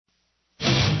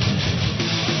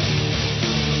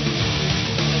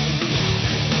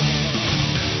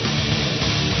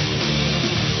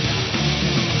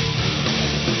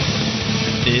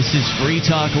This is Free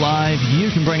Talk Live.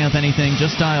 You can bring up anything.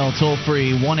 Just dial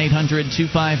toll-free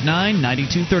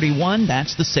 1-800-259-9231.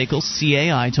 That's the SACL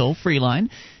CAI toll-free line.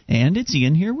 And it's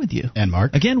Ian here with you. And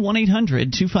Mark. Again,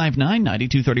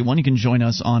 1-800-259-9231. You can join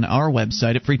us on our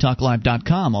website at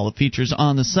freetalklive.com. All the features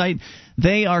on the site,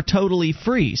 they are totally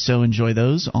free, so enjoy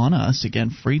those on us.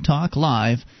 Again,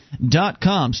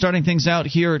 freetalklive.com. Starting things out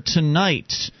here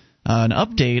tonight, an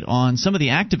update on some of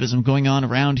the activism going on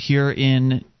around here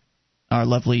in our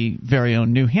lovely, very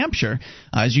own New Hampshire.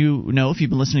 As you know, if you've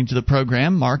been listening to the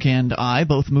program, Mark and I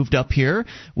both moved up here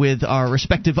with our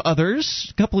respective others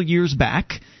a couple of years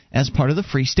back as part of the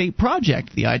Free State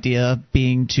Project. The idea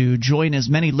being to join as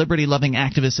many liberty-loving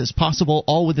activists as possible,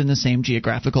 all within the same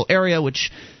geographical area,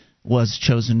 which was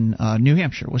chosen, New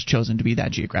Hampshire was chosen to be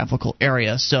that geographical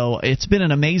area. So it's been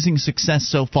an amazing success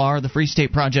so far, the Free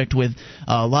State Project, with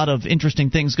a lot of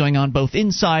interesting things going on both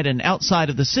inside and outside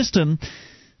of the system.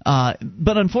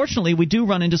 But unfortunately, we do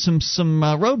run into some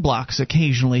roadblocks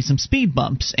occasionally, some speed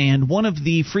bumps, and one of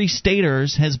the Free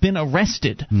Staters has been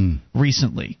arrested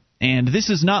recently. And this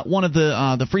is not one of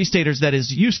the Free Staters that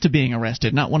is used to being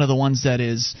arrested, not one of the ones that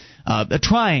is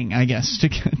trying, I guess,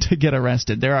 to get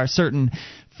arrested. There are certain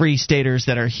Free Staters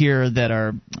that are here that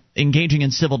are engaging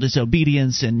in civil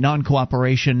disobedience and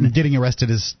non-cooperation. Getting arrested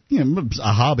is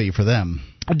a hobby for them.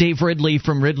 Dave Ridley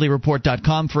from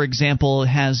RidleyReport.com, for example,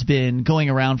 has been going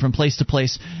around from place to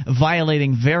place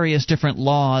violating various different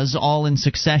laws, all in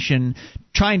succession,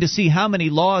 trying to see how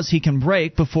many laws he can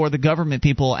break before the government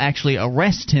people actually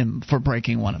arrest him for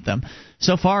breaking one of them.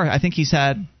 So far, I think he's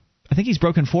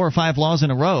broken 4 or 5 laws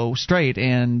in a row straight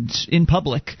and in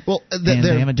public, and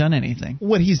they haven't done anything.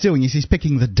 What he's doing is he's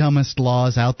picking the dumbest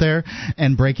laws out there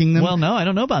and breaking them. Well, no, I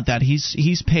don't know about that.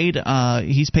 He's paid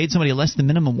somebody less than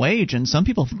minimum wage, and some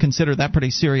people consider that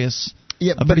pretty serious.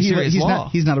 Yeah, but he's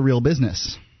not a real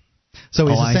business. So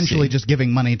he's essentially just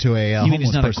giving money to a homeless person. You mean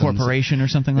he's not a corporation or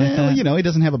something like that? He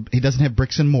doesn't have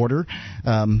bricks and mortar.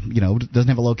 Doesn't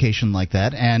have a location like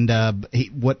that. And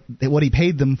what he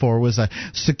paid them for was a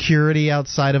security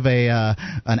outside of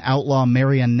an outlaw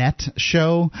marionette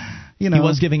show. He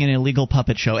was giving an illegal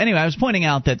puppet show. Anyway, I was pointing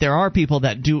out that there are people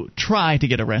that do try to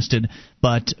get arrested,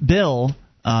 but Bill,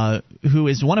 who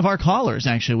is one of our callers,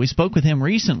 actually. We spoke with him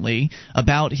recently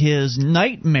about his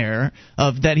nightmare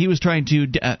that he was trying to,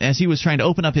 as he was trying to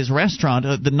open up his restaurant,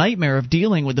 the nightmare of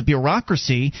dealing with the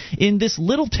bureaucracy in this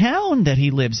little town that he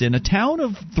lives in, a town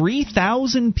of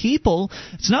 3,000 people.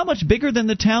 It's not much bigger than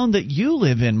the town that you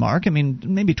live in, Mark. I mean,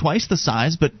 maybe twice the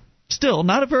size, but still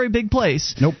not a very big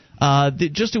place. Nope.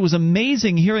 It was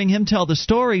amazing hearing him tell the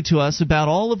story to us about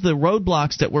all of the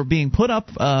roadblocks that were being put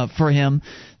up for him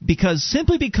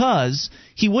simply because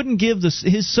he wouldn't give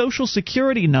his Social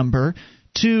Security number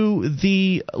to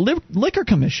the Liquor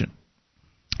Commission.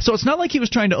 So it's not like he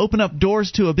was trying to open up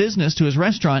doors to a business, to his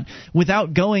restaurant,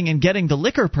 without going and getting the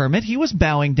liquor permit. He was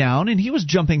bowing down, and he was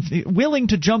willing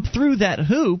to jump through that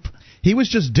hoop. He was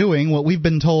just doing what we've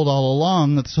been told all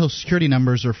along that Social Security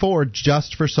numbers are for,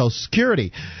 just for Social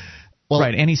Security. Well,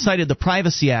 right, and he cited the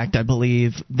Privacy Act, I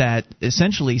believe, that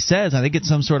essentially says, I think it's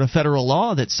some sort of federal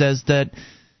law that says that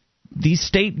these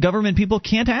state government people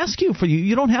can't ask you for you.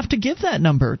 You don't have to give that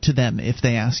number to them if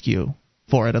they ask you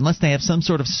for it, unless they have some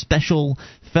sort of special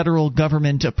federal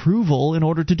government approval in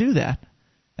order to do that.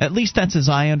 At least that's as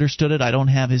I understood it. I don't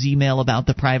have his email about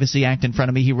the Privacy Act in front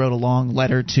of me. He wrote a long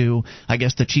letter to, I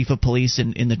guess, the chief of police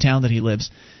in the town that he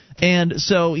lives. And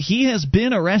so he has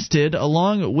been arrested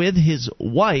along with his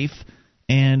wife.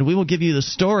 And we will give you the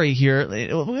story here.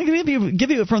 We'll give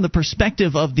you it from the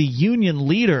perspective of the union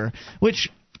leader, which,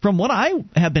 from what I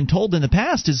have been told in the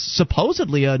past, is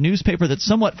supposedly a newspaper that's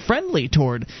somewhat friendly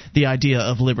toward the idea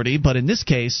of liberty. But in this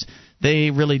case,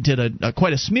 they really did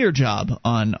quite a smear job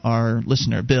on our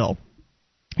listener, Bill.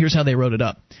 Here's how they wrote it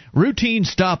up. Routine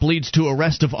stop leads to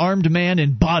arrest of armed man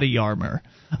in body armor.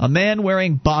 A man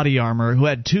wearing body armor who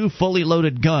had 2 fully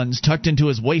loaded guns tucked into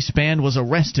his waistband was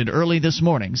arrested early this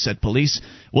morning, said police.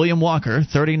 William Walker,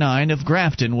 39, of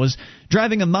Grafton, was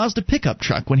driving a Mazda pickup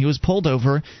truck when he was pulled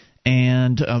over,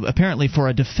 and apparently for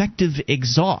a defective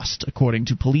exhaust, according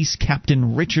to police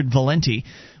captain Richard Valenti.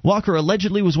 Walker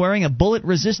allegedly was wearing a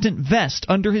bullet-resistant vest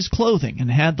under his clothing and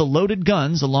had the loaded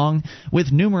guns along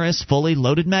with numerous fully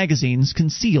loaded magazines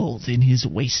concealed in his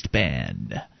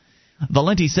waistband.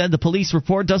 Valenti said the police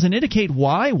report doesn't indicate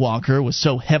why Walker was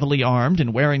so heavily armed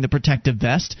and wearing the protective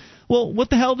vest. Well,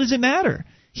 what the hell does it matter?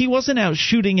 He wasn't out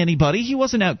shooting anybody. He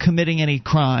wasn't out committing any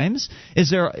crimes.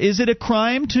 Is it a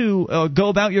crime to go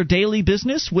about your daily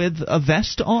business with a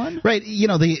vest on? Right. You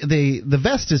know, the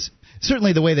vest is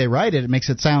certainly the way they write it. It makes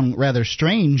it sound rather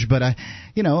strange, but it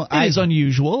is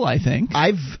unusual. I think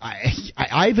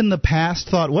I've in the past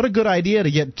thought, what a good idea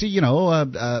to get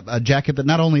a jacket that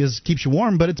not only keeps you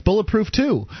warm, but it's bulletproof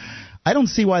too. I don't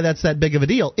see why that's that big of a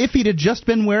deal. If he'd have just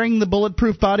been wearing the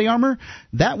bulletproof body armor,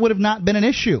 that would have not been an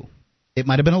issue. It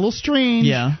might have been a little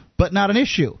strange, but not an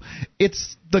issue.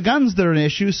 It's the guns that are an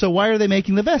issue, so why are they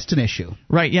making the vest an issue?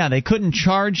 Right, yeah, they couldn't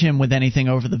charge him with anything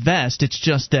over the vest. It's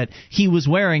just that he was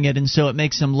wearing it, and so it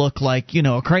makes him look like,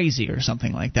 a crazy or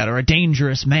something like that, or a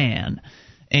dangerous man.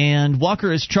 And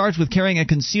Walker is charged with carrying a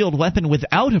concealed weapon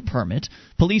without a permit.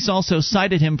 Police also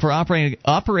cited him for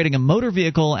operating a motor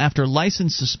vehicle after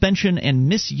license suspension and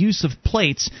misuse of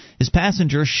plates. His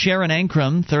passenger, Sharon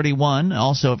Ankrum, 31,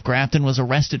 also of Grafton, was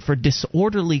arrested for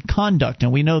disorderly conduct.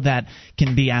 And we know that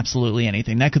can be absolutely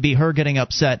anything. That could be her getting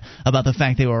upset about the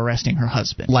fact they were arresting her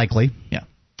husband. Likely. Yeah.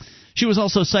 She was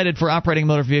also cited for operating a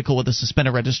motor vehicle with a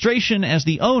suspended registration as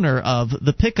the owner of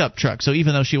the pickup truck. So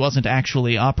even though she wasn't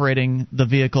actually operating the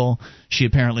vehicle, she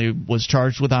apparently was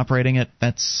charged with operating it.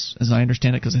 That's, as I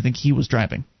understand it, because I think he was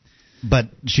driving. But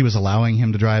she was allowing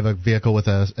him to drive a vehicle with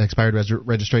a expired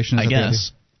registration? I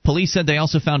guess. Police said they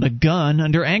also found a gun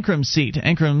under Ankrum's seat.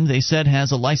 Ankrum, they said,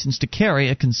 has a license to carry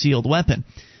a concealed weapon.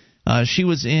 She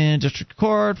was in district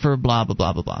court for blah, blah,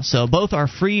 blah, blah, blah. So both are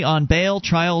free on bail.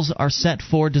 Trials are set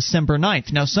for December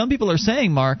 9th. Now, some people are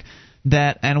saying, Mark,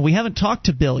 that, and we haven't talked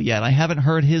to Bill yet. I haven't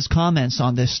heard his comments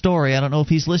on this story. I don't know if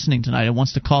he's listening tonight and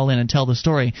wants to call in and tell the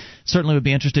story. Certainly would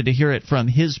be interested to hear it from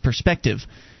his perspective.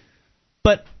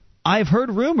 But I've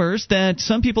heard rumors that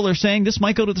some people are saying this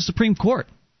might go to the Supreme Court.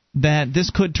 That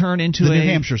this could turn into the New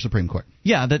Hampshire Supreme Court.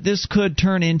 Yeah, that this could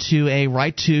turn into a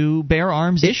right to bear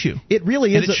arms issue. It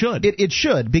really is. And it should. It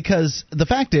should, because the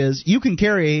fact is, you can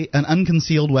carry an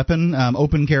unconcealed weapon,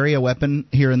 open carry a weapon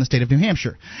here in the state of New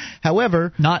Hampshire.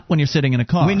 However, not when you're sitting in a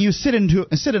car. When you sit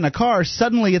in a car,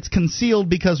 suddenly it's concealed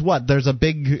because what? There's a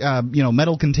big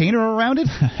metal container around it.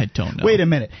 I don't know. Wait a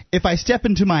minute. If I step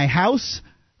into my house,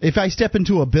 if I step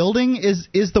into a building,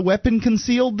 is the weapon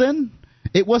concealed then?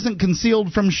 It wasn't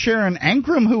concealed from Sharon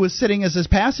Ankrum, who was sitting as his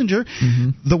passenger.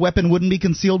 Mm-hmm. The weapon wouldn't be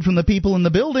concealed from the people in the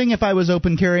building if I was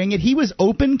open carrying it. He was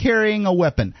open carrying a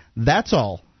weapon. That's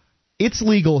all. It's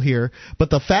legal here. But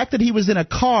the fact that he was in a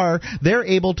car, they're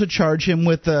able to charge him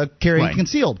with carrying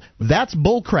concealed. That's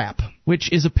bullcrap.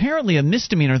 Which is apparently a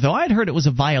misdemeanor, though I'd heard it was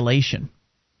a violation.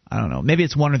 I don't know. Maybe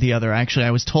it's one or the other, actually.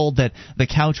 I was told that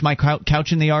my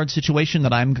couch in the yard situation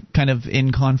that I'm kind of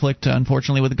in conflict,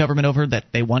 unfortunately, with the government over, that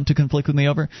they want to conflict with me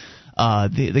over,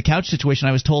 the couch situation,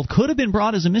 I was told, could have been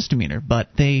brought as a misdemeanor, but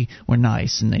they were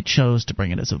nice and they chose to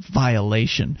bring it as a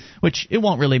violation, which it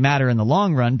won't really matter in the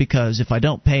long run, because if I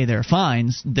don't pay their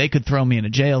fines, they could throw me in a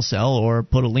jail cell or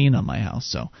put a lien on my house.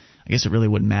 So I guess it really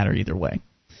wouldn't matter either way.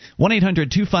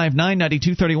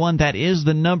 1-800-259-9231, that is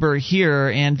the number here,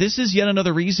 and this is yet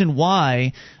another reason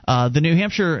why the New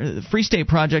Hampshire Free State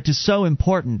Project is so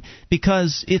important,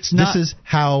 because it's not... This is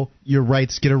how your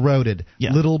rights get eroded,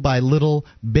 little by little,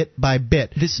 bit by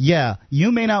bit.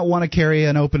 You may not want to carry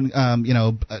an open,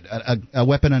 a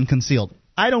weapon unconcealed.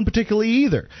 I don't particularly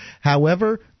either.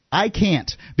 However, I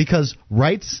can't, because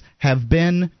rights have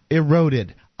been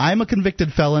eroded. I'm a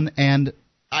convicted felon, and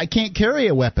I can't carry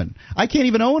a weapon. I can't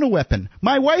even own a weapon.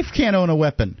 My wife can't own a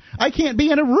weapon. I can't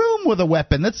be in a room with a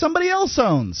weapon that somebody else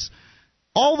owns.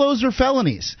 All those are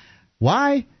felonies.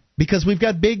 Why? Because we've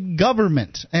got big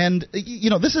government, and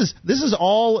this is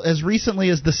all as recently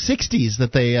as the 60s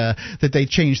that they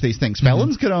changed these things.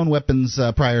 Felons could own weapons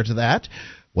prior to that.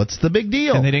 What's the big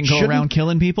deal? And they didn't go around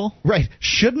killing people? Right.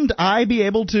 Shouldn't I be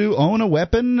able to own a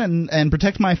weapon and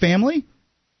protect my family?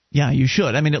 Yeah, you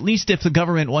should. I mean, at least if the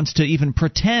government wants to even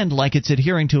pretend like it's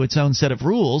adhering to its own set of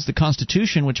rules, the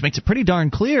Constitution, which makes it pretty darn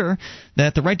clear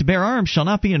that the right to bear arms shall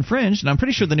not be infringed, and I'm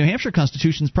pretty sure the New Hampshire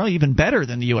Constitution is probably even better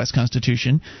than the U.S.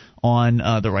 Constitution on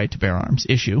the right to bear arms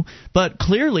issue. But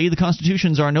clearly, the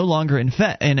Constitutions are no longer in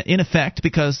effect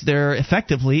because they're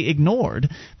effectively ignored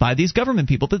by these government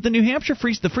people. The New Hampshire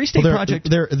Free State Project...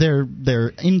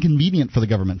 They're inconvenient for the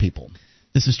government people.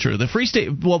 This is true. The Free State,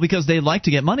 well, because they'd like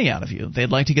to get money out of you. They'd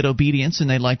like to get obedience, and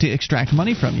they'd like to extract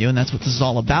money from you, and that's what this is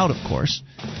all about, of course.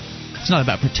 It's not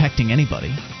about protecting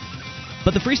anybody.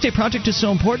 But the Free State Project is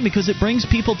so important because it brings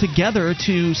people together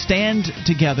to stand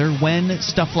together when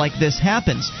stuff like this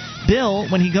happens. Bill,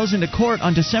 when he goes into court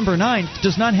on December 9th,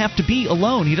 does not have to be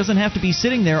alone. He doesn't have to be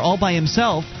sitting there all by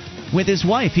himself with his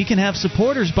wife. He can have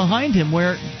supporters behind him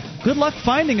where good luck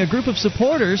finding a group of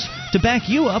supporters to back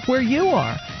you up where you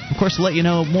are. Of course, we'll let you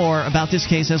know more about this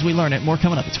case as we learn it. More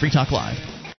coming up. It's Free Talk Live.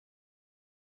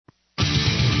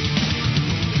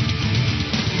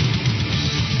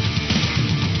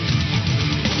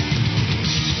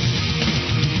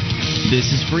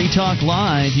 This is Free Talk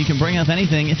Live. You can bring up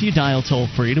anything if you dial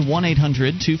toll-free to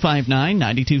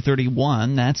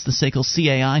 1-800-259-9231. That's the SACL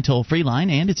CAI toll-free line,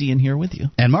 and it's Ian here with you.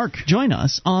 And Mark. Join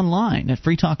us online at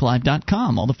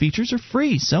freetalklive.com. All the features are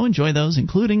free, so enjoy those,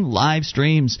 including live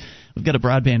streams. We've got a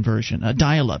broadband version, a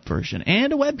dial-up version,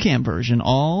 and a webcam version,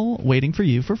 all waiting for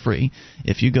you for free.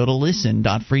 If you go to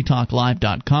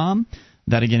listen.freetalklive.com,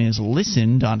 that again is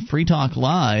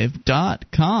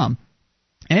listen.freetalklive.com.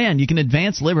 And you can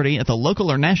advance liberty at the local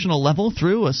or national level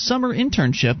through a summer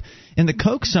internship in the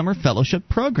Koch Summer Fellowship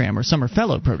Program, or Summer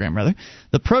Fellow Program, rather.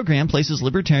 The program places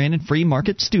libertarian and free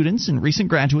market students and recent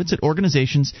graduates at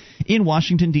organizations in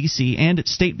Washington, D.C., and at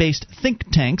state-based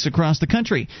think tanks across the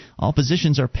country. All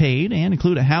positions are paid and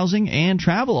include a housing and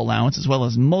travel allowance, as well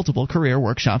as multiple career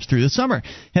workshops through the summer.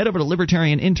 Head over to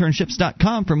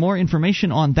libertarianinternships.com for more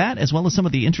information on that, as well as some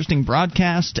of the interesting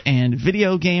broadcast and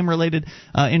video game-related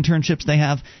internships they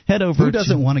have. Head over. Who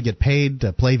doesn't want to get paid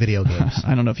to play video games?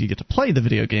 I don't know if you get to play the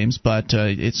video games, but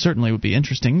it certainly would be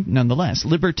interesting nonetheless.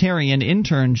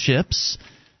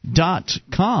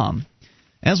 Libertarianinternships.com.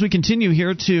 As we continue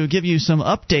here to give you some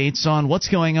updates on what's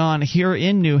going on here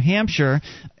in New Hampshire,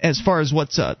 as far as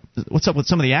what's up with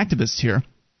some of the activists here,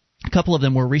 a couple of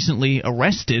them were recently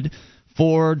arrested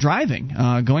for driving,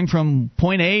 going from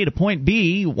point A to point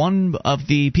B. One of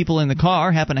the people in the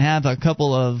car happened to have a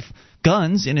couple of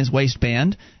guns in his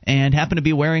waistband and happened to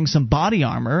be wearing some body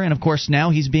armor, and of course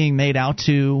now he's being made out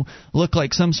to look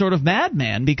like some sort of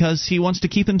madman because he wants to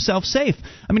keep himself safe.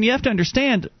 I mean, you have to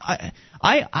understand, I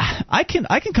can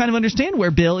kind of understand where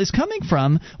Bill is coming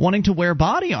from, wanting to wear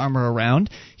body armor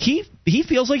around. He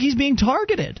feels like he's being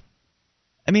targeted.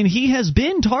 I mean, he has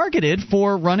been targeted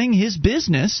for running his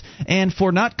business and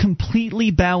for not completely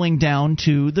bowing down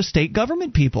to the state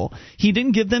government people. He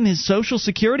didn't give them his Social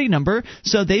Security number,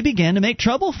 so they began to make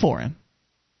trouble for him.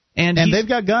 And they've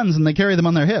got guns and they carry them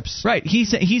on their hips. Right.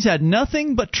 He's had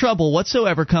nothing but trouble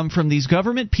whatsoever come from these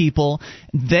government people.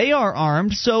 They are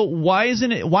armed, so why is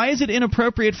it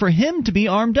inappropriate for him to be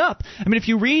armed up? I mean, if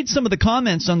you read some of the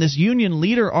comments on this Union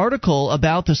Leader article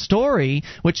about the story,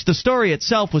 which the story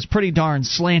itself was pretty darn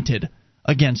slanted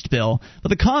against Bill, but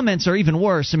the comments are even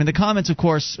worse. I mean, the comments, of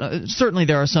course, certainly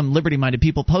there are some liberty-minded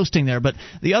people posting there, but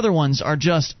the other ones are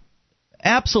just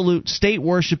absolute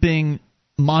state-worshipping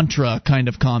mantra kind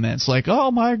of comments, like,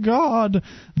 oh my God,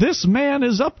 this man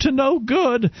is up to no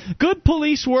good. Good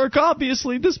police work.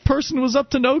 Obviously, this person was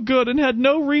up to no good and had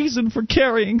no reason for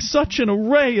carrying such an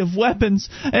array of weapons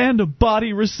and a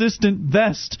body-resistant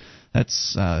vest.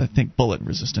 That's, I think,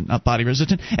 bullet-resistant, not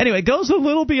body-resistant. Anyway, it goes a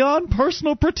little beyond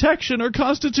personal protection or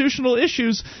constitutional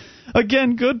issues.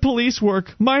 Again, good police work.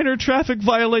 Minor traffic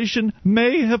violation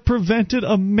may have prevented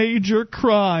a major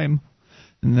crime.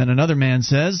 And then another man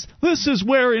says, this is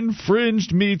where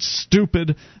infringed meets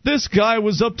stupid. This guy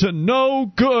was up to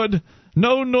no good.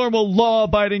 No normal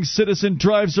law-abiding citizen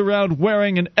drives around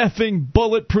wearing an effing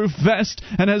bulletproof vest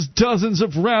and has dozens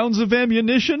of rounds of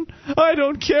ammunition. I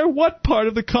don't care what part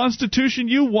of the Constitution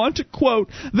you want to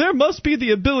quote. There must be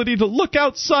the ability to look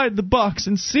outside the box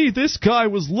and see this guy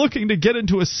was looking to get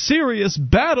into a serious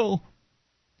battle.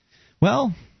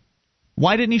 Well,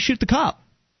 why didn't he shoot the cop?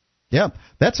 Yeah,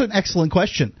 that's an excellent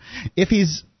question. If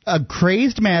he's a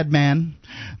crazed madman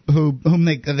whom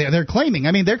they're claiming,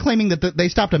 I mean, they're claiming that they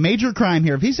stopped a major crime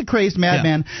here. If he's a crazed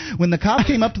madman, when the cop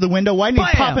came up to the window, why didn't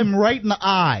he pop him right in the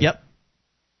eye? Yep.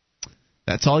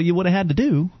 That's all you would have had to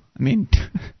do. I mean,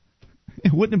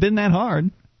 it wouldn't have been that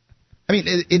hard. I mean,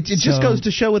 it just goes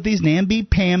to show what these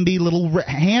namby-pamby little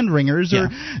hand-wringers are.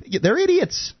 They're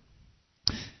idiots.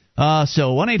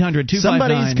 So 1-800-259...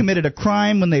 Somebody's committed a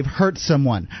crime when they've hurt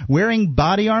someone. Wearing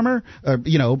body armor, or,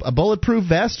 a bulletproof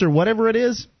vest or whatever it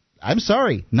is, I'm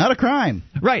sorry, not a crime.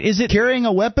 Right. Is it carrying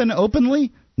a weapon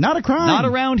openly? Not a crime. Not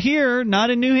around here,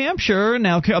 not in New Hampshire.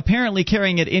 Now, apparently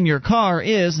carrying it in your car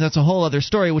is. That's a whole other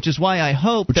story, which is why I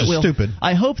hope stupid.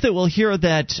 I hope that we'll hear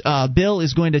that Bill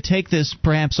is going to take this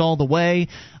perhaps all the way.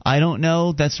 I don't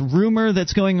know. That's rumor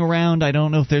that's going around. I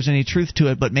don't know if there's any truth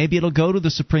to it, but maybe it'll go to the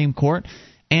Supreme Court.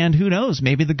 And who knows,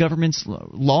 maybe the government's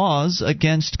laws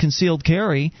against concealed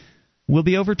carry will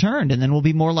be overturned, and then we'll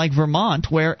be more like Vermont,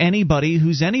 where anybody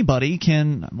who's anybody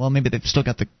can, well, maybe they've still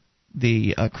got the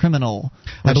criminal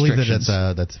restrictions. I believe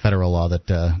that that's federal law that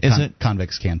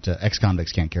ex-convicts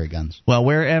can't carry guns. Well,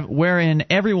 wherein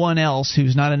everyone else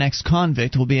who's not an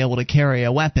ex-convict will be able to carry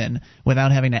a weapon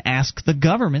without having to ask the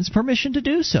government's permission to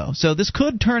do so. So this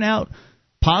could turn out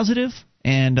positive.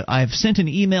 And I've sent an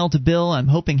email to Bill. I'm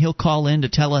hoping he'll call in to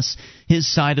tell us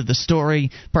his side of the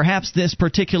story. Perhaps this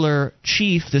particular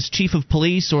chief, this chief of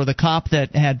police or the cop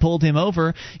that had pulled him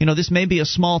over, this may be a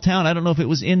small town. I don't know if it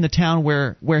was in the town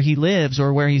where he lives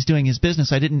or where he's doing his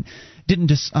business. I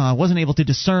wasn't able to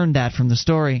discern that from the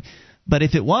story. But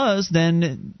if it was,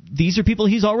 then these are people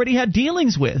he's already had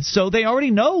dealings with, so they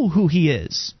already know who he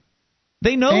is.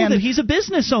 They know that he's a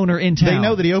business owner in town. They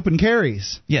know that he open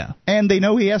carries. Yeah. And they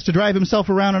know he has to drive himself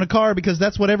around in a car because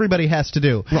that's what everybody has to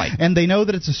do. Right. And they know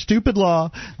that it's a stupid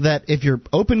law that if you're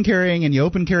open carrying and you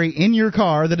open carry in your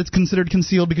car, that it's considered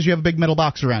concealed because you have a big metal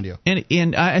box around you.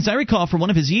 And as I recall from one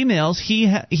of his emails,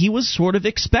 he was sort of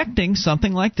expecting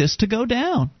something like this to go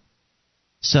down.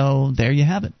 So there you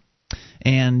have it.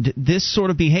 And this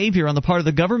sort of behavior on the part of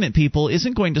the government people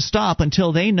isn't going to stop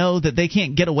until they know that they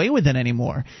can't get away with it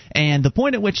anymore. And the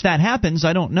point at which that happens,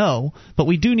 I don't know, but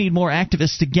we do need more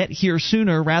activists to get here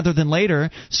sooner rather than later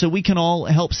so we can all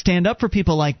help stand up for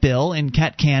people like Bill and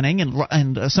Kat Canning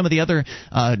and some of the other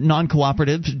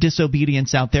non-cooperative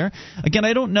disobedience out there. Again,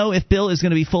 I don't know if Bill is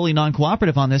going to be fully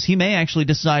non-cooperative on this. He may actually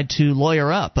decide to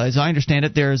lawyer up. As I understand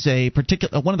it, there's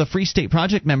one of the Free State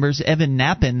Project members, Evan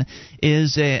Knappen,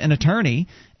 is an attorney.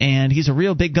 And he's a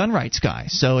real big gun rights guy,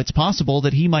 so it's possible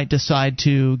that he might decide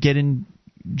to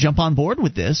jump on board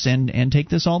with this and take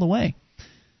this all the way.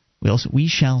 We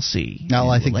shall see. No,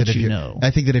 I think that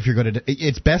if you're going to,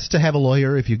 it's best to have a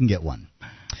lawyer if you can get one.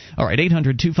 All right,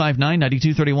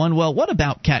 800-259-9231. Well, what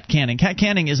about Kat Canning? Kat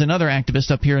Canning is another activist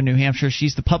up here in New Hampshire.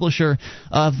 She's the publisher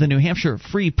of the New Hampshire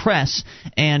Free Press,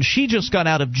 and she just got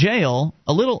out of jail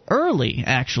a little early,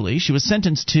 actually. She was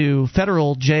sentenced to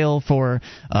federal jail for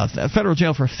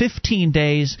 15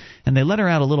 days, and they let her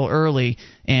out a little early.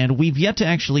 And we've yet to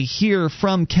actually hear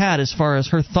from Kat as far as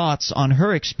her thoughts on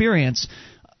her experience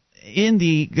in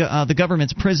the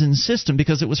government's prison system,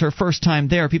 because it was her first time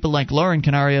there. People like Lauren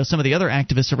Canario, some of the other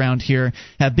activists around here,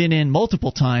 have been in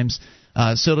multiple times.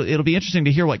 So it'll be interesting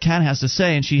to hear what Kat has to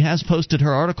say, and she has posted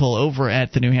her article over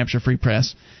at the New Hampshire Free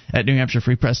Press at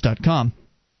newhampshirefreepress.com,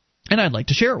 and I'd like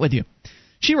to share it with you.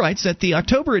 She writes that the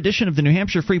October edition of the New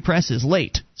Hampshire Free Press is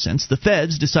late, since the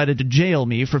feds decided to jail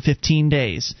me for 15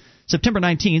 days. September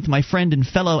 19th, my friend and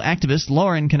fellow activist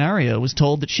Lauren Canario was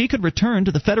told that she could return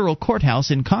to the federal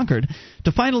courthouse in Concord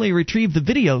to finally retrieve the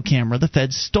video camera the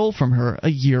feds stole from her a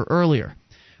year earlier.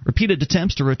 Repeated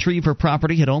attempts to retrieve her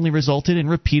property had only resulted in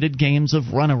repeated games of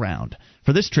runaround.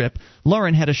 For this trip,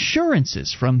 Lauren had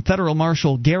assurances from Federal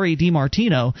Marshal Gary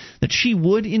DiMartino that she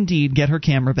would indeed get her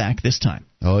camera back this time.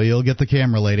 Oh, you'll get the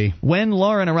camera, lady. When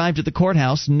Lauren arrived at the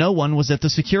courthouse, no one was at the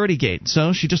security gate,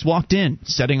 so she just walked in,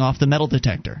 setting off the metal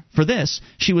detector. For this,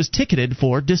 she was ticketed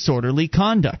for disorderly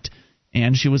conduct,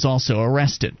 and she was also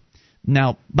arrested.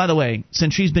 Now, by the way,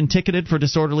 since she's been ticketed for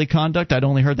disorderly conduct, I'd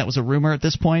only heard that was a rumor at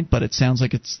this point, but it sounds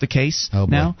like it's the case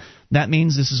now. That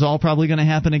means this is all probably going to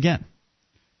happen again.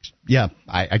 Yeah,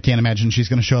 I can't imagine she's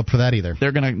going to show up for that either.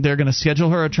 They're going to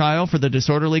schedule her a trial for the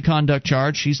disorderly conduct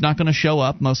charge. She's not going to show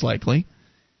up, most likely.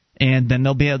 And then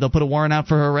they'll put a warrant out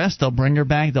for her arrest. They'll bring her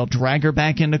back. They'll drag her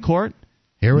back into court.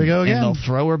 Here we go again. And they'll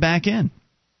throw her back in.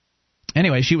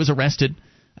 Anyway, she was arrested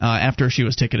after she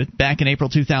was ticketed. Back in April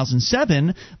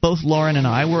 2007, both Lauren and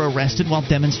I were arrested while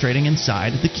demonstrating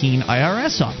inside the Keene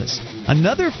IRS office.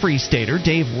 Another Free Stater,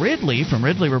 Dave Ridley from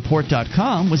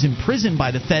RidleyReport.com, was imprisoned by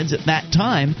the feds at that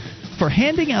time for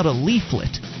handing out a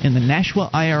leaflet in the Nashua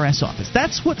IRS office.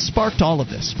 That's what sparked all of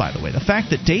this, by the way. The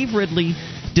fact that Dave Ridley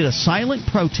did a silent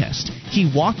protest. He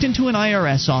walked into an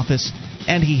IRS office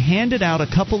and he handed out a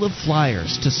couple of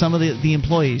flyers to some of the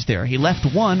employees there. He left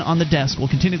one on the desk. We'll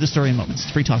continue the story in moments.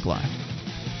 It's Free Talk Live.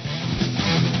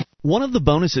 One of the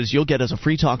bonuses you'll get as a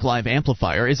Free Talk Live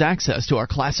amplifier is access to our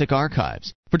classic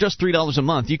archives. For just $3 a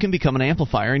month, you can become an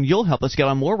amplifier, and you'll help us get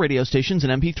on more radio stations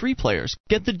and MP3 players.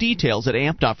 Get the details at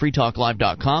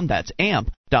amp.freetalklive.com. That's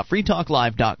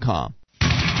amp.freetalklive.com.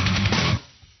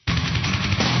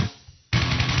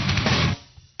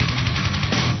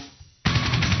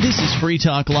 This is Free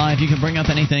Talk Live. You can bring up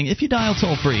anything if you dial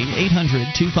toll-free,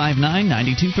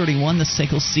 800-259-9231, the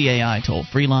SACL CAI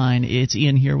toll-free line. It's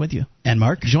Ian here with you. And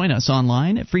Mark. Join us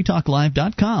online at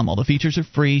freetalklive.com. All the features are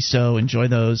free, so enjoy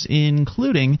those,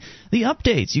 including the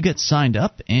updates. You get signed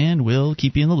up, and we'll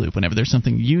keep you in the loop whenever there's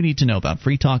something you need to know about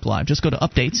Free Talk Live. Just go to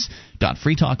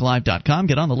updates.freetalklive.com.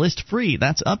 Get on the list free.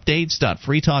 That's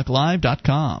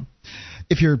updates.freetalklive.com.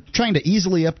 If you're trying to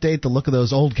easily update the look of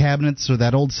those old cabinets or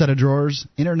that old set of drawers,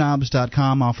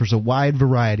 InnerKnobs.com offers a wide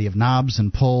variety of knobs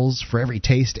and pulls for every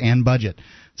taste and budget.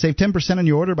 Save 10% on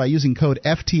your order by using code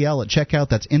FTL at checkout.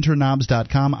 That's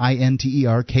InterKnobs.com,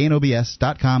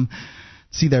 INTERKNOBS.com.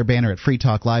 See their banner at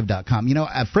freetalklive.com. You know,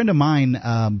 a friend of mine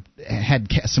had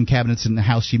some cabinets in the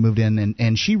house she moved in,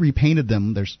 and she repainted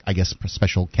them. There's, I guess, a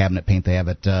special cabinet paint they have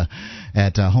at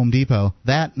Home Depot.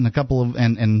 That and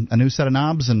and a new set of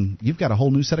knobs, and you've got a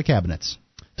whole new set of cabinets.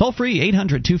 Toll free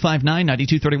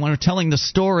 800-259-9231. We're telling the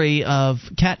story of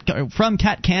from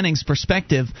Kat Canning's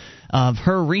perspective of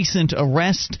her recent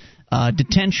arrest,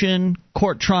 detention,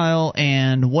 court trial,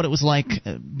 and what it was like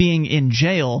being in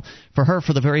jail for her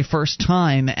for the very first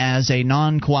time as a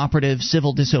non-cooperative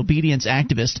civil disobedience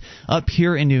activist up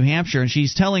here in New Hampshire. And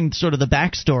she's telling sort of the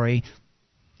backstory.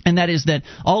 And that is that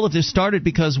all of this started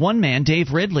because one man,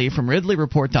 Dave Ridley from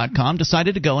RidleyReport.com,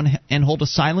 decided to go and hold a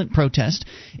silent protest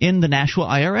in the Nashua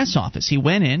IRS office. He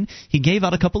went in, he gave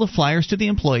out a couple of flyers to the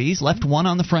employees, left one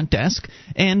on the front desk,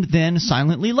 and then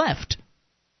silently left.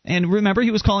 And remember,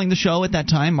 he was calling the show at that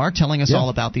time, Mark, telling us all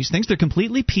about these things. They're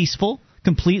completely peaceful,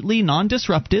 completely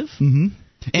non-disruptive. Mm-hmm.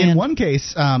 In one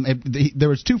case, there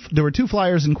were two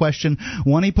flyers in question.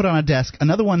 One he put on a desk.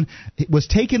 Another one was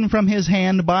taken from his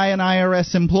hand by an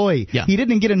IRS employee. Yeah. He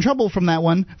didn't get in trouble for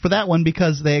that one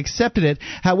because they accepted it.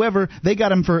 However, they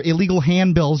got him for illegal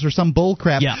handbills or some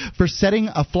bullcrap for setting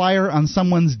a flyer on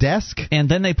someone's desk. And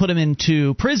then they put him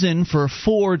into prison for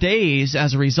 4 days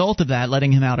as a result of that,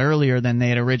 letting him out earlier than they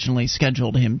had originally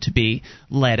scheduled him to be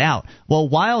let out. Well,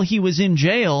 while he was in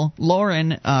jail,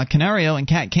 Lauren Canario and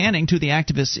Kat Canning, two of the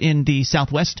activists in the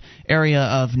southwest area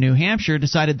of New Hampshire,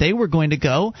 decided they were going to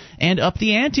go and up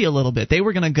the ante a little bit. They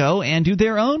were going to go and do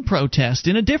their own protest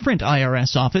in a different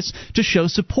IRS office to show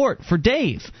support for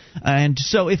Dave. And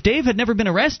so if Dave had never been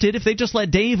arrested, if they just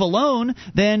let Dave alone,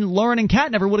 then Lauren and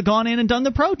Kat never would have gone in and done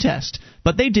the protest.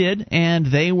 But they did, and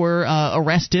they were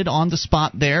arrested on the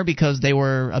spot there because they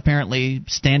were apparently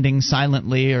standing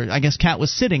silently, or I guess Kat was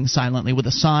sitting silently with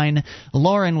a sign.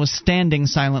 Lauren was standing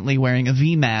silently wearing a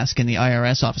V mask in the IRS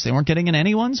office. They weren't getting in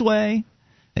anyone's way.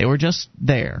 They were just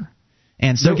there.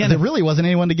 And so again, there really wasn't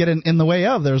anyone to get in the way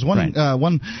of. There was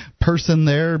one person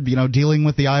there, dealing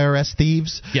with the IRS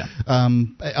thieves. Yeah.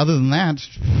 Other than that.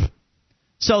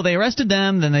 So they arrested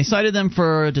them, then they cited them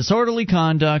for disorderly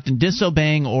conduct and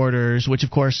disobeying orders, which, of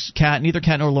course, neither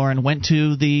Kat nor Lauren went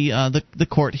to the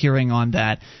court hearing on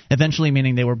that, eventually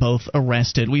meaning they were both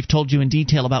arrested. We've told you in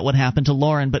detail about what happened to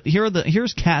Lauren, but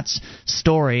here's Kat's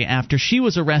story after she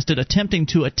was arrested attempting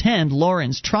to attend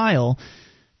Lauren's trial.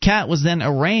 Kat was then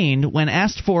arraigned. When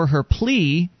asked for her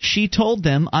plea, she told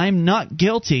them, "I'm not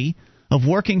guilty of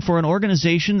working for an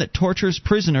organization that tortures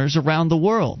prisoners around the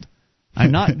world.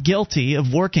 I'm not guilty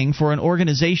of working for an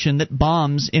organization that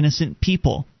bombs innocent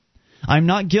people. I'm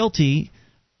not guilty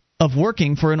of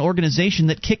working for an organization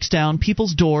that kicks down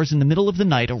people's doors in the middle of the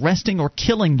night, arresting or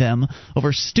killing them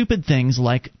over stupid things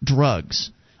like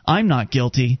drugs. I'm not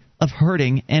guilty of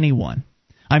hurting anyone.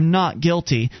 I'm not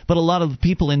guilty, but a lot of the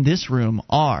people in this room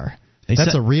are."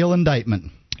 That's a real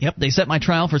indictment. Yep, they set my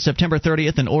trial for September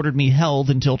 30th and ordered me held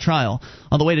until trial.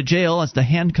 On the way to jail, as the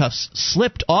handcuffs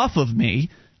slipped off of me,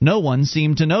 no one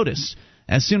seemed to notice.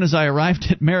 As soon as I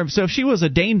arrived at Merritt, so if she was a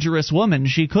dangerous woman,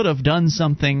 she could have done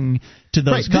something to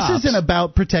those cops. This isn't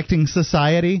about protecting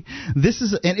society. And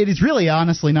it is really,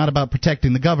 honestly, not about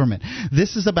protecting the government.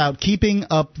 This is about keeping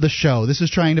up the show. This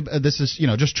is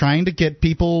just trying to get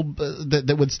people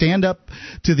that would stand up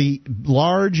to the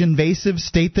large, invasive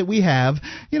state that we have,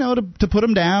 to put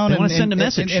them down. They want to send a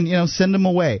message and send them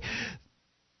away.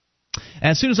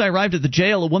 As soon as I arrived at the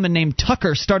jail, a woman named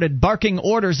Tucker started barking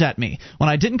orders at me. When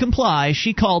I didn't comply,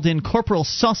 she called in Corporal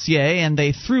Saucier, and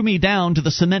they threw me down to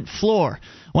the cement floor.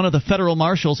 One of the federal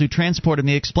marshals who transported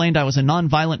me explained I was a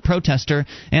nonviolent protester,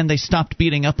 and they stopped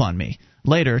beating up on me.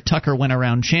 Later, Tucker went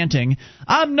around chanting,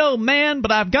 "I'm no man,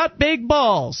 but I've got big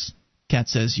balls." Kat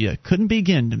says, "You couldn't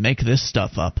begin to make this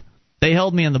stuff up." They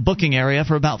held me in the booking area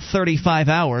for about 35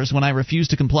 hours when I refused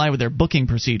to comply with their booking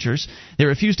procedures. They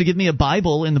refused to give me a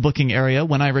Bible in the booking area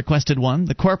when I requested one.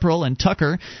 The corporal and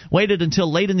Tucker waited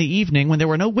until late in the evening when there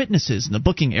were no witnesses in the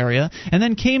booking area, and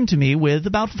then came to me with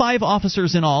about 5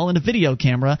 officers in all and a video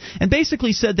camera, and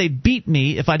basically said they'd beat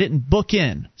me if I didn't book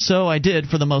in. So I did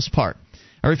for the most part.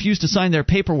 I refused to sign their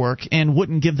paperwork and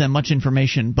wouldn't give them much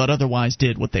information, but otherwise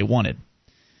did what they wanted.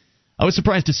 I was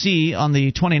surprised that on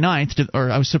the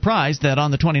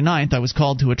 29th I was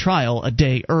called to a trial a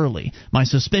day early. My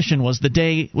suspicion was the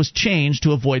day was changed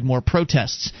to avoid more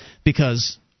protests,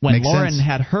 because When Makes Lauren sense.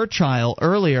 had her trial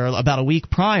earlier, about a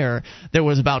week prior, there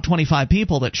was about 25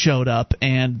 people that showed up,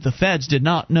 and the feds did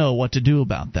not know what to do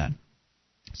about that.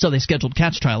 So they scheduled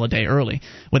Kat's trial a day early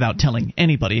without telling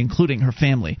anybody, including her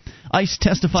family. ICE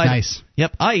testified. Nice.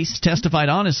 Yep, ICE testified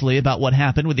honestly about what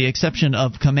happened, with the exception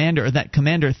of Commander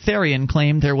Therian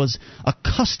claimed there was a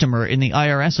customer in the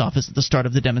IRS office at the start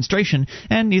of the demonstration,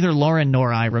 and neither Lauren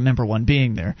nor I remember one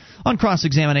being there. On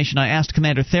cross-examination, I asked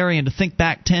Commander Therian to think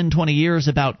back 10, 20 years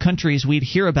about countries we'd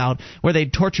hear about where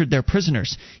they'd tortured their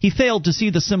prisoners. He failed to see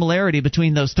the similarity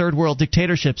between those third-world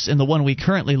dictatorships and the one we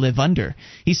currently live under.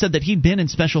 He said that he'd been in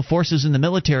special forces in the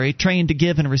military, trained to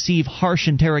give and receive harsh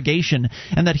interrogation,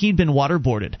 and that he'd been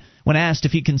waterboarded. When asked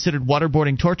if he considered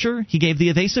waterboarding torture, he gave the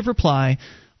evasive reply,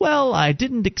 "Well, I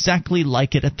didn't exactly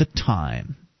like it at the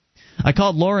time." I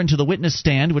called Lauren to the witness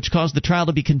stand, which caused the trial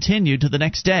to be continued to the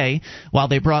next day while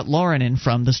they brought Lauren in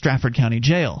from the Stratford County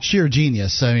Jail. Sheer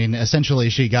genius. I mean,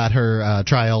 essentially she got her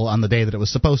trial on the day that it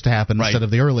was supposed to happen instead of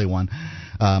the early one.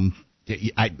 I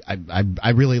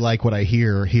really like what I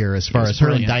hear here as far as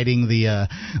her indicting the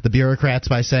bureaucrats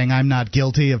by saying I'm not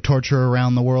guilty of torture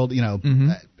around the world. You know,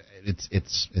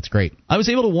 it's great. I was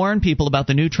able to warn people about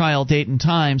the new trial date and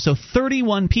time, so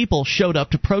 31 people showed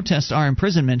up to protest our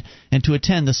imprisonment and to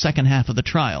attend the second half of the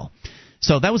trial.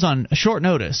 So that was on short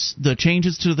notice. The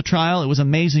changes to the trial, it was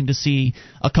amazing to see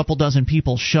a couple dozen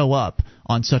people show up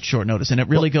on such short notice, and it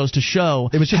really goes to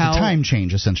show it was just how, a time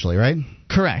change, essentially, right?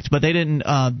 Correct, but they didn't.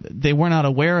 They were not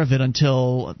aware of it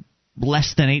until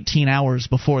less than 18 hours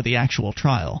before the actual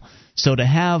trial. So to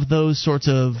have those sorts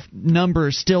of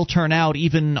numbers still turn out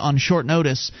even on short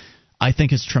notice, I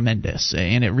think is tremendous,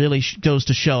 and it really goes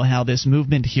to show how this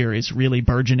movement here is really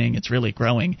burgeoning, it's really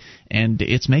growing, and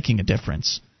it's making a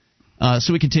difference.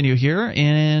 So we continue here,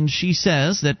 and she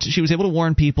says that she was able to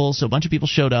warn people, so a bunch of people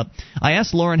showed up. I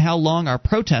asked Lauren how long our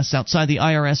protests outside the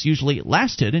IRS usually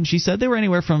lasted, and she said they were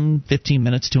anywhere from 15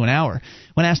 minutes to an hour.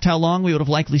 When asked how long we would have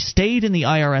likely stayed in the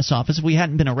IRS office if we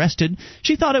hadn't been arrested,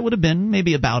 she thought it would have been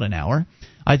maybe about an hour.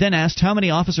 I then asked how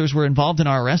many officers were involved in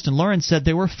our arrest, and Lauren said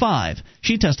there were 5.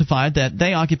 She testified that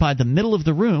they occupied the middle of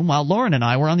the room while Lauren and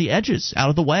I were on the edges, out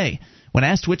of the way. When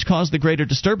asked which caused the greater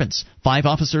disturbance, 5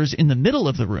 officers in the middle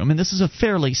of the room, and this is a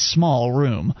fairly small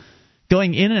room,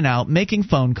 going in and out, making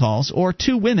phone calls, or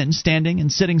 2 women standing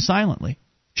and sitting silently.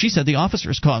 She said the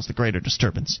officers caused the greater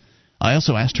disturbance. I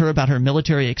also asked her about her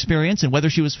military experience and whether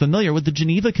she was familiar with the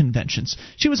Geneva Conventions.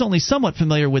 She was only somewhat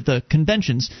familiar with the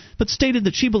conventions, but stated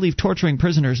that she believed torturing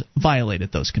prisoners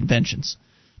violated those conventions.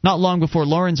 Not long before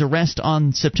Lauren's arrest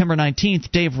on September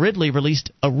 19th, Dave Ridley released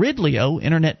a Ridley-o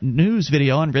internet news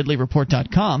video on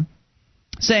RidleyReport.com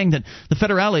saying that the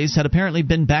federales had apparently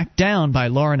been backed down by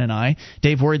Lauren and I.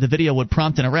 Dave worried the video would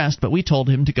prompt an arrest, but we told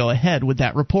him to go ahead with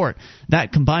that report.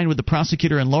 That, combined with the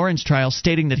prosecutor in Lauren's trial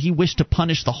stating that he wished to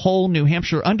punish the whole New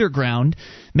Hampshire underground,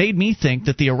 made me think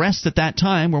that the arrests at that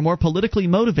time were more politically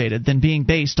motivated than being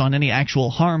based on any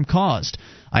actual harm caused.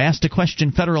 I asked to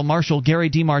question Federal Marshal Gary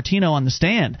DiMartino on the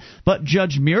stand, but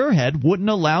Judge Muirhead wouldn't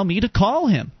allow me to call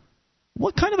him.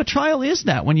 What kind of a trial is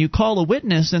that when you call a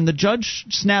witness and the judge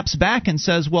snaps back and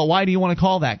says, well, why do you want to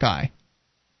call that guy?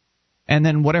 And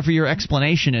then whatever your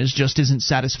explanation is just isn't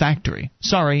satisfactory.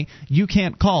 Sorry, you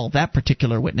can't call that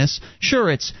particular witness.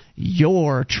 Sure, it's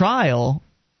your trial,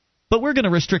 but we're going to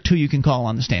restrict who you can call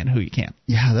on the stand, who you can't.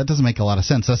 Yeah, that doesn't make a lot of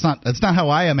sense. That's not how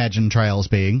I imagine trials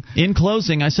being. In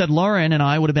closing, I said Lauren and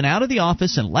I would have been out of the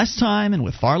office in less time and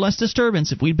with far less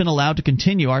disturbance if we'd been allowed to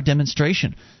continue our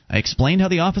demonstration. I explained how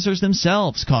the officers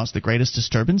themselves caused the greatest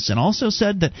disturbance and also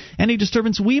said that any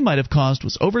disturbance we might have caused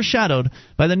was overshadowed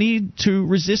by the need to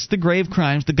resist the grave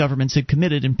crimes the governments had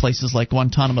committed in places like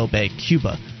Guantanamo Bay,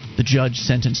 Cuba. The judge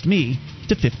sentenced me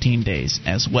to 15 days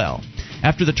as well.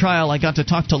 After the trial, I got to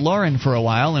talk to Lauren for a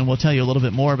while, and we'll tell you a little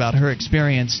bit more about her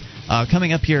experience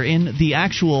coming up here in the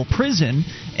actual prison,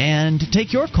 and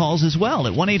take your calls as well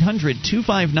at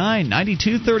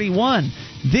 1-800-259-9231.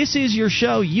 This is your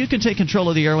show. You can take control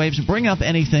of the airwaves and bring up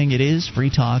anything. It is Free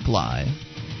Talk Live.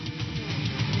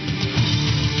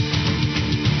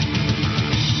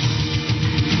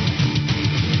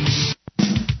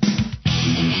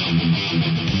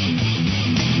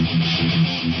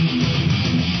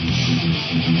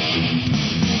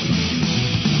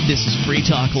 This is Free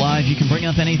Talk Live. You can bring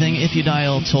up anything if you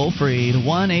dial toll-free to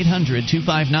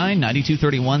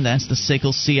 1-800-259-9231. That's the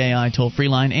SACL CAI toll-free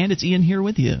line. And it's Ian here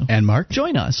with you. And Mark.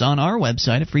 Join us on our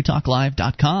website at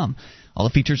freetalklive.com. All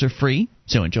the features are free,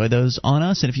 so enjoy those on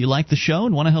us. And if you like the show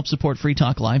and want to help support Free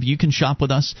Talk Live, you can shop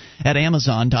with us at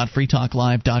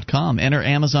amazon.freetalklive.com. Enter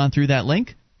Amazon through that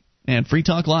link, and Free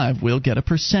Talk Live will get a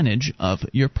percentage of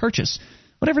your purchase.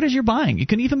 whatever it is you're buying. You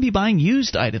can even be buying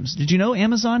used items. Did you know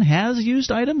Amazon has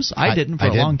used items? I didn't for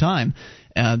a long time.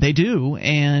 They do,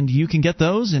 and you can get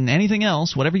those and anything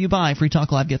else, whatever you buy, Free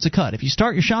Talk Live gets a cut. If you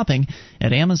start your shopping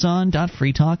at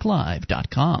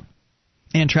amazon.freetalklive.com.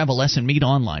 And travel less and meet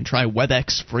online. Try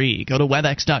WebEx free. Go to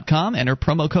WebEx.com, enter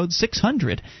promo code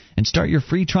 600, and start your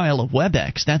free trial of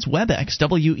WebEx. That's WebEx,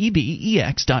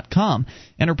 WEBEX.com.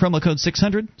 Enter promo code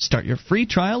 600. Start your free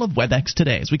trial of WebEx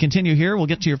today. As we continue here, we'll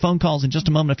get to your phone calls in just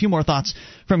a moment. A few more thoughts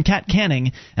from Kat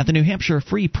Canning at the New Hampshire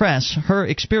Free Press. Her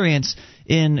experience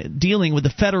in dealing with the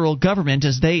federal government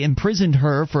as they imprisoned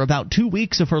her for about 2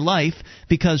 weeks of her life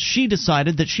because she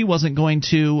decided that she wasn't going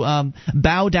to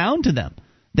bow down to them.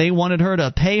 They wanted her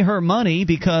to pay them money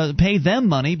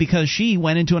because she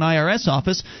went into an IRS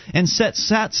office and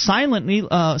sat silently with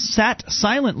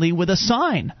a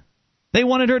sign. They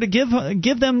wanted her to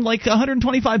give them like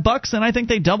 $125, and I think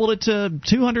they doubled it to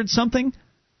 200 something.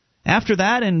 After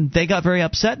that, and they got very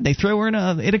upset. They threw her in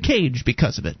a cage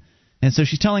because of it. And so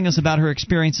she's telling us about her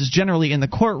experiences generally in the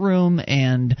courtroom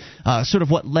and sort of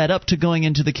what led up to going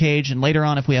into the cage. And later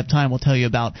on, if we have time, we'll tell you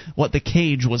about what the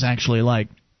cage was actually like.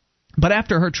 But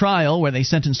after her trial, where they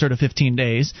sentenced her to 15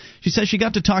 days, she says she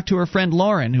got to talk to her friend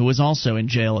Lauren, who was also in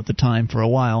jail at the time for a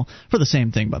while, for the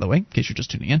same thing, by the way, in case you're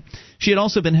just tuning in. She had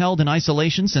also been held in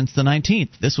isolation since the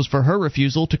 19th. This was for her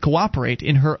refusal to cooperate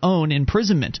in her own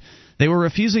imprisonment. They were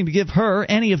refusing to give her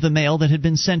any of the mail that had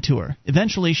been sent to her.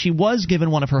 Eventually, she was given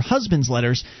one of her husband's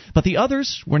letters, but the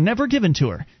others were never given to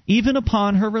her, even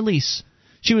upon her release.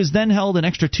 She was then held an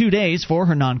extra 2 days for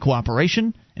her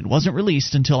non-cooperation and wasn't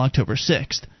released until October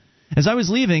 6th. As I was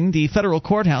leaving the federal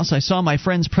courthouse, I saw my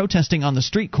friends protesting on the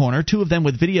street corner. 2 of them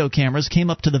with video cameras came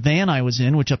up to the van I was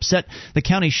in, which upset the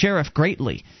county sheriff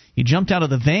greatly. He jumped out of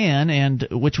the van,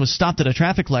 which was stopped at a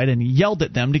traffic light, and yelled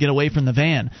at them to get away from the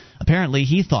van. Apparently,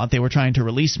 he thought they were trying to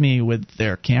release me with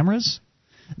their cameras.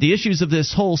 The issues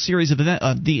this whole series of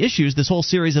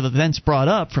events brought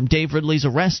up, from Dave Ridley's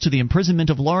arrest to the imprisonment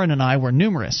of Lauren and I, were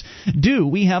numerous. Do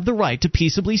we have the right to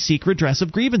peaceably seek redress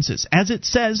of grievances, as it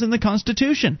says in the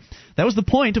Constitution? That was the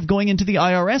point of going into the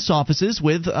IRS offices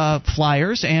with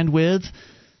flyers and with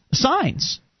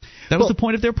signs. That was the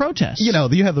point of their protest. You know,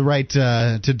 you have the right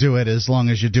to do it as long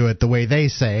as you do it the way they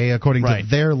say, according to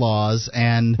their laws.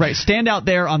 And stand out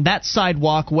there on that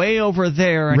sidewalk way over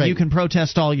there, and you can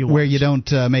protest all you want. Where you don't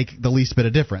make the least bit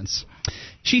of difference.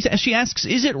 She asks,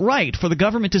 is it right for the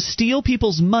government to steal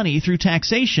people's money through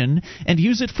taxation and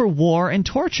use it for war and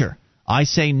torture? I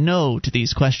say no to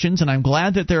these questions, and I'm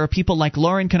glad that there are people like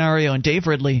Lauren Canario and Dave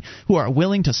Ridley who are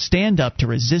willing to stand up to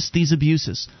resist these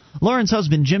abuses. Lauren's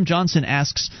husband, Jim Johnson,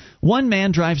 asks, one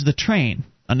man drives the train,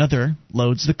 another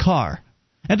loads the car,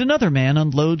 and another man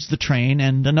unloads the train,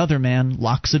 and another man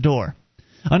locks a door.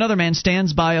 Another man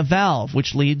stands by a valve,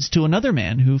 which leads to another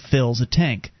man who fills a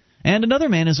tank. And another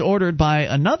man is ordered by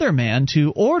another man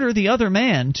to order the other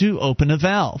man to open a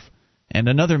valve. And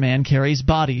another man carries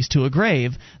bodies to a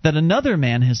grave that another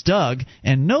man has dug,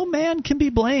 and no man can be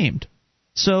blamed.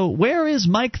 So where is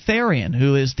Mike Therian,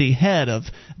 who is the head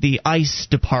of the ICE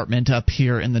department up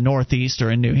here in the Northeast or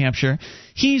in New Hampshire?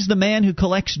 He's the man who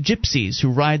collects gypsies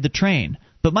who ride the train.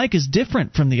 But Mike is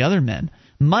different from the other men.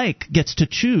 Mike gets to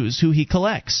choose who he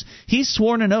collects. He's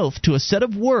sworn an oath to a set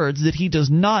of words that he does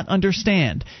not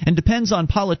understand and depends on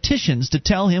politicians to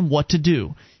tell him what to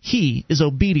do. He is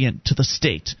obedient to the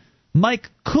state. Mike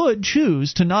could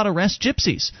choose to not arrest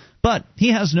gypsies, but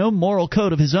he has no moral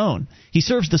code of his own. He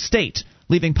serves the state,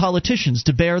 leaving politicians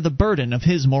to bear the burden of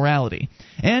his morality.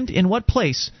 And in what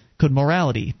place could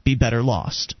morality be better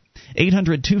lost?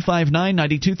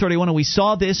 800-259-9231, and we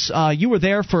saw this, you were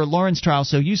there for Lauren's trial,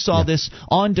 so you saw this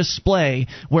on display,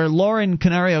 where Lauren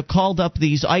Canario called up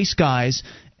these ICE guys,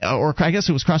 or I guess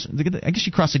she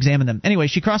cross-examined them. Anyway,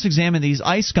 she cross-examined these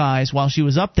ICE guys while she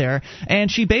was up there, and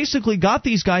she basically got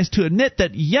these guys to admit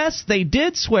that, yes, they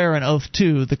did swear an oath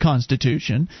to the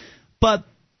Constitution, but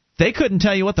they couldn't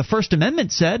tell you what the First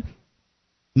Amendment said.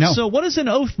 No. So what does an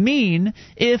oath mean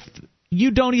if you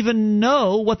don't even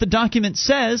know what the document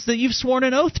says that you've sworn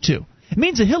an oath to? It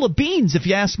means a hill of beans, if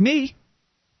you ask me.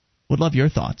 Would love your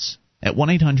thoughts at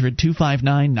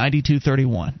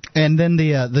 1-800-259-9231. And then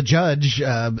the judge,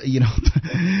 he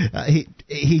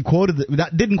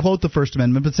didn't quote the First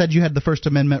Amendment, but said you had the First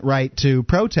Amendment right to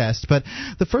protest. But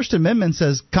the First Amendment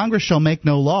says Congress shall make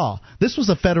no law. This was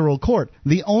a federal court.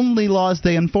 The only laws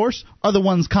they enforce are the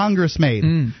ones Congress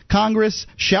made. Congress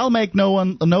shall make no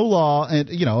law,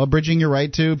 abridging your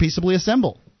right to peaceably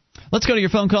assemble. Let's go to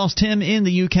your phone calls. Tim in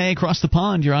the UK, across the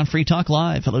pond. You're on Free Talk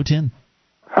Live. Hello, Tim.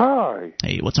 Hi.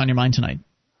 Hey, what's on your mind tonight?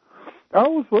 I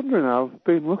was wondering, I've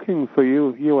been looking for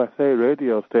USA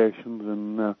radio stations,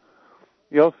 and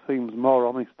yours seems more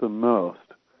honest than most.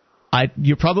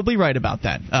 You're probably right about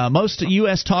that. Most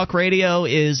U.S. talk radio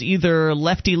is either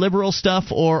lefty liberal stuff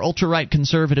or ultra-right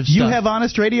conservative stuff. You have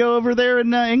honest radio over there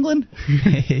in England?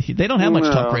 They don't have much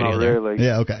talk radio not there. Really.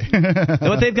 Yeah, okay.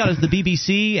 What they've got is the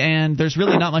BBC, and there's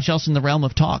really not much else in the realm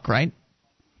of talk, right?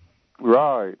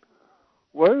 Right.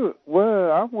 Well,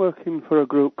 I'm working for a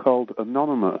group called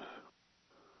Anonymous.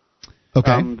 Okay.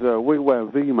 And we wear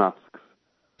V-masks.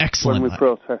 Excellent. When we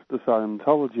protest the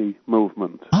Scientology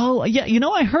movement. Oh, yeah,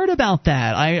 I heard about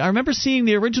that. I remember seeing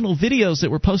the original videos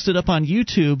that were posted up on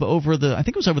YouTube I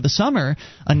think it was over the summer,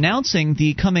 announcing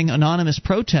the coming anonymous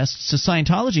protests to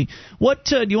Scientology.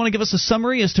 Do you want to give us a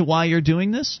summary as to why you're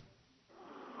doing this?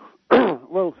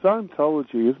 Well,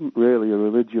 Scientology isn't really a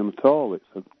religion at all. It's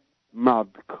a mad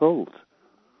cult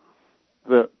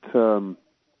that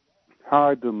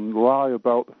hide and lie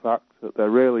about the fact that they're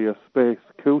really a space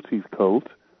cooties cult,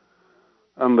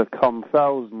 and they con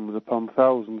thousands upon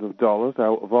thousands of dollars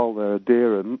out of all their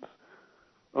adherents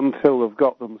until they've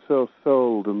got them so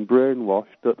sold and brainwashed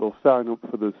that they'll sign up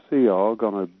for the Sea Org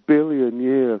on a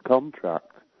billion-year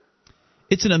contract.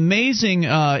 It's an amazing,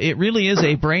 it really is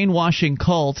a brainwashing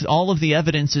cult. All of the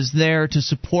evidence is there to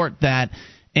support that.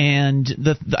 And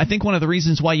I think one of the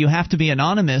reasons why you have to be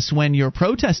anonymous when you're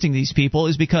protesting these people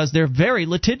is because they're very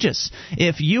litigious.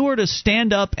 If you were to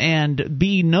stand up and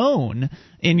be known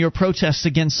in your protests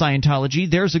against Scientology,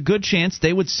 there's a good chance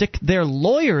they would sick their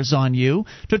lawyers on you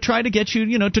to try to get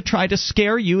you, to try to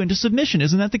scare you into submission.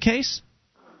 Isn't that the case?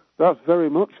 That's very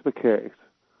much the case.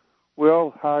 We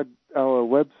all hide our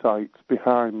websites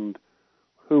behind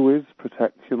who is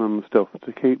protection and stuff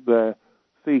to keep their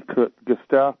secret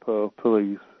Gestapo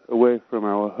police away from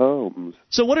our homes.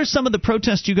 So what are some of the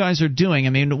protests you guys are doing?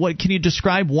 I mean, can you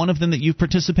describe one of them that you've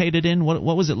participated in? What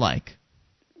was it like?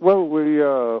 Well,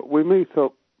 we meet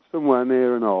up somewhere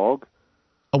near an org.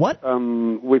 A what?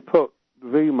 We put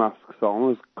V-masks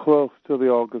on as close to the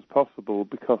org as possible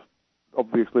because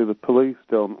obviously the police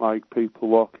don't like people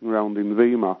walking around in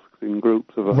V-masks in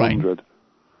groups of 100. Right.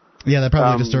 Yeah, that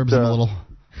probably disturbs them a little.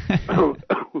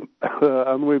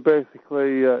 And we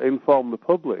basically inform the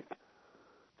public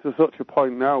to such a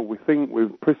point now we think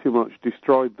we've pretty much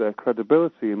destroyed their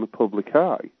credibility in the public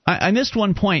eye. I missed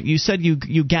one point. You said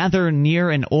you gather near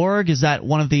an org. Is that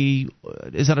one of the?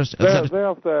 They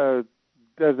have their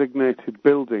designated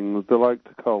buildings they like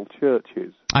to call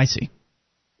churches. I see.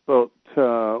 But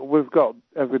we've got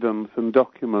evidence and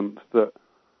documents that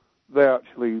they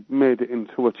actually made it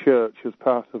into a church as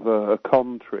part of a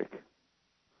con trick.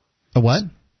 A what?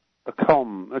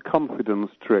 A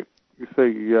confidence trick. You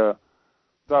see,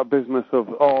 that business of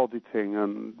auditing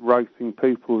and writing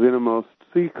people's innermost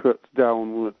secrets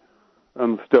down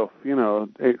and stuff,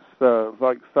 it's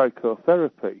like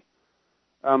psychotherapy.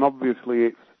 And obviously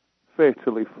it's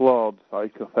fatally flawed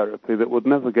psychotherapy that would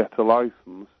never get a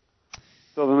license.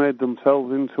 So they made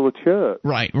themselves into a church.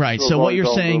 Right. So what you're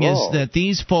saying is that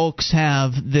these folks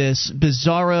have this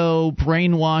bizarro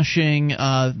brainwashing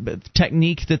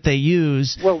technique that they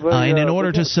use, and in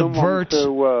order to subvert...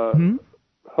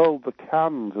 hold the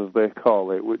cans, as they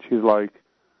call it, which is like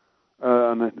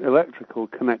an electrical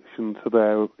connection to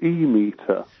their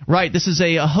e-meter. Right. This is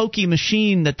a hokey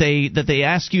machine that they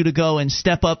ask you to go and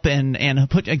step up and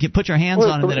put your hands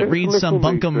on, and then it reads some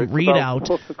bunkum readout.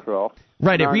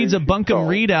 Right, it reads a bunkum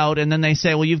readout, and then they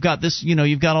say, well, you've got this,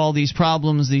 you've got all these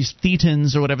problems, these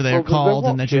thetans or whatever they're called,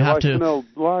 and that you have to. An old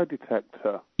lie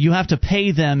detector. You have to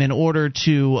pay them in order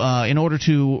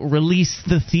to release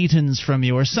the thetans from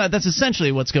you, or so. That's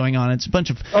essentially what's going on. It's a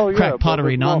bunch of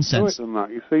crackpottery nonsense. More to it than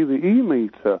that. You see, the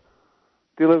e-meter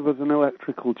delivers an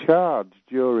electrical charge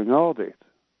during audit.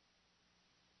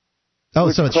 Oh,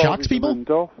 so it shocks people? An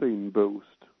endorphin boost,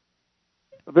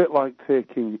 a bit like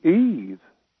taking E's.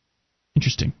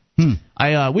 Interesting.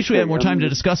 I wish we had more time to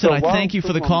discuss it. I thank you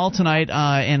for the call tonight,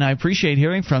 and I appreciate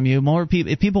hearing from you.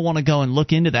 If people want to go and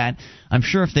look into that, I'm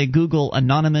sure if they Google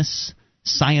anonymous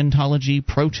Scientology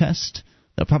protest,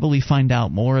 they'll probably find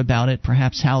out more about it,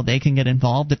 perhaps how they can get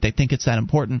involved if they think it's that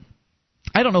important.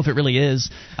 I don't know if it really is.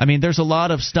 I mean, there's a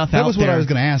lot of stuff out there. That was what I was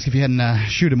going to ask if you hadn't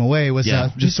shoot him away. Was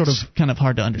just sort of kind of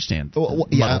hard to understand.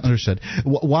 Understood.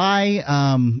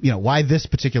 Why this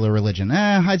particular religion?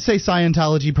 I'd say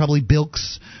Scientology probably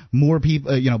bilks more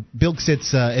people. Bilks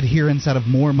its adherents out of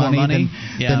more money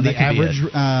than the average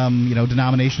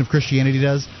denomination of Christianity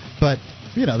does. But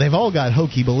they've all got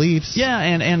hokey beliefs. Yeah,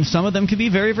 and some of them can be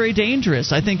very, very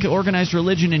dangerous. I think organized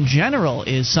religion in general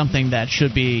is something that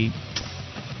should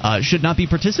not be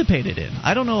participated in.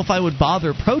 I don't know if I would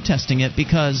bother protesting it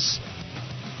because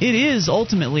it is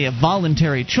ultimately a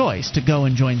voluntary choice to go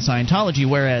and join Scientology,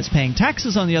 whereas paying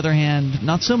taxes, on the other hand,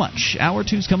 not so much. Hour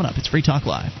 2's coming up. It's Free Talk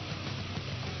Live.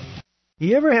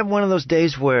 You ever have one of those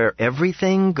days where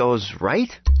everything goes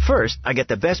right? First, I get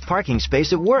the best parking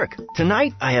space at work.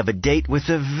 Tonight, I have a date with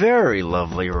the very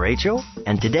lovely Rachel.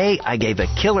 And today, I gave a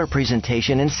killer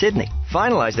presentation in Sydney,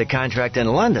 finalized a contract in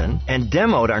London, and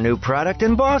demoed our new product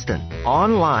in Boston.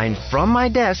 Online from my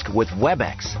desk with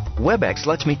WebEx. WebEx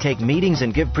lets me take meetings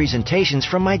and give presentations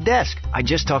from my desk. I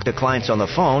just talk to clients on the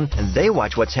phone, and they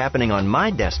watch what's happening on my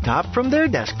desktop from their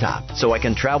desktop. So I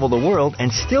can travel the world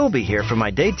and still be here for my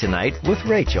date tonight with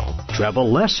Rachel.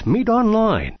 Travel less, meet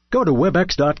online. Go to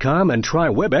Webex.com and try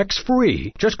Webex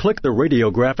free. Just click the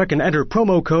radio graphic and enter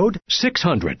promo code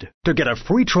 600 to get a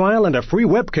free trial and a free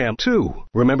webcam, too.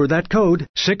 Remember that code,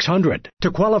 600,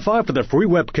 to qualify for the free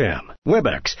webcam.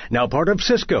 Webex, now part of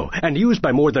Cisco and used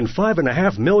by more than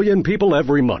 5.5 million people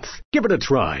every month. Give it a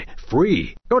try,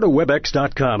 free. Go to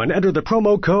Webex.com and enter the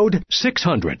promo code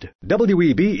 600.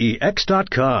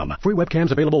 Webex.com. Free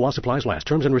webcams available while supplies last.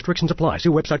 Terms and restrictions apply. See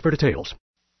website for details.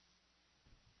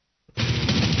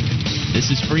 This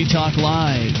is Free Talk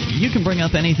Live. You can bring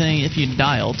up anything if you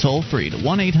dial toll-free to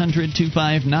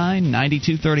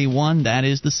 1-800-259-9231. That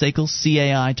is the SACL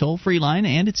CAI toll-free line,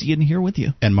 and it's Ian here with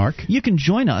you. And Mark. You can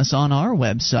join us on our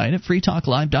website at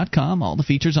freetalklive.com. All the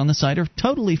features on the site are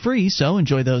totally free, so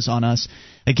enjoy those on us.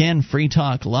 Again,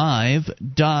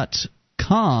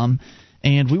 freetalklive.com.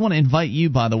 And we want to invite you,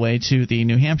 by the way, to the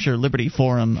New Hampshire Liberty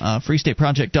Forum.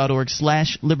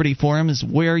 freestateproject.org/Liberty Forum is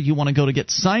where you want to go to get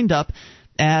signed up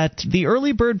at the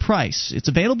early bird price. It's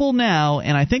available now,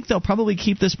 and I think they'll probably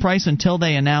keep this price until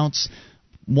they announce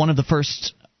one of the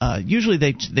first usually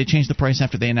they change the price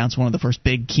after they announce one of the first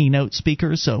big keynote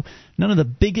speakers, so none of the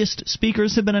biggest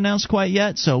speakers have been announced quite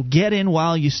yet, so get in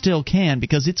while you still can,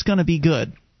 because it's going to be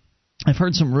good. I've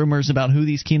heard some rumors about who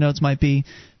these keynotes might be.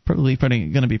 Probably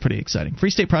going to be pretty exciting.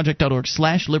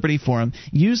 freestateproject.org/Liberty Forum.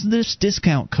 Use this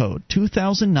discount code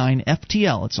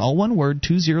 2009FTL. It's all one word,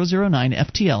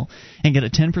 2009FTL, and get a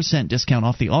 10% discount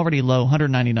off the already low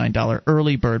 $199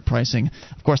 early bird pricing.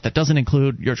 Of course, that doesn't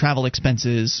include your travel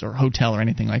expenses or hotel or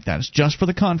anything like that. It's just for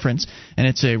the conference, and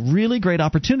it's a really great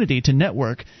opportunity to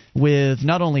network with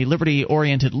not only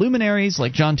liberty-oriented luminaries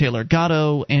like John Taylor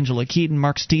Gatto, Angela Keaton,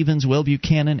 Mark Stevens, Will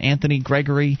Buchanan, Anthony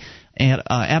Gregory, and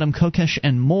Adam Kokesh,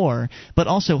 and more, but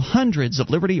also hundreds of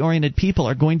liberty-oriented people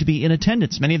are going to be in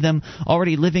attendance, many of them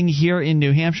already living here in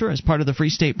New Hampshire as part of the Free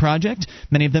State Project,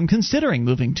 many of them considering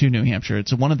moving to New Hampshire.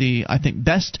 It's one of the, I think,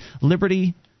 best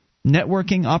liberty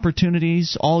networking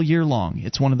opportunities all year long.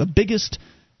 It's one of the biggest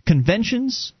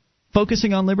conventions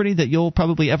focusing on liberty that you'll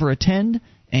probably ever attend,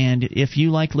 and if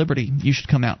you like liberty, you should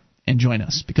come out and join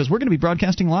us, because we're going to be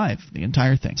broadcasting live the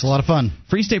entire thing. It's a lot of fun.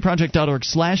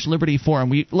 freestateproject.org/Liberty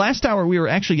Forum. Last hour we were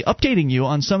actually updating you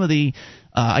on some of the,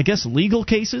 I guess, legal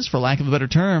cases, for lack of a better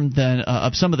term, than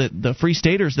of some of the Free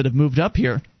Staters that have moved up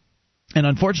here and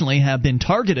unfortunately have been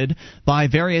targeted by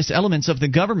various elements of the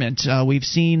government. We've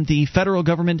seen the federal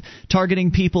government targeting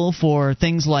people for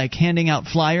things like handing out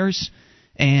flyers.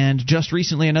 And just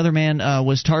recently another man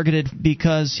was targeted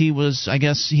because he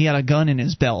had a gun in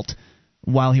his belt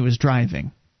while he was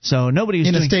driving. So nobody's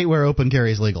in a state where open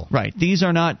carry is legal. Right. These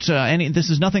are not this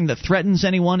is nothing that threatens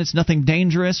anyone. It's nothing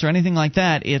dangerous or anything like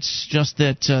that. It's just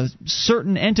that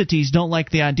certain entities don't like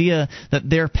the idea that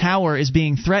their power is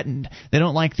being threatened. They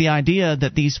don't like the idea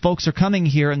that these folks are coming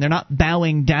here and they're not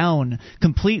bowing down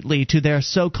completely to their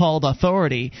so-called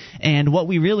authority. And what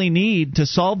we really need to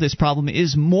solve this problem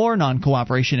is more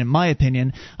non-cooperation, in my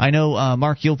opinion. I know,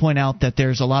 Mark, you'll point out that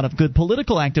there's a lot of good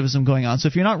political activism going on. So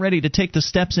if you're not ready to take the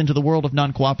steps into the world of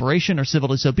non-cooperation or civil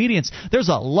disobedience, there's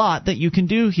a lot that you can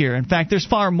do here. In fact, there's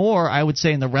far more, I would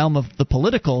say, in the realm of the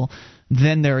political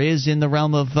than there is in the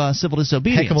realm of civil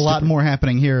disobedience. Heck of a lot more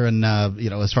happening here, and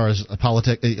as far as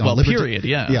politics,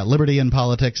 liberty in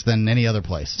politics than any other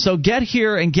place. So get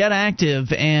here and get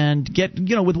active and get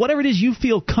with whatever it is you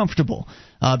feel comfortable.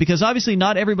 Because obviously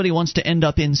not everybody wants to end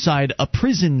up inside a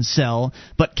prison cell,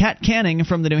 but Kat Canning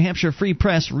from the New Hampshire Free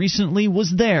Press recently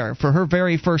was there for her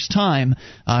very first time.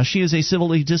 She is a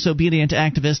civilly disobedient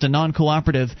activist, a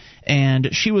non-cooperative, and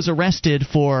she was arrested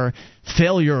for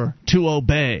failure to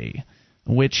obey,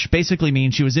 which basically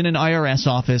means she was in an IRS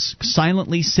office,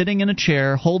 silently sitting in a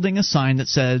chair, holding a sign that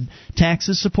said,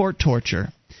 "Taxes support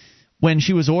torture." When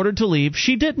she was ordered to leave,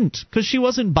 she didn't, because she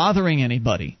wasn't bothering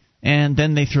anybody. And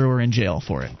then they threw her in jail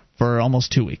for it, for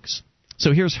almost 2 weeks.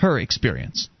 So here's her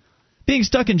experience. Being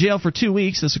stuck in jail for 2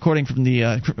 weeks, this according to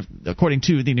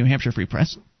the New Hampshire Free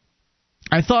Press,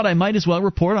 I thought I might as well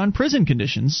report on prison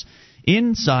conditions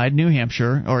inside New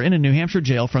Hampshire, or in a New Hampshire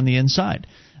jail from the inside.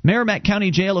 Merrimack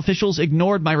County Jail officials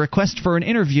ignored my request for an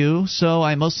interview, so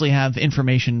I mostly have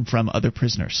information from other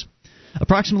prisoners.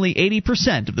 Approximately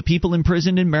 80% of the people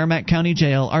imprisoned in Merrimack County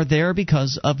Jail are there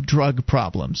because of drug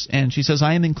problems, and she says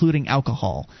I am including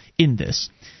alcohol in this.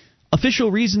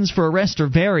 Official reasons for arrest are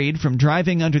varied from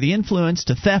driving under the influence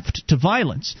to theft to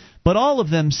violence, but all of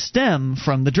them stem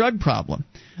from the drug problem.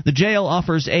 The jail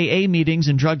offers AA meetings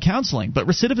and drug counseling, but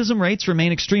recidivism rates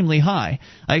remain extremely high.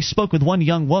 I spoke with one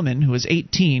young woman who is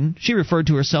 18. She referred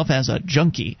to herself as a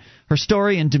junkie. Her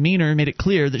story and demeanor made it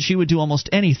clear that she would do almost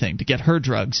anything to get her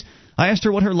drugs. I asked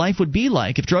her what her life would be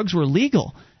like if drugs were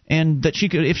legal, and that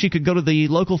if she could go to the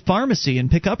local pharmacy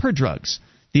and pick up her drugs.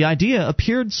 The idea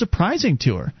appeared surprising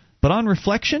to her. But on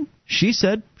reflection, she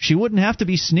said she wouldn't have to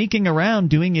be sneaking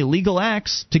around doing illegal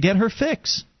acts to get her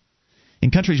fix. In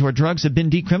countries where drugs have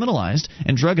been decriminalized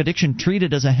and drug addiction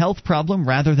treated as a health problem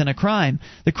rather than a crime,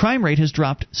 the crime rate has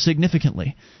dropped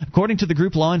significantly. According to the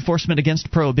group Law Enforcement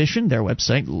Against Prohibition, their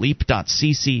website,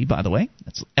 leap.cc, by the way,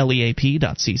 that's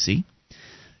leap.cc,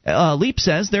 Leap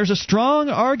says there's a strong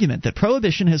argument that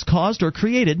prohibition has caused or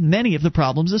created many of the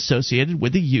problems associated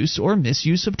with the use or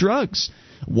misuse of drugs.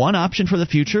 One option for the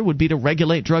future would be to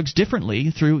regulate drugs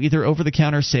differently through either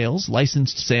over-the-counter sales,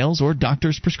 licensed sales, or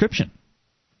doctor's prescription.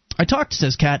 I talked,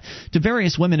 says Kat, to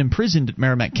various women imprisoned at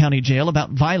Merrimack County Jail about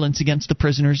violence against the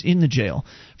prisoners in the jail.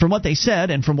 From what they said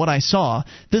and from what I saw,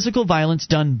 physical violence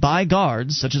done by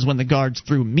guards, such as when the guards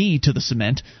threw me to the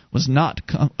cement, was not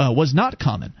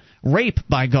common. Rape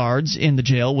by guards in the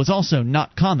jail was also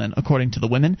not common, according to the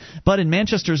women, but in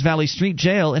Manchester's Valley Street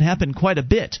Jail it happened quite a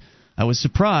bit. I was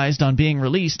surprised on being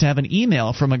released to have an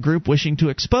email from a group wishing to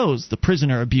expose the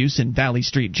prisoner abuse in Valley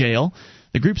Street Jail.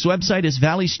 The group's website is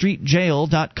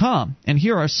valleystreetjail.com, and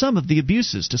here are some of the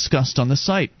abuses discussed on the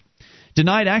site.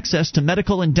 Denied access to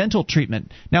medical and dental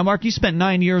treatment. Now, Mark, you spent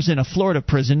 9 years in a Florida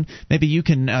prison. Maybe you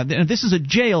can this is a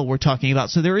jail we're talking about,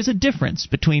 so there is a difference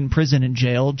between prison and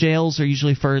jail. Jails are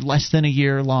usually for less than a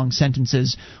year long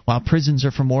sentences, while prisons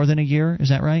are for more than a year. Is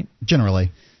that right?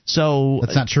 Generally. So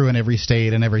that's not true in every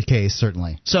state and every case,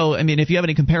 certainly. So, I mean, if you have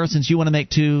any comparisons you want to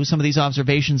make to some of these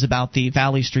observations about the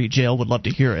Valley Street Jail, would love to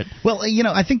hear it. Well,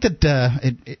 I think that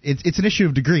it's an issue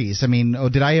of degrees. I mean,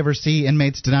 did I ever see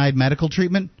inmates denied medical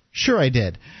treatment? Sure I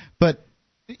did. But,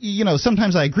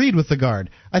 sometimes I agreed with the guard.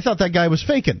 I thought that guy was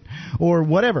faking or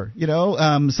whatever,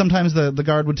 Sometimes the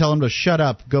guard would tell him to shut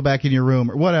up, go back in your room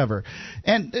or whatever.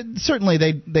 And certainly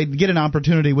they'd get an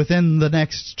opportunity within the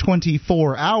next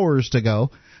 24 hours to go.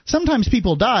 Sometimes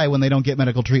people die when they don't get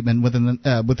medical treatment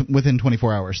within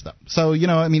 24 hours, though. So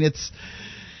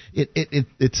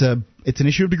it's an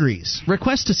issue of degrees.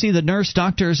 Requests to see the nurse,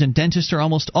 doctors, and dentists are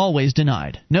almost always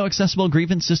denied. No accessible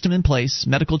grievance system in place.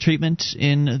 Medical treatment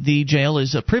in the jail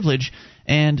is a privilege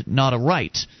and not a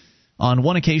right. On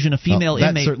one occasion, a female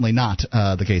inmate... That's certainly not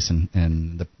the case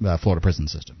in the Florida prison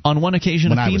system. On one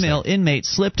occasion, a female inmate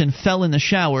slipped and fell in the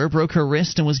shower, broke her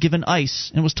wrist, and was given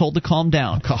ice and was told to calm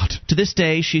down. Oh, God. To this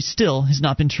day, she still has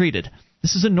not been treated.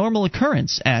 This is a normal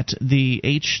occurrence at the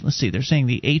they're saying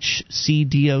the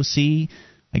HCDOC,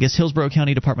 I guess Hillsborough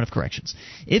County Department of Corrections.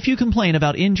 If you complain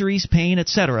about injuries, pain,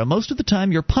 etc., most of the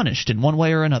time you're punished in one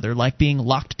way or another, like being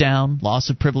locked down,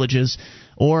 loss of privileges,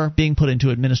 or being put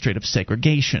into administrative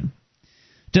segregation.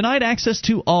 Denied access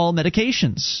to all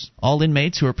medications. All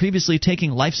inmates who are previously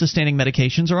taking life-sustaining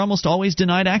medications are almost always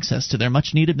denied access to their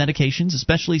much-needed medications,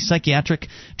 especially psychiatric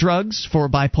drugs for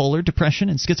bipolar, depression,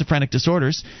 and schizophrenic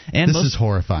disorders. And this is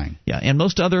horrifying. Yeah, and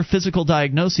most other physical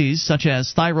diagnoses, such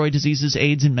as thyroid diseases,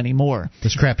 AIDS, and many more.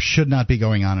 This crap should not be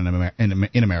going on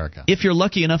in America. If you're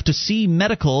lucky enough to see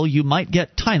medical, you might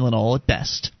get Tylenol at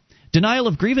best. Denial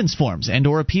of grievance forms and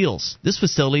or appeals. This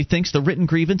facility thinks the written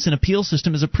grievance and appeal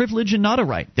system is a privilege and not a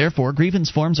right. Therefore,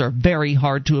 grievance forms are very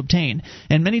hard to obtain,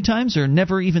 and many times are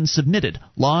never even submitted,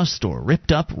 lost, or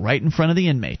ripped up right in front of the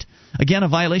inmate. Again, a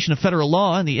violation of federal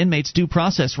law and the inmate's due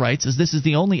process rights, as this is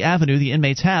the only avenue the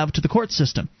inmates have to the court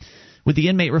system. With the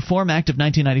Inmate Reform Act of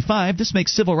 1995, this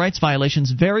makes civil rights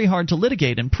violations very hard to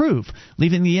litigate and prove,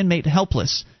 leaving the inmate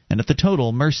helpless and at the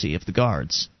total mercy of the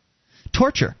guards.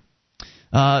 Torture.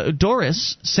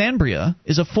 Doris Sambria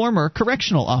is a former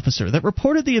correctional officer that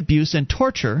reported the abuse and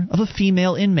torture of a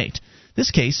female inmate.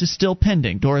 This case is still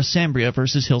pending. Doris Sambria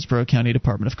versus Hillsborough County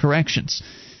Department of Corrections.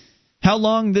 How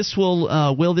long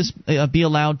will this be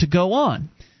allowed to go on?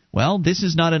 Well, this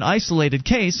is not an isolated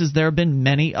case, as there have been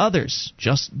many others.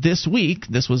 Just this week,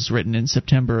 this was written in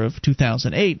September of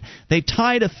 2008, they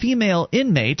tied a female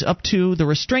inmate up to the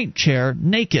restraint chair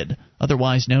naked,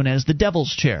 otherwise known as the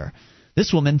devil's chair.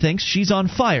 This woman thinks she's on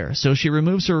fire, so she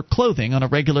removes her clothing on a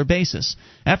regular basis.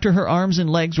 After her arms and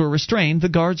legs were restrained, the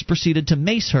guards proceeded to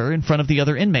mace her in front of the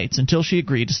other inmates until she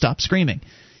agreed to stop screaming.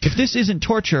 If this isn't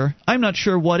torture, I'm not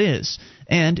sure what is.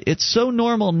 And it's so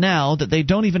normal now that they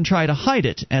don't even try to hide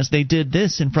it, as they did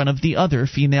this in front of the other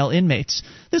female inmates.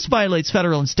 This violates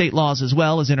federal and state laws as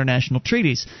well as international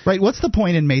treaties. Right, what's the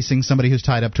point in macing somebody who's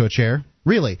tied up to a chair?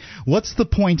 Really, what's the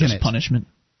point in it? Punishment.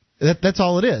 That's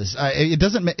all it is. It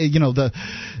doesn't, the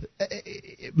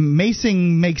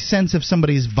macing makes sense if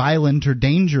somebody's violent or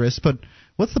dangerous, but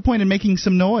what's the point in making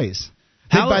some noise?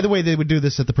 By the way, they would do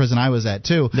this at the prison I was at,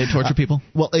 too. They torture people?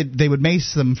 Well, they would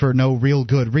mace them for no real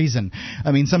good reason.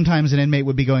 I mean, sometimes an inmate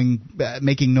would be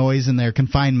making noise in their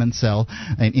confinement cell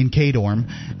in K-Dorm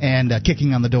and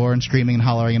kicking on the door and screaming and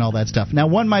hollering and all that stuff. Now,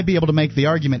 one might be able to make the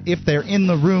argument if they're in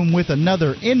the room with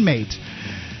another inmate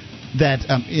that,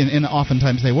 and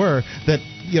oftentimes they were, that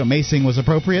macing was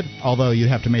appropriate, although you'd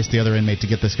have to mace the other inmate to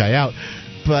get this guy out.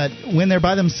 But when they're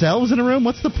by themselves in a room,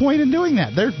 what's the point in doing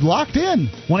that? They're locked in.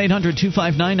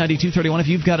 1-800-259-9231. If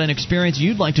you've got an experience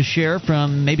you'd like to share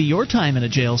from maybe your time in a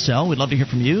jail cell, we'd love to hear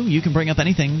from you. You can bring up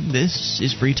anything. This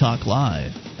is Free Talk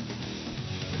Live.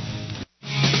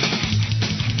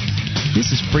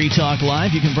 This is Free Talk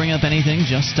Live. You can bring up anything.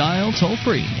 Just dial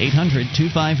toll-free.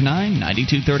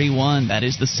 800-259-9231. That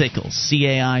is the SICKLE,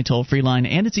 CAI toll-free line.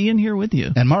 And it's Ian here with you.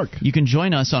 And Mark. You can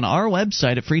join us on our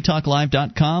website at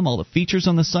freetalklive.com. All the features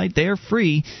on the site, they're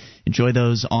free. Enjoy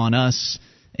those on us.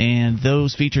 And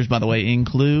those features, by the way,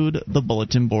 include the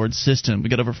bulletin board system. We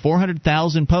got over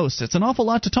 400,000 posts. It's an awful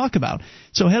lot to talk about.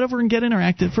 So head over and get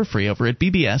interactive for free over at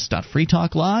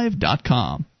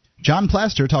bbs.freetalklive.com. John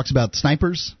Plaster talks about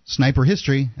snipers, sniper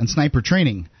history, and sniper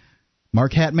training.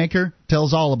 Mark Hatmaker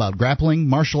tells all about grappling,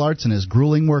 martial arts, and his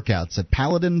grueling workouts at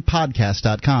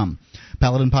PaladinPodcast.com.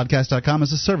 PaladinPodcast.com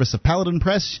is a service of Paladin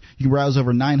Press. You can browse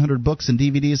over 900 books and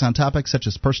DVDs on topics such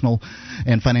as personal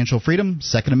and financial freedom,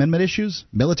 Second Amendment issues,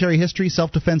 military history,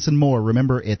 self-defense, and more.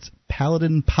 Remember, it's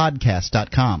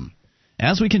PaladinPodcast.com.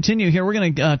 As we continue here, we're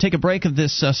going to take a break of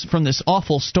this from this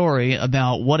awful story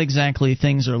about what exactly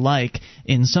things are like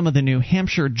in some of the New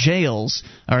Hampshire jails,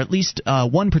 or at least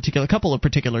couple of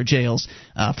particular jails,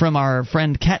 from our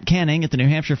friend Kat Canning at the New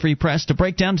Hampshire Free Press to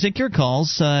break down, take your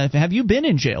calls. Have you been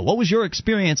in jail? What was your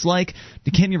experience like?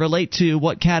 Can you relate to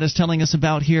what Kat is telling us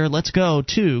about here? Let's go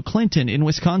to Clinton in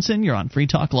Wisconsin. You're on Free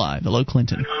Talk Live. Hello,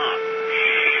 Clinton.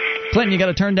 Clinton, you got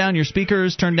to turn down your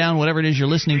speakers, turn down whatever it is you're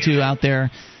listening to out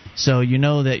there. So you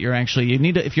know that you're actually,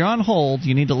 if you're on hold,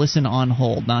 you need to listen on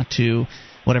hold, not to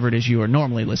whatever it is you are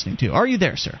normally listening to. Are you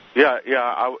there, sir? Yeah.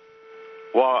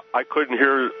 I couldn't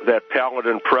hear that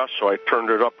Paladin Press, so I turned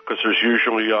it up because there's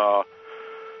usually a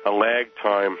lag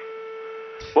time.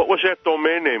 What was that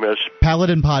domain name?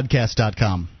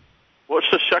 PaladinPodcast.com.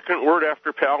 What's the second word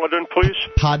after Paladin, please?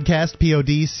 Podcast,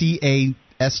 P-O-D-C-A-S-T.com.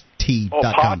 Oh,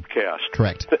 podcast.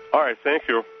 Correct. All right, thank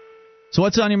you. So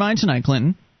what's on your mind tonight,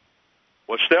 Clinton?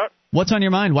 What's that? What's on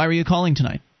your mind? Why were you calling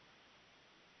tonight?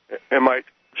 Am I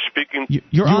speaking?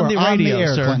 You're on the radio,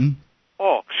 air, sir. Clinton.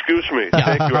 Oh, excuse me.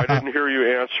 Thank you. I didn't hear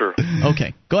you answer.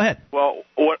 Okay, go ahead. Well,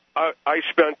 I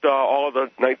spent all of the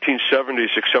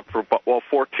 1970s, except for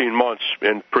 14 months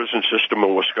in prison system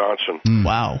in Wisconsin.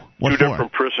 Wow. What Two for?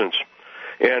 different prisons.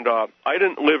 And I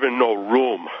didn't live in no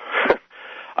room.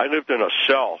 I lived in a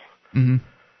cell. Mm-hmm.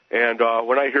 And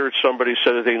when I heard somebody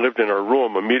say that they lived in a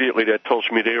room, immediately that tells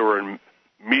me they were in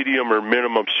medium or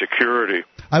minimum security.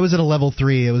 I was at a level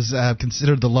 3. It was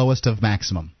considered the lowest of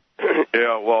maximum.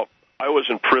 Yeah, well, I was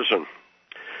in prison.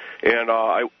 And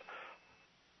I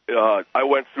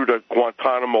went through the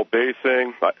Guantanamo Bay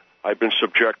thing. I've been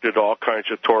subjected to all kinds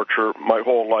of torture. My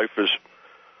whole life is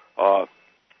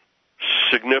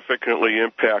significantly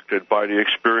impacted by the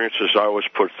experiences I was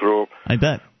put through. I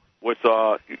bet. With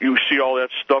you see all that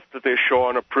stuff that they show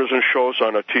on the prison shows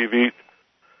on the TV.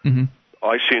 Mm-hmm.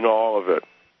 I seen all of it.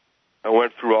 I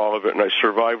went through all of it, and I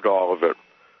survived all of it.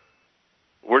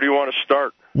 Where do you want to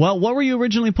start? Well, what were you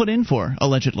originally put in for,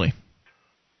 allegedly?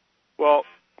 Well,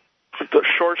 the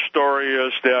short story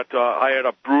is that I had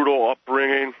a brutal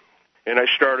upbringing, and I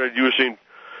started using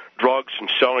drugs and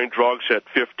selling drugs at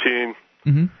 15.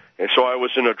 Mm-hmm. And so I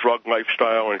was in a drug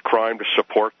lifestyle and crime to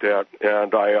support that.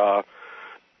 And I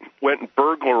went and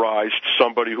burglarized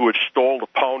somebody who had stole a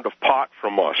pound of pot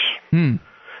from us. Hmm.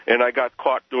 And I got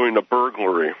caught doing the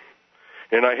burglary.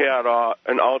 And I had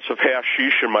an ounce of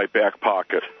hashish in my back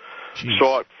pocket. Jeez.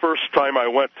 So at first time I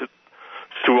went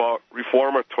to a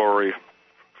reformatory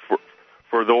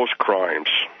for those crimes.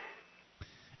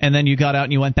 And then you got out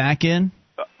and you went back in?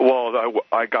 Well,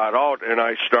 I got out and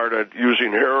I started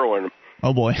using heroin.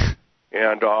 Oh, boy.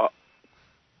 And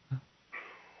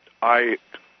I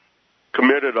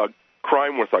committed a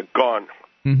crime with a gun.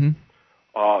 Mm-hmm.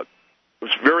 It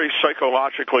was very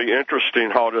psychologically interesting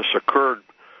how this occurred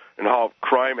and how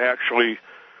crime actually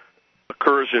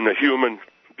occurs in the human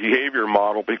behavior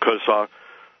model, because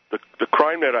the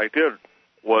crime that I did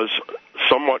was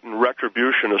somewhat in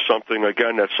retribution of something,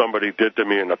 again, that somebody did to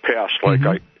me in the past, like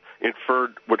I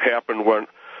inferred would happen when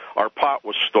our pot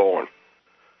was stolen.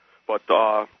 But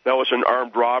that was an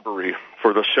armed robbery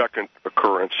for the second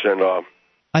occurrence, and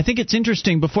I think it's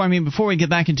interesting, before we get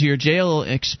back into your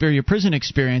your prison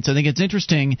experience, I think it's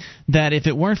interesting that if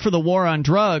it weren't for the war on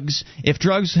drugs, if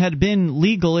drugs had been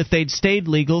legal, if they'd stayed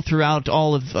legal throughout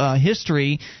all of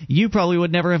history, you probably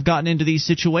would never have gotten into these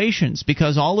situations,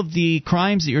 because all of the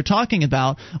crimes that you're talking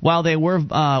about, while they were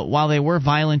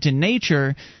violent in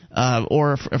nature,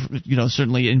 or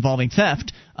certainly involving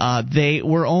theft, they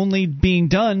were only being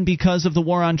done because of the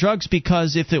war on drugs,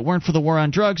 because if it weren't for the war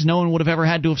on drugs, no one would have ever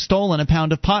had to have stolen a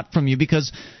pound of pot from you,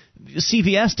 because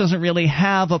CVS doesn't really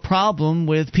have a problem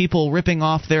with people ripping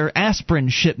off their aspirin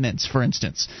shipments, for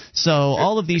instance. So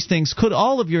all of these things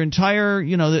all of your entire,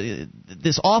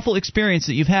 this awful experience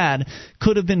that you've had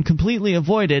could have been completely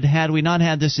avoided had we not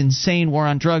had this insane war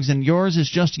on drugs. And yours is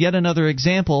just yet another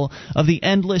example of the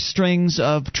endless strings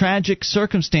of tragic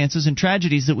circumstances and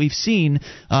tragedies that we've seen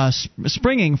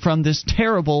springing from this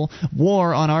terrible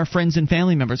war on our friends and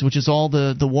family members, which is all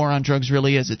the war on drugs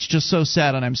really is. It's just so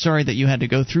sad, and I'm sorry that you had to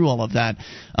go through all of that.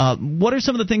 What are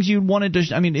some of the things you wanted to,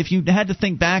 if you had to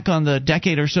think back on the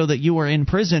decade or so that you were in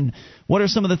prison, what are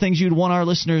some of the things you'd want our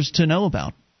listeners to know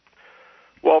about?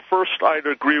 Well, first, I'd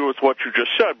agree with what you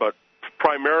just said, but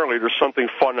primarily there's something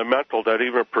fundamental that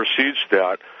even precedes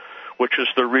that, which is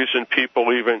the reason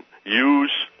people even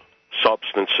use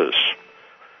substances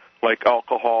like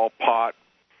alcohol, pot,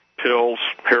 pills,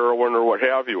 heroin, or what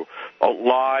have you.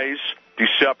 Lies,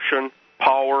 deception,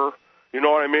 power. You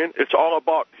know what I mean? It's all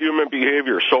about human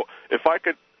behavior. So if I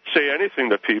could say anything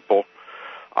to people,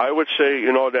 I would say,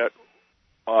 that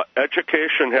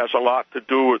education has a lot to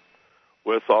do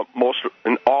with most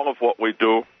and all of what we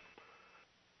do.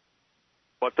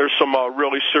 But there's some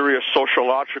really serious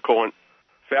sociological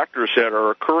factors that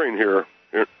are occurring here,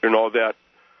 that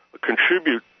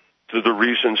contribute to the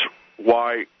reasons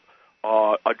why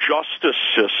a justice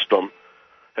system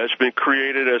has been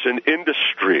created as an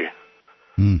industry.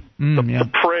 To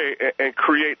prey and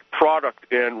create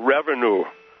product and revenue,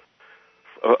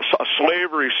 a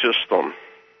slavery system.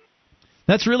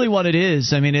 That's really what it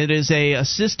is. It is a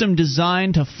system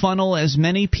designed to funnel as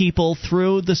many people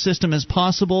through the system as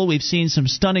possible. We've seen some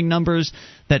stunning numbers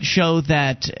that show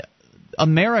that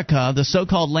America, the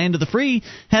so-called land of the free,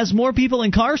 has more people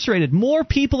incarcerated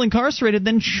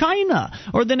than China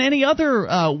or than any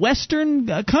other Western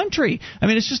country.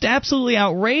 It's just absolutely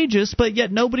outrageous, but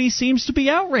yet nobody seems to be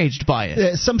outraged by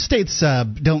it. Some states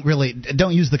don't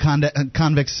use the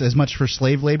convicts as much for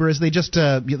slave labor as they just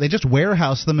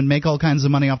warehouse them and make all kinds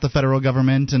of money off the federal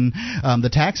government and the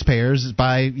taxpayers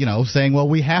by saying, well,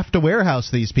 we have to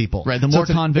warehouse these people. Right. The more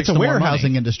convicts, it's a the more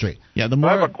warehousing money. Industry. Yeah. The more.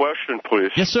 I have a question,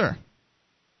 please. Yes, sir.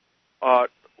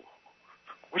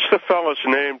 What's the fellow's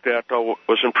name that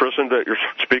was in prison that you're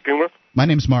speaking with? My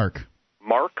name's Mark.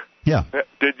 Mark? Yeah.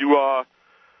 Did you,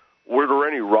 were there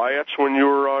any riots when you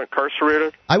were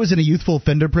incarcerated? I was in a youthful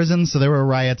offender prison, so there were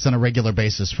riots on a regular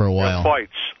basis for a while. And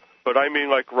fights. But I mean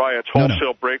like riots,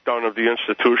 wholesale breakdown of the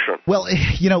institution. Well,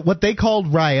 what they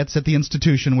called riots at the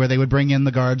institution, where they would bring in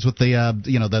the guards with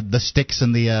the sticks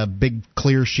and the big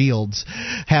clear shields,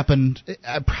 happened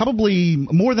probably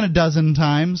more than a dozen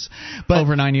times. But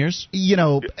over 9 years?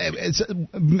 It's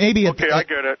maybe I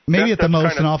get it. Maybe at the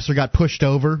most an officer got pushed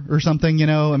over or something.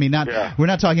 We're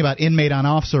not talking about inmate on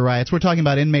officer riots. We're talking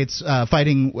about inmates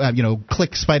fighting,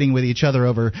 cliques fighting with each other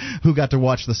over who got to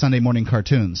watch the Sunday morning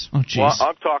cartoons. Oh, jeez. Well,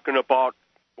 I'm talking about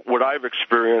what I've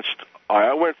experienced.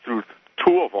 I went through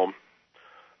two of them,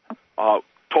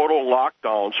 total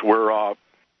lockdowns where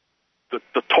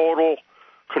the total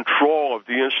control of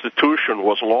the institution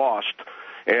was lost,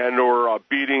 and there were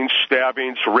beatings,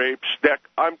 stabbings, rapes.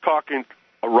 I'm talking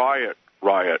a riot,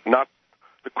 not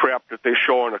the crap that they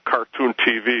show on a cartoon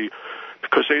TV,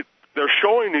 because they're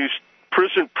showing these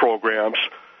prison programs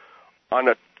on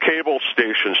the cable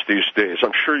stations these days.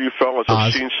 I'm sure you fellas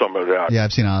have seen some of that. Yeah,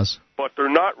 I've seen Oz. But they're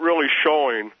not really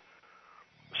showing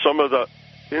some of the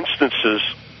instances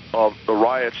of the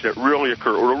riots that really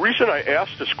occur. Well, the reason I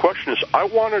asked this question is I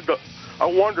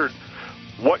wondered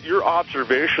what your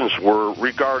observations were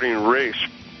regarding race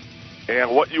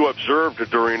and what you observed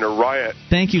during a riot.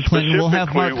 Thank you, Clinton. We'll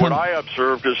have Mark what I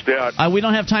observed is that... we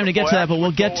don't have time to get to that, but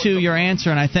we'll get to your answer,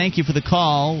 and I thank you for the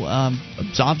call.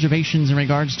 Observations in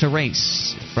regards to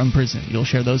race from prison. You'll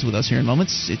share those with us here in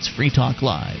moments. It's Free Talk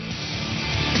Live.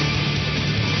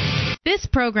 This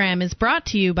program is brought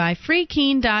to you by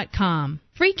FreeKeene.com.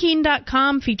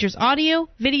 FreeKeene.com features audio,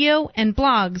 video, and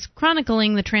blogs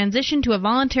chronicling the transition to a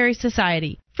voluntary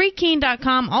society.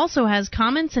 FreeKeene.com also has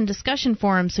comments and discussion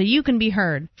forums so you can be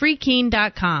heard.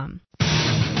 FreeKeene.com.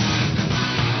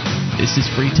 This is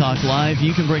Free Talk Live.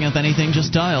 You can bring up anything.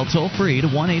 Just dial toll-free to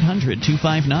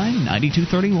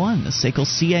 1-800-259-9231, the SACL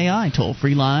CAI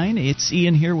toll-free line. It's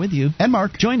Ian here with you. And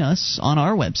Mark. Join us on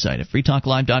our website at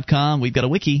freetalklive.com. We've got a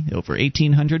wiki, over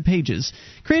 1,800 pages,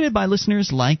 created by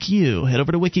listeners like you. Head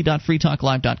over to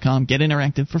wiki.freetalklive.com. Get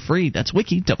interactive for free. That's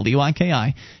wiki,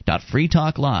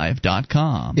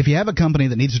 wiki.freetalklive.com. If you have a company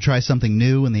that needs to try something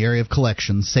new in the area of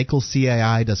collections, SACL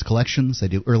CAI does collections. They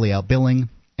do early out billing,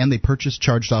 and they purchase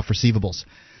charged-off receivables.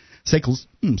 SACL's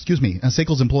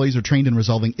employees are trained in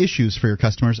resolving issues for your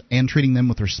customers and treating them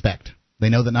with respect. They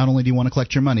know that not only do you want to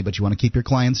collect your money, but you want to keep your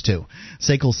clients too.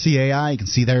 SACL CAI, you can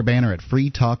see their banner at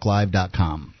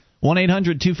freetalklive.com.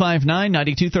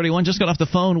 1-800-259-9231. Just got off the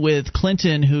phone with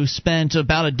Clinton, who spent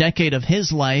about a decade of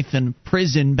his life in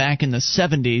prison back in the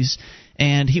 70s.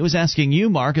 And he was asking you,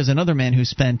 Mark, as another man who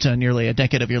spent nearly a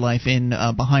decade of your life in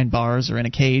behind bars or in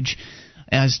a cage,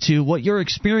 as to what your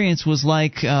experience was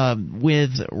like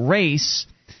with race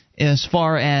as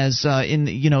far as in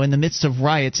the midst of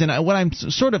riots. And what I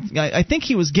think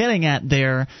he was getting at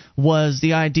there was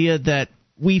the idea that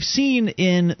we've seen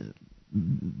in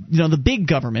the big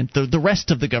government, the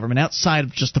rest of the government outside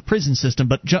of just the prison system,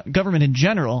 but government in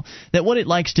general, that what it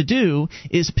likes to do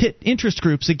is pit interest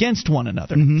groups against one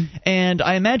another. Mm-hmm. And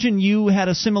I imagine you had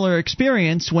a similar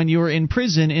experience when you were in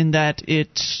prison, in that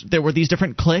there were these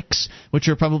different cliques, which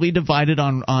are probably divided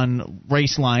on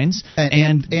race lines,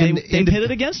 and they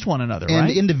pitted against one another, and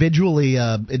right? Individually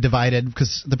divided,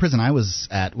 because the prison I was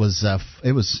at was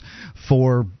it was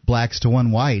 4 blacks to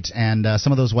 1 white, and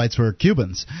some of those whites were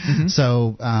Cubans. Mm-hmm.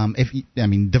 So,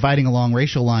 dividing along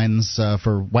racial lines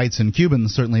for whites and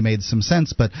Cubans certainly made some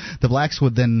sense, but the blacks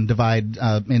would then divide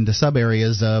into sub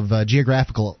areas of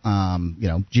geographically.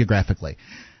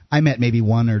 I met maybe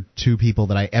 1 or 2 people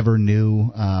that I ever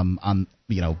knew in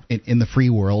the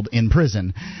free world in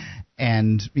prison.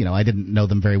 And, I didn't know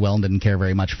them very well and didn't care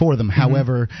very much for them. Mm-hmm.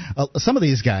 However, some of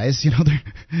these guys, they're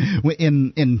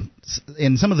in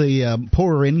some of the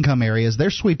poorer income areas, they're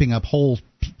sweeping up whole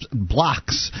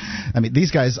blocks. I mean,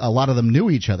 these guys, a lot of them knew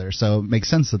each other, so it makes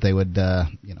sense that they would,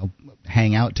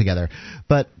 hang out together.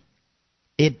 But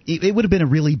it would have been a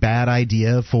really bad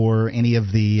idea for any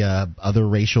of the other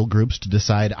racial groups to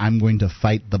decide, I'm going to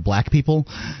fight the black people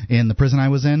in the prison I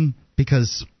was in,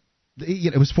 because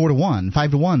it was 4-1,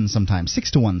 5-1 sometimes,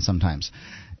 6-1 sometimes.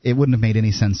 It wouldn't have made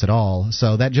any sense at all.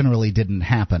 So that generally didn't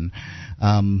happen.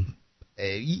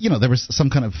 There was some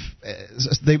kind of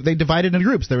they divided into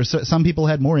groups. There was some people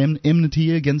had more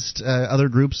enmity against other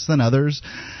groups than others.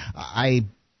 I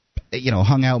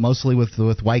hung out mostly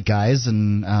with white guys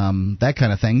and that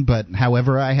kind of thing. But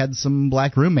however, I had some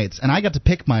black roommates, and I got to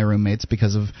pick my roommates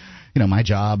because of my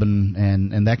job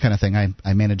and that kind of thing. I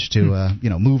managed to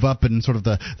move up in sort of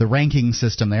the ranking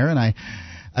system there, and I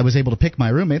was able to pick my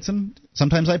roommates, and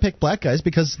sometimes I picked black guys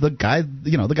because the guy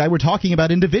we're talking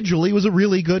about individually was a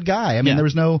really good guy. I mean, there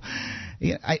was no.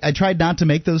 I tried not to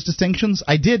make those distinctions.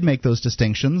 I did make those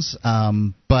distinctions,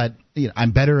 but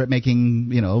I'm better at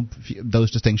making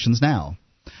those distinctions now.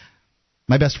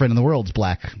 My best friend in the world's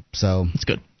black, so that's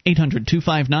good.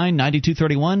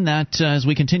 800-259-9231. That as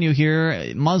we continue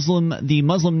here, the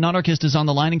Muslim Monarchist is on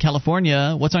the line in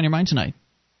California. What's on your mind tonight?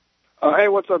 Hey,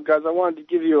 what's up, guys? I wanted to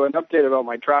give you an update about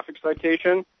my traffic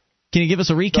citation. Can you give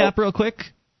us a recap real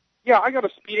quick? Yeah, I got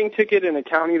a speeding ticket in a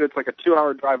county that's like a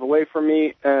 2-hour drive away from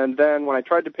me, and then when I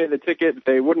tried to pay the ticket,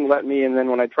 they wouldn't let me, and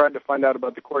then when I tried to find out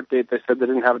about the court date, they said they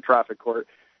didn't have a traffic court,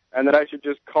 and that I should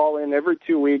just call in every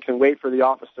 2 weeks and wait for the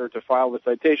officer to file the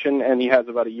citation, and he has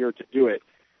about a year to do it.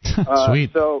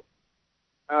 Sweet. So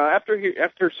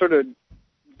after sort of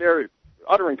their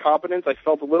utter incompetence, I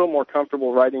felt a little more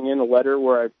comfortable writing in a letter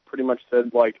where I pretty much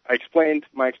said, I explained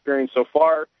my experience so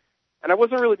far, and I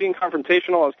wasn't really being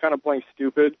confrontational. I was kind of playing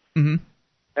stupid. Mm-hmm.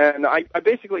 And I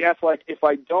basically asked, if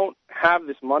I don't have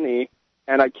this money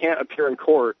and I can't appear in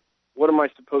court, what am I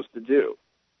supposed to do,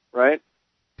 right?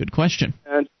 Good question.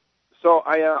 And so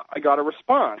I got a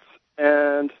response,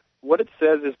 and what it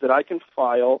says is that I can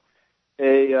file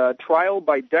a trial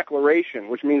by declaration,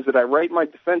 which means that I write my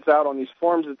defense out on these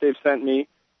forms that they've sent me,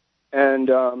 and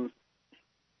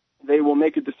they will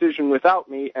make a decision without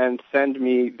me and send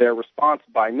me their response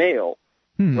by mail,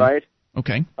 right?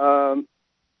 Okay.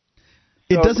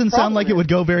 It doesn't sound like it would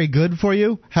go very good for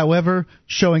you. However,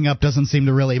 showing up doesn't seem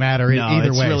to really matter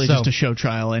either way. It's really just a show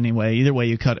trial anyway. Either way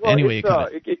you cut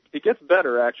it. It gets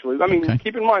better, actually. I mean,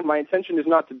 keep in mind, my intention is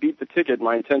not to beat the ticket.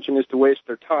 My intention is to waste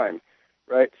their time,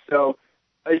 right? So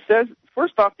it says,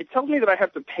 first off, it tells me that I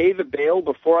have to pay the bail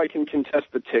before I can contest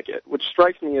the ticket, which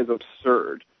strikes me as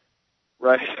absurd,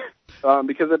 right?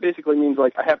 Because that basically means,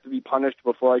 like, I have to be punished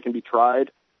before I can be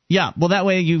tried. Yeah, well, that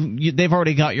way they've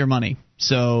already got your money,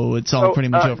 so it's all pretty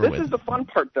much over with. This is the fun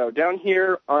part, though. Down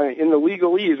here in the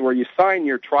legalese where you sign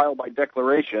your trial by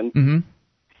declaration,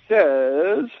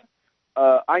 says,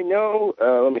 I know,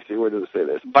 let me see, where does it say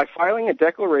this? By filing a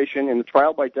declaration in the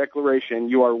trial by declaration,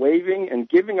 you are waiving and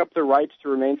giving up the rights to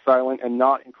remain silent and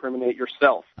not incriminate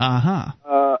yourself.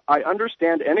 I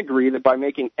understand and agree that by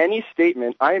making any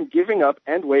statement, I am giving up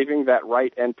and waiving that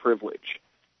right and privilege.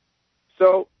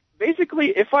 So basically,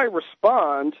 if I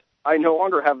respond, I no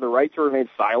longer have the right to remain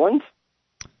silent.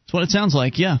 That's what it sounds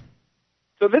like, yeah.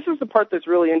 So this is the part that's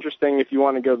really interesting if you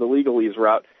want to go the legalese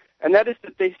route, and that is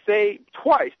that they say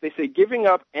twice. They say giving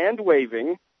up and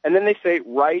waiving, and then they say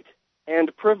right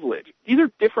and privilege. These are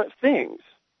different things.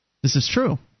 This is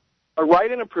true. A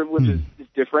right and a privilege is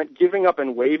different. Giving up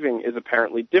and waiving is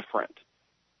apparently different.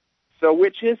 So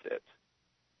which is it?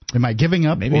 Am I giving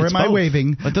up, or am I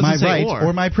waiving my right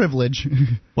or my privilege?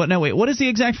 What? No, wait. What is the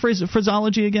exact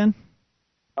phraseology again?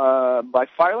 By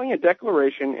filing a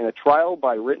declaration in a trial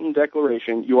by written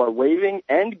declaration, you are waiving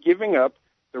and giving up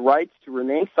the rights to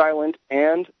remain silent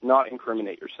and not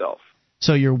incriminate yourself.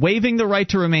 So you're waiving the right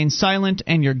to remain silent,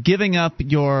 and you're giving up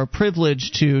your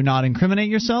privilege to not incriminate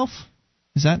yourself?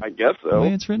 Is that I guess so. the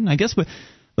way it's written? I guess,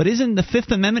 but isn't the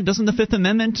Fifth Amendment? Doesn't the Fifth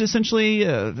Amendment essentially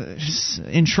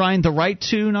enshrine the right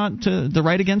the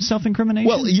right against self-incrimination?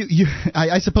 Well,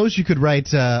 I suppose you could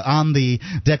write on the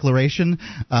declaration.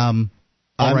 All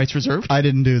rights reserved? I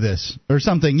didn't do this. Or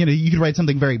something. You could write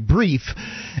something very brief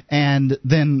and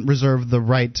then reserve the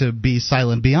right to be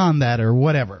silent beyond that or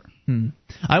whatever.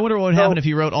 I wonder what would happen if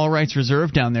you wrote all rights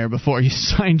reserved down there before you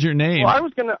signed your name.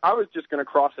 Well, I was just gonna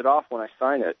cross it off when I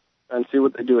sign it and see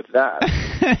what they do with that.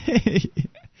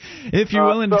 If you're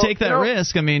willing to take that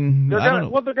risk, I mean, I don't know.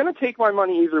 Well, they're going to take my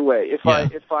money either way. If I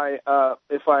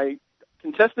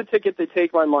contest the ticket, they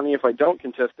take my money. If I don't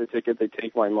contest the ticket, they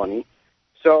take my money.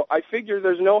 So I figure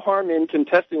there's no harm in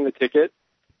contesting the ticket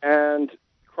and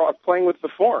playing with the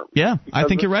form. Yeah, I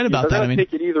think you're right about that. They're going to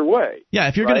take it either way.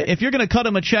 Yeah, if you're gonna cut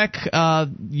them a check,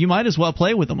 you might as well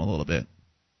play with them a little bit.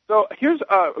 So here's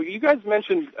you guys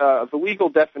mentioned the legal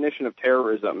definition of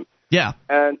terrorism. Yeah.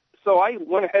 And so I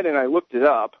went ahead and I looked it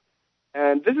up,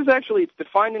 and this is actually, it's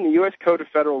defined in the U.S. Code of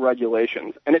Federal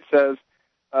Regulations, and it says,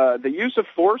 the use of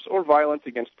force or violence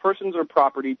against persons or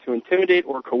property to intimidate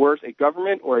or coerce a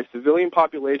government or a civilian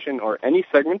population or any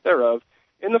segment thereof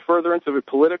in the furtherance of a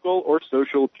political or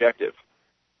social objective.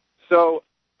 So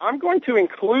I'm going to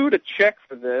include a check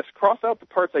for this, cross out the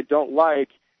parts I don't like,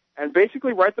 and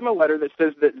basically write them a letter that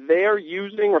says that they are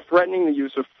using or threatening the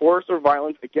use of force or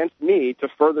violence against me to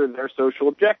further their social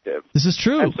objective. This is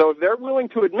true. And so if they're willing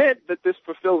to admit that this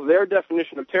fulfills their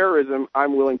definition of terrorism,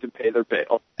 I'm willing to pay their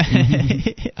bail.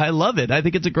 I love it. I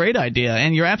think it's a great idea.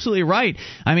 And you're absolutely right.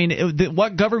 I mean,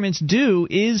 what governments do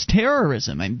is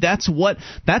terrorism. I mean, that's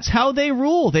how they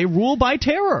rule. They rule by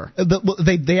terror.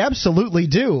 They absolutely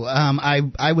do.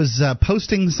 I was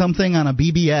posting something on a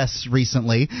BBS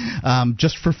recently,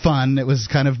 just for fun. It was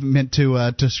kind of meant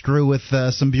to screw with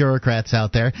some bureaucrats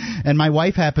out there. And my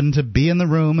wife happened to be in the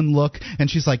room and look, and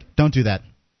she's like, "Don't do that."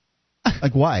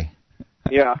 Like, why?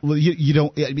 Yeah. Well, you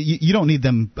don't need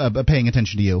them paying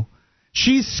attention to you.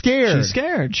 She's scared. She's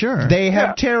scared, sure. They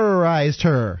have terrorized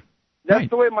her. That's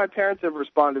the way my parents have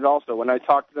responded also. When I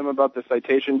talk to them about the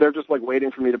citation, they're just like waiting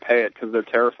for me to pay it because they're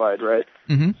terrified, right?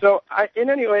 Mm-hmm. So, in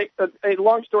any way, a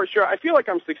long story short, I feel like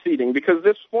I'm succeeding because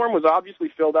this form was obviously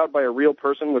filled out by a real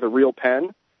person with a real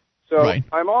pen. So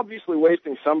I'm obviously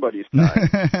wasting somebody's time.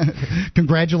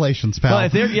 Congratulations, pal. Well,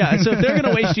 so if they're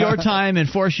going to waste your time and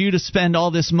force you to spend all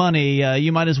this money,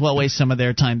 you might as well waste some of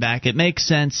their time back. It makes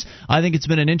sense. I think it's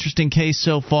been an interesting case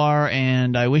so far,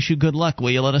 and I wish you good luck.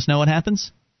 Will you let us know what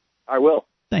happens? I will.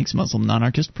 Thanks, Muslim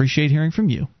non-anarchist. Appreciate hearing from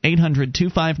you.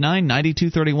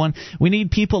 800-259-9231. We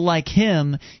need people like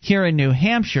him here in New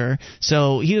Hampshire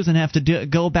so he doesn't have to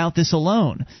go about this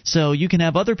alone. So you can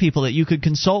have other people that you could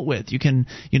consult with. You can,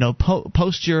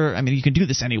 post your – I mean, you can do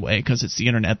this anyway because it's the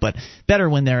Internet, but better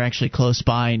when they're actually close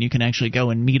by and you can actually go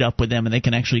and meet up with them and they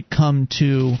can actually come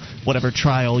to whatever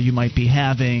trial you might be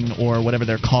having or whatever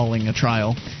they're calling a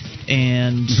trial.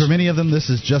 And for many of them, this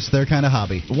is just their kind of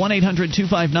hobby.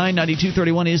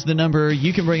 1-800-259-9231 is the number.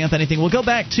 You can bring up anything. We'll go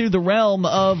back to the realm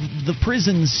of the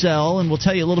prison cell, and we'll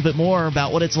tell you a little bit more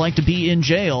about what it's like to be in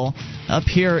jail up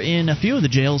here in a few of the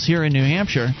jails here in New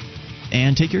Hampshire.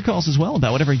 And take your calls as well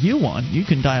about whatever you want. You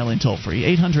can dial in toll-free,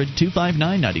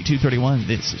 800-259-9231.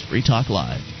 This is Free Talk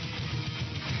Live.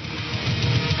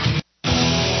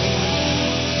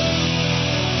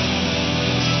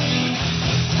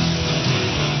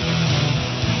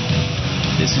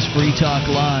 This is Free Talk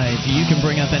Live. You can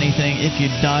bring up anything if you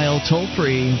dial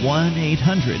toll-free,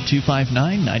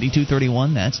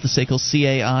 1-800-259-9231. That's the SACL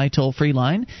CAI toll-free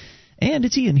line. And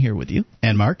it's Ian here with you.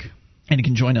 And Mark. And you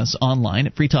can join us online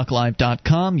at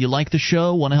freetalklive.com. You like the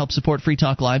show, want to help support Free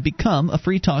Talk Live, become a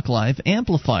Free Talk Live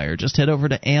amplifier. Just head over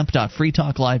to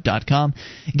amp.freetalklive.com.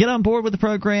 Get on board with the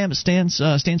program. It stands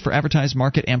for Advertise,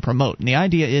 Market, and Promote. And the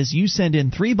idea is you send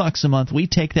in $3 a month. We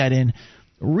take that in,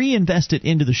 reinvest it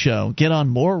into the show, get on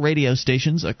more radio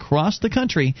stations across the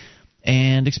country,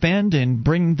 and expand and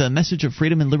bring the message of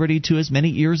freedom and liberty to as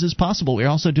many ears as possible. We're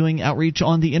also doing outreach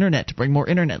on the Internet to bring more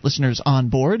Internet listeners on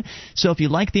board. So if you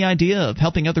like the idea of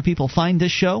helping other people find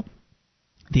this show,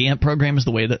 the AMP program is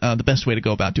the best way to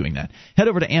go about doing that. Head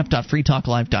over to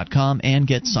amp.freetalklive.com and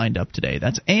get signed up today.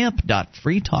 That's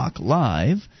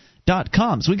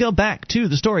amp.freetalklive.com. So we go back to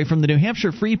the story from the New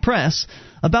Hampshire Free Press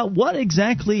about what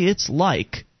exactly it's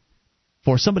like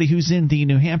for somebody who's in the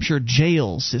New Hampshire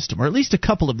jail system, or at least a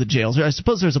couple of the jails. I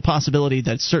suppose there's a possibility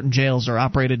that certain jails are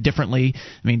operated differently.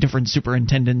 I mean, different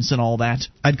superintendents and all that.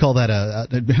 I'd call that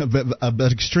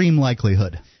an extreme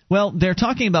likelihood. Well, they're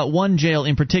talking about one jail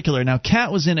in particular. Now,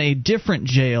 Kat was in a different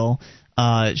jail.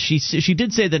 She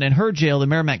did say that in her jail, the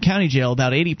Merrimack County Jail,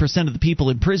 about 80% of the people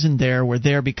imprisoned there were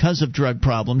there because of drug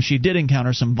problems. She did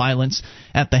encounter some violence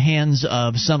at the hands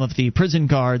of some of the prison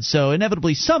guards, so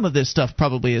inevitably some of this stuff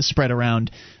probably is spread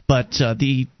around. But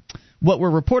what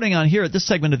we're reporting on here at this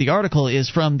segment of the article is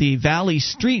from the Valley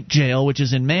Street Jail, which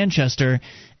is in Manchester,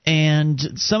 and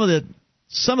some of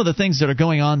the things that are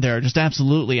going on there are just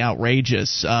absolutely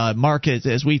outrageous. Mark,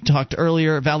 as we talked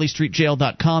earlier,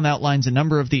 ValleyStreetJail.com outlines a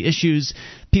number of the issues.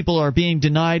 People are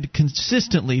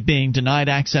consistently being denied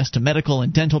access to medical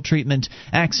and dental treatment,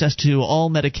 access to all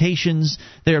medications.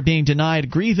 They are being denied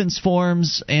grievance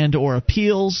forms and or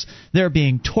appeals. They're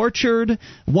being tortured.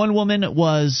 One woman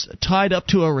was tied up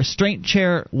to a restraint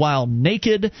chair while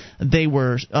naked. They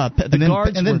were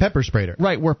guards pepper sprayed her.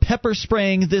 Right, were pepper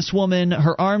spraying this woman.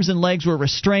 Her arms and legs were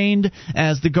restrained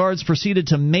as the guards proceeded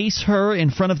to mace her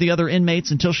in front of the other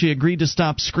inmates until she agreed to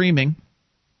stop screaming.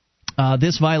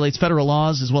 This violates federal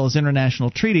laws as well as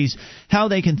international treaties. How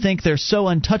they can think they're so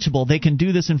untouchable they can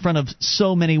do this in front of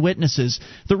so many witnesses.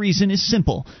 The reason is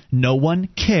simple. No one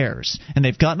cares. And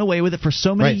they've gotten away with it for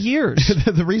so many years.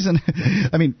 The reason,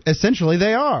 I mean, essentially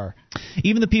they are.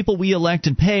 Even the people we elect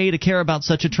and pay to care about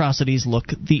such atrocities look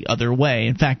the other way.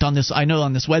 In fact, on this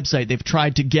website, they've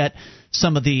tried to get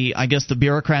some of the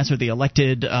bureaucrats or the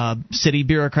elected city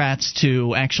bureaucrats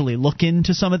to actually look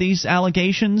into some of these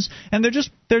allegations, and they're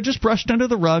just brushed under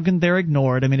the rug and they're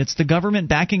ignored. I mean, it's the government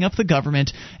backing up the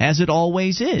government, as it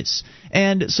always is.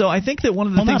 And so I think that one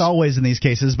of the things... Well, not always in these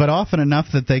cases, but often enough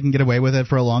that they can get away with it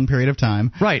for a long period of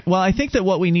time. Right. Well, I think that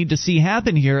what we need to see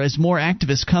happen here is more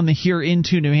activists come here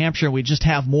into New Hampshire. We just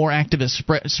have more activists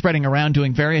spreading around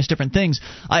doing various different things.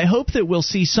 I hope that we'll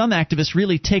see some activists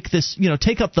really take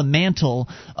up the mantle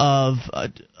of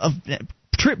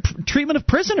treatment of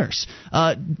prisoners.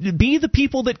 Be the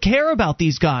people that care about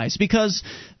these guys, because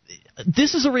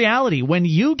this is a reality. When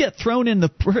you get thrown in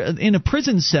a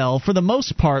prison cell, for the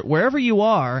most part, wherever you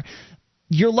are,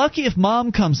 you're lucky if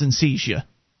mom comes and sees you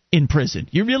in prison.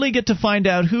 You really get to find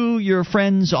out who your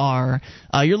friends are.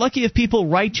 You're lucky if people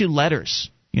write you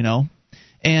letters,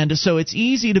 And so it's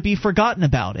easy to be forgotten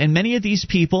about, and many of these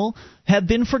people have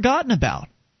been forgotten about.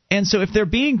 And so if they're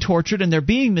being tortured and they're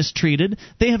being mistreated,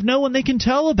 they have no one they can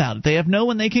tell about it. They have no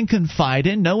one they can confide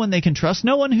in, no one they can trust,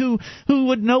 no one who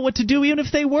would know what to do even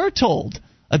if they were told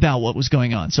about what was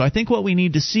going on. So I think what we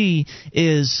need to see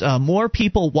is more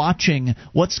people watching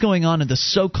what's going on in the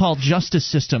so-called justice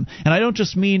system. And I don't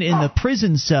just mean in the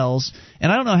prison cells,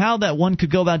 and I don't know how that one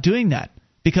could go about doing that,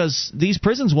 because these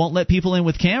prisons won't let people in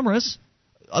with cameras.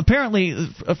 Apparently,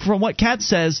 from what Kat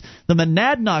says, the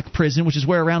Monadnock prison, which is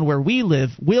around where we live,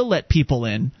 will let people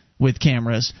in with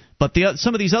cameras, but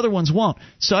some of these other ones won't.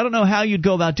 So I don't know how you'd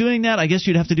go about doing that. I guess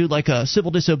you'd have to do like a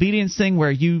civil disobedience thing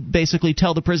where you basically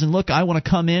tell the prison, look, I want to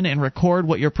come in and record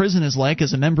what your prison is like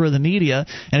as a member of the media,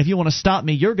 and if you want to stop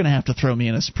me, you're going to have to throw me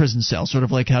in a prison cell, sort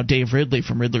of like how Dave Ridley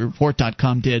from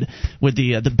RidleyReport.com did with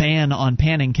the ban on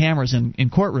panning cameras in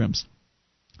courtrooms.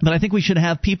 But I think we should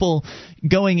have people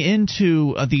going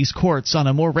into these courts on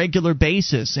a more regular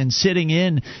basis and sitting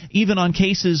in even on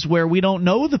cases where we don't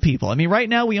know the people. I mean, right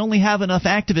now we only have enough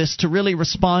activists to really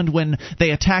respond when they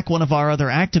attack one of our other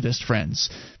activist friends.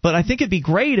 But I think it'd be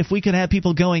great if we could have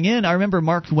people going in. I remember,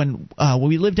 Mark, when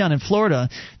we lived down in Florida,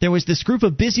 there was this group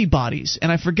of busybodies,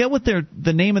 and I forget what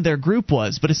the name of their group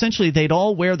was, but essentially they'd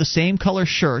all wear the same color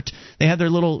shirt. They had their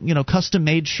little,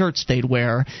 custom-made shirts they'd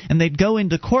wear, and they'd go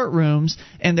into courtrooms,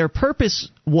 and their purpose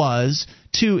was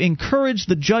to encourage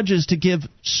the judges to give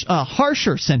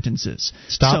harsher sentences.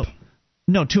 Stop.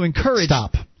 To encourage.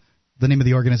 Stop. The name of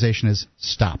the organization is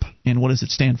STOP. And what does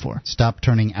it stand for? Stop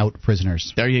Turning Out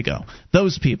Prisoners. There you go.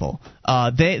 Those people.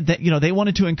 They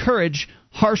wanted to encourage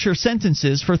harsher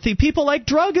sentences for people like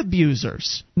drug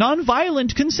abusers,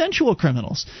 nonviolent consensual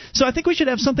criminals. So I think we should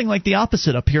have something like the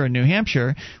opposite up here in New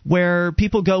Hampshire, where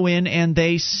people go in and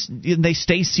they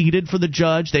stay seated for the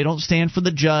judge. They don't stand for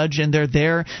the judge, and they're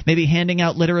there maybe handing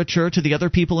out literature to the other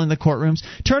people in the courtrooms,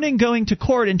 turning going to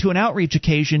court into an outreach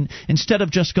occasion instead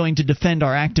of just going to defend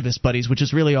our activist buddies, which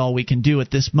is really all we can do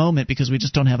at this moment because we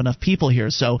just don't have enough people here.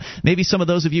 So maybe some of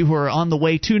those of you who are on the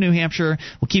way to New Hampshire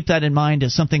will keep that in mind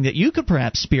as something that you could perhaps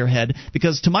spearhead,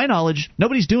 because to my knowledge,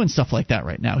 nobody's doing stuff like that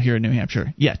right now here in New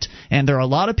Hampshire yet. And there are a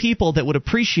lot of people that would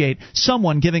appreciate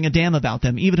someone giving a damn about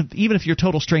them, even if you're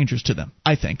total strangers to them,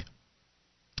 I think.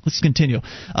 Let's continue.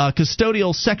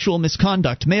 Custodial sexual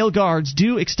misconduct. Male guards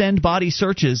do extended body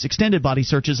searches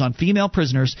on female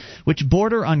prisoners, which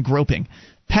border on groping.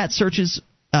 Pat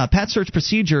search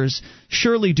procedures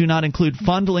surely do not include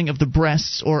fondling of the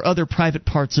breasts or other private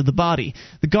parts of the body.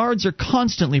 The guards are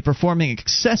constantly performing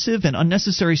excessive and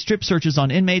unnecessary strip searches on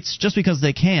inmates just because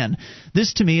they can.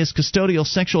 This, to me, is custodial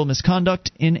sexual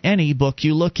misconduct in any book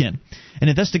you look in. An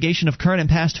investigation of current and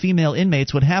past female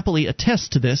inmates would happily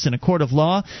attest to this in a court of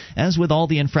law, as with all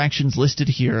the infractions listed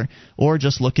here, or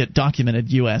just look at documented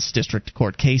U.S. District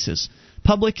Court cases.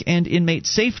 Public and inmate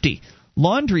safety.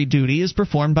 Laundry duty is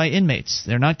performed by inmates.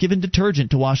 They're not given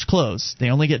detergent to wash clothes. They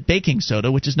only get baking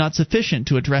soda, which is not sufficient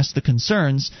to address the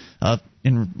concerns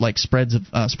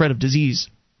spread of disease.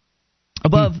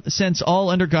 Above, since all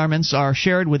undergarments are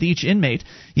shared with each inmate,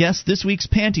 yes, this week's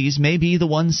panties may be the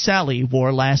ones Sally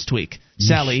wore last week.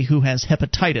 Sally, who has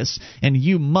hepatitis, and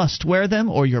you must wear them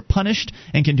or you're punished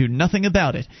and can do nothing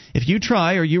about it. If you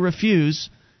try or you refuse,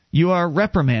 you are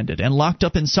reprimanded and locked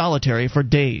up in solitary for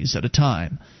days at a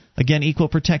time. Again, equal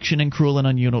protection and cruel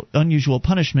and unusual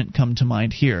punishment come to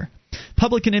mind here.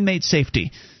 Public and inmate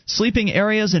safety. Sleeping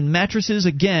areas and mattresses,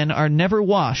 again, are never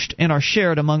washed and are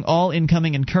shared among all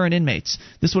incoming and current inmates.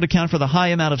 This would account for the high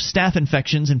amount of staph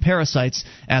infections and parasites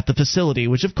at the facility,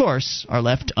 which, of course, are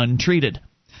left untreated.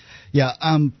 Yeah,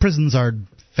 prisons are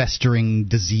festering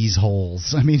disease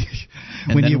holes. I mean,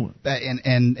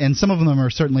 and some of them are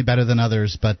certainly better than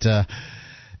others, but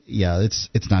yeah,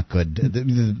 it's not good.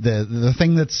 The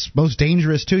thing that's most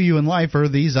dangerous to you in life are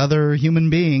these other human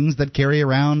beings that carry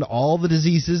around all the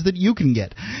diseases that you can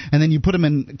get, and then you put them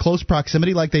in close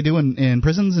proximity like they do in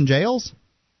prisons and jails.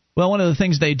 Well, one of the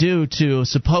things they do to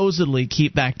supposedly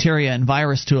keep bacteria and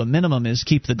virus to a minimum is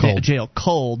keep the jail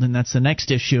cold, and that's the next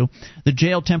issue. The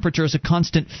jail temperature is a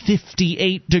constant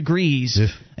 58 degrees,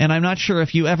 and I'm not sure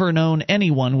if you've ever known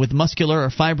anyone with muscular or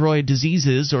fibroid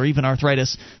diseases or even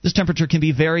arthritis. This temperature can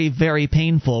be very, very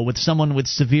painful with someone with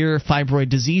severe fibroid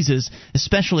diseases,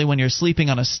 especially when you're sleeping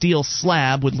on a steel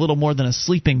slab with little more than a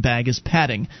sleeping bag as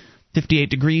padding. 58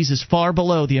 degrees is far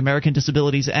below the American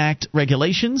Disabilities Act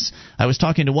regulations. I was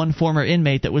talking to one former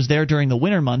inmate that was there during the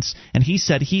winter months, and he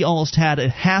said he almost had a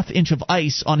half-inch of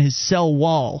ice on his cell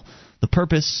wall. The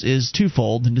purpose is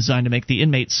twofold and designed to make the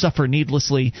inmates suffer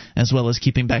needlessly, as well as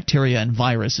keeping bacteria and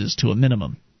viruses to a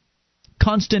minimum.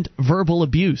 Constant verbal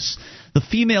abuse. The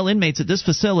female inmates at this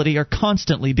facility are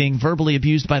constantly being verbally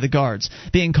abused by the guards,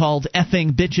 being called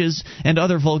effing bitches and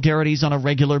other vulgarities on a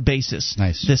regular basis.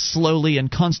 Nice. This slowly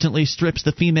and constantly strips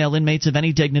the female inmates of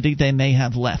any dignity they may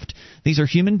have left. These are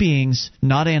human beings,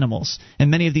 not animals,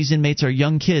 and many of these inmates are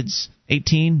young kids,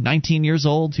 18, 19 years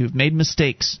old, who have made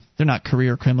mistakes. They're not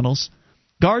career criminals.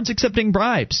 Guards accepting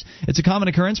bribes. It's a common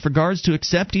occurrence for guards to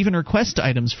accept, even request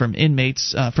items from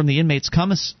inmates, from the inmates'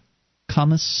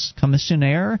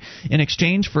 commissionaire in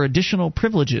exchange for additional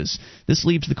privileges. This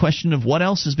leaves the question of what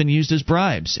else has been used as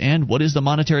bribes and what is the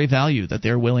monetary value that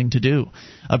they're willing to do.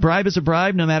 A bribe is a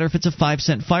bribe, no matter if it's a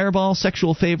 5-cent fireball,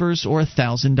 sexual favors, or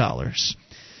 $1,000.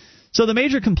 So the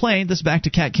major complaint, this is back to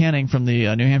Kat Canning from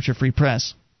the New Hampshire Free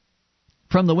Press.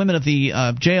 from the women of the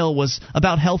jail was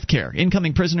about health care.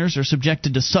 Incoming prisoners are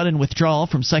subjected to sudden withdrawal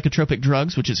from psychotropic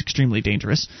drugs, which is extremely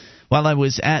dangerous. While I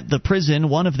was at the prison,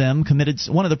 one of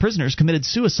the prisoners committed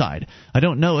suicide. I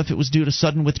don't know if it was due to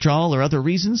sudden withdrawal or other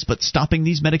reasons, but stopping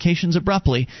these medications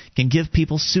abruptly can give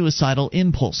people suicidal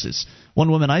impulses. One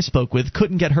woman I spoke with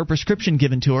couldn't get her prescription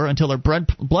given to her until her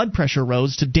blood pressure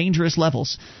rose to dangerous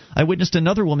levels. I witnessed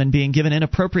another woman being given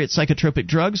inappropriate psychotropic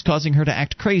drugs, causing her to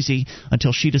act crazy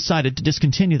until she decided to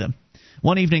discontinue them.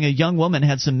 One evening, a young woman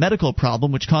had some medical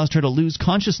problem which caused her to lose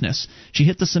consciousness. She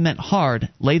hit the cement hard,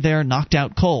 lay there knocked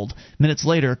out cold. Minutes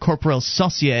later, Corporal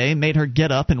Saucier made her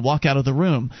get up and walk out of the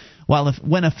room.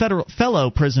 When a fellow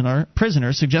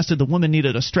prisoner suggested the woman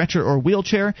needed a stretcher or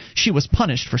wheelchair, she was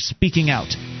punished for speaking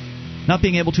out. Not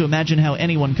being able to imagine how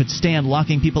anyone could stand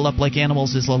locking people up like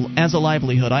animals as a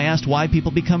livelihood, I asked why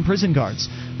people become prison guards.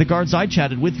 The guards I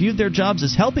chatted with viewed their jobs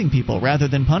as helping people rather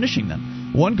than punishing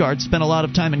them. One guard spent a lot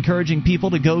of time encouraging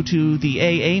people to go to the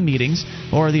AA meetings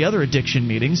or the other addiction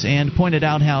meetings and pointed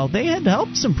out how they had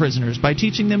helped some prisoners by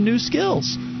teaching them new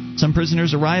skills. Some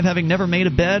prisoners arrive having never made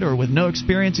a bed or with no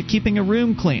experience at keeping a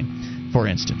room clean, for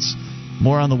instance.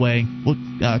 More on the way. We'll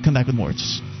come back with more.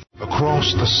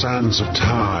 Across the sands of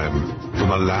time, from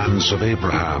the lands of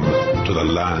Abraham to the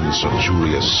lands of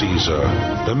Julius Caesar,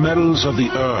 the metals of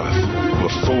the earth were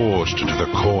forged into the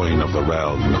coin of the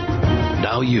realm.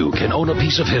 Now you can own a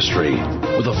piece of history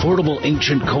with affordable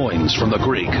ancient coins from the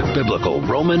Greek, Biblical,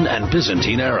 Roman, and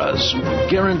Byzantine eras.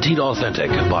 Guaranteed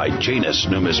authentic by Janus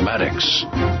Numismatics.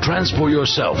 Transport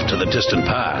yourself to the distant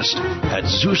past at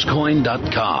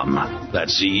ZeusCoin.com.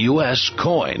 That's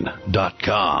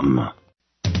ZeusCoin.com.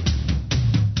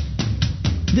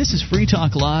 This is Free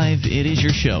Talk Live. It is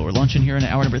your show. We're launching here in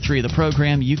hour number 3 of the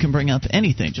program. You can bring up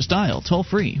anything. Just dial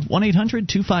toll-free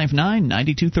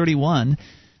 1-800-259-9231.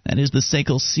 That is the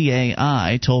SACL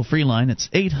CAI toll-free line. It's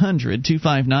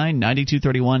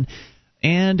 800-259-9231.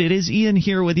 And it is Ian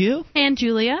here with you. And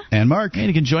Julia. And Mark. And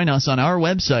you can join us on our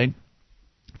website,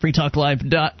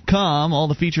 freetalklive.com. All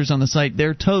the features on the site,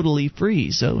 they're totally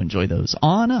free, so enjoy those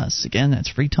on us. Again, that's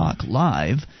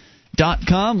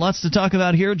freetalklive.com. Lots to talk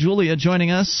about here. Julia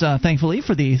joining us, thankfully,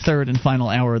 for the third and final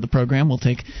hour of the program. We'll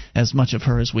take as much of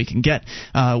her as we can get.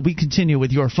 We continue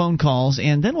with your phone calls,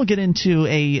 and then we'll get into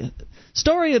a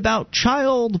story about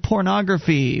child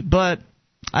pornography, but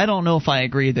I don't know if I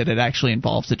agree that it actually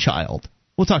involves a child.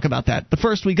 We'll talk about that. But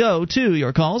first we go to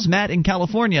your calls. Matt in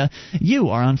California,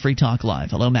 you are on Free Talk Live.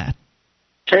 Hello, Matt.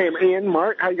 Hey, Ian,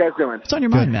 Mark, how you guys doing? What's on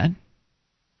your mind, Matt?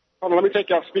 Hold on, let me take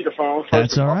you off speakerphone.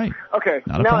 That's all right. Okay,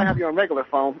 now I have you on regular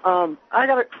phone.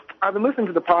 I've been listening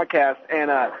to the podcast, and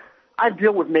I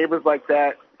deal with neighbors like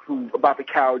that who about the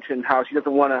couch and how she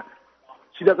doesn't want to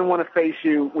face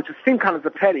you, which seems kind of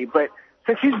petty. But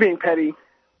since she's being petty,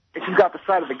 and she's got the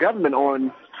side of the government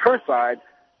on her side,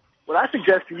 what I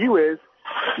suggest to you is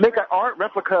make an art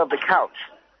replica of the couch.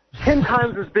 10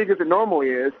 times as big as it normally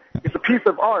is. It's a piece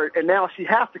of art, and now she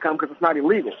has to come because it's not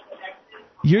illegal.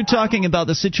 You're talking about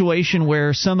the situation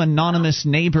where some anonymous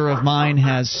neighbor of mine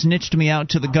has snitched me out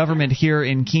to the government here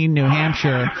in Keene, New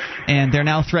Hampshire, and they're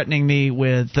now threatening me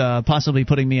with possibly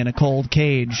putting me in a cold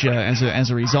cage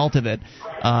as a result of it.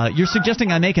 You're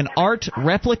suggesting I make an art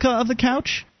replica of the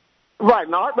couch? Right,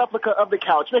 an art replica of the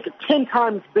couch. Make it 10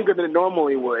 times bigger than it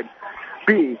normally would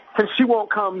be, since she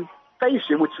won't come face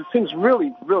you, which seems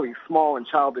really, really small and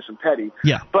childish and petty.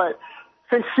 Yeah. But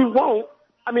since she won't,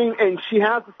 and she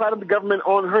has the side of the government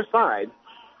on her side,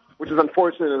 which is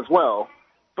unfortunate as well.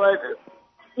 But,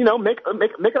 make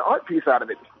an art piece out of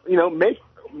it. Make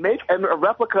a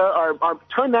replica or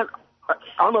turn that. I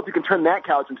don't know if you can turn that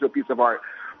couch into a piece of art,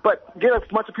 but get a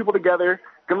bunch of people together,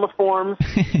 give them the forms,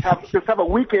 just have a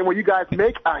weekend where you guys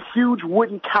make a huge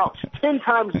wooden couch, 10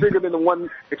 times bigger than the one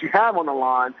that you have on the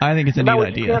lawn. I think it's a neat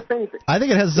idea. I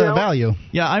think it has value.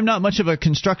 Yeah, I'm not much of a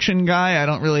construction guy. I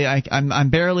don't really. I'm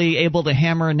barely able to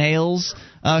hammer nails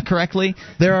correctly.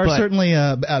 There are certainly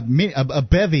a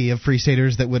bevy of free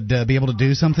staters that would be able to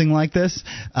do something like this,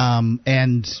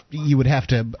 and you would have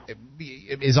to.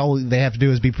 All they have to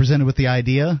do is be presented with the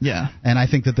idea. Yeah. And I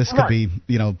think that this could be,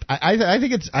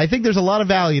 I think there's a lot of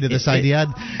value to this idea.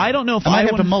 I don't know if I might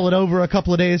have to mull it over a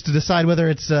couple of days to decide whether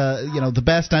it's the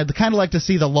best. I'd kind of like to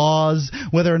see the laws,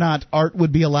 whether or not art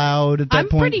would be allowed at that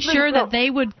point. I'm pretty sure that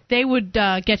they would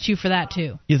get you for that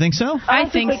too. You think so? I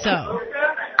think so.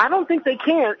 I don't think they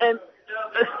can, and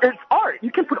it's art.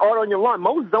 You can put art on your lawn.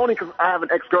 Most zoning, because I have an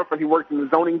ex-girlfriend who works in the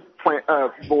zoning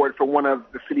board for one of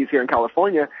the cities here in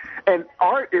California, and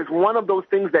art is one of those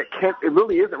things that it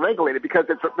really isn't regulated because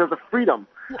there's a freedom.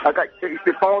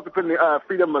 It falls within the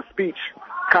freedom of speech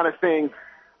kind of thing.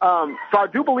 So I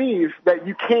do believe that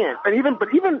you can, and even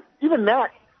that,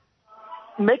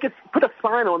 put a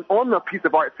sign on the piece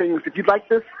of art saying, if you'd like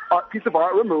this piece of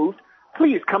art removed,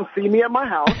 please come see me at my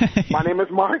house. My name is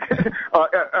Mark.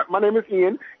 My name is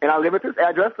Ian, and I live at this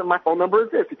address, and my phone number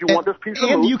is this. If you want this piece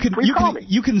removed, please call me.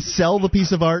 You can sell the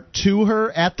piece of art to her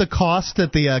at the cost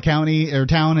that the county or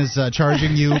town is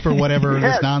charging you for whatever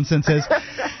this nonsense is.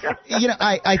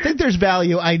 I think there's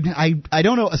value. I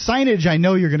don't know. Signage, I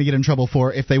know you're going to get in trouble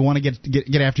for if they want to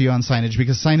get after you on signage,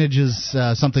 because signage is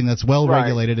something that's well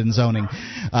regulated in zoning.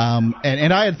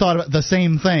 And I had thought about the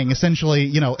same thing. Essentially,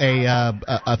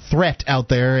 a threat out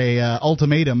there, a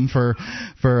ultimatum for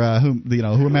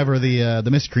whomever the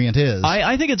miscreant is.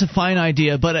 I think it's a fine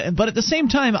idea, but at the same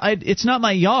time, it's not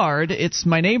my yard; it's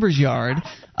my neighbor's yard,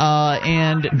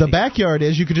 and the backyard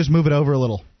is you could just move it over a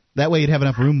little. That way, you'd have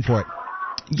enough room for it.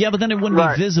 Yeah, but then it wouldn't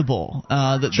be visible.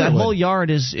 That whole yard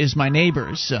is my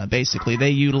neighbor's, basically. They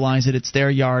utilize it. It's their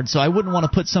yard. So I wouldn't want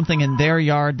to put something in their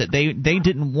yard that they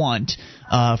didn't want,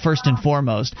 first and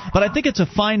foremost. But I think it's a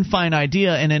fine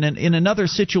idea, and in another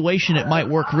situation it might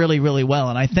work really, really well.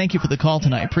 And I thank you for the call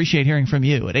tonight. Appreciate hearing from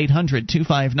you at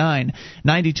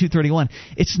 800-259-9231.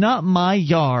 It's not my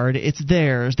yard. It's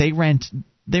theirs. They rent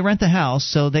the house,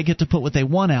 so they get to put what they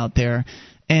want out there.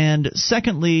 And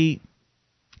secondly,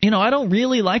 I don't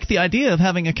really like the idea of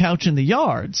having a couch in the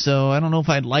yard, so I don't know if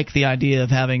I'd like the idea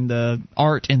of having the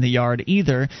art in the yard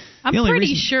either. I'm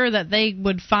pretty sure that they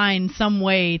would find some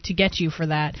way to get you for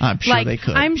that. I'm sure they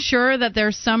could. I'm sure that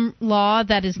there's some law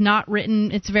that is not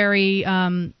written. It's very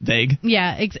vague.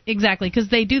 Yeah, exactly, because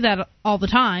they do that all the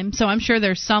time, so I'm sure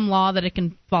there's some law that it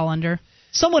can fall under.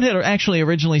 Someone had actually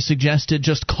originally suggested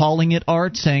just calling it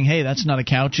art, saying, "Hey, that's not a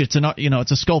couch; it's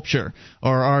it's a sculpture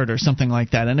or art or something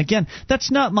like that." And again,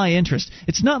 that's not my interest.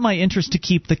 It's not my interest to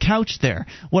keep the couch there.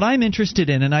 What I'm interested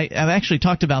in, and I've actually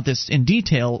talked about this in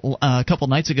detail a couple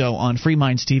nights ago on Free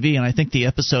Minds TV, and I think the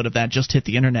episode of that just hit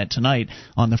the internet tonight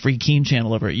on the Free Keen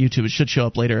channel over at YouTube. It should show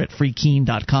up later at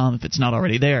freekeen.com if it's not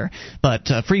already there. But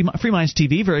Free Minds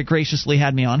TV very graciously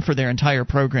had me on for their entire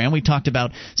program. We talked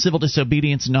about civil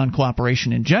disobedience and non-cooperation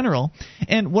in general,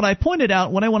 and what I pointed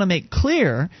out, what I want to make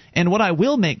clear, and what I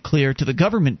will make clear to the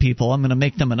government people, I'm going to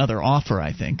make them another offer,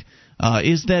 I think,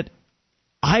 is that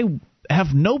I have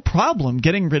no problem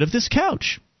getting rid of this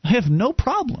couch. I have no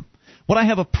problem. What I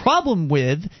have a problem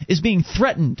with is being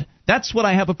threatened. That's what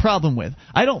I have a problem with.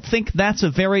 I don't think that's a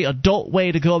very adult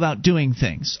way to go about doing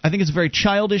things. I think it's a very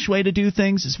childish way to do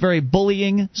things. It's a very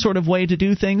bullying sort of way to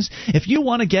do things. If you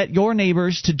want to get your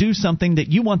neighbors to do something that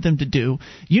you want them to do,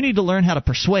 you need to learn how to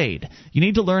persuade. You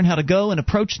need to learn how to go and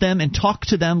approach them and talk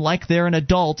to them like they're an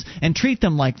adult and treat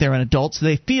them like they're an adult so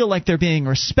they feel like they're being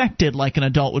respected like an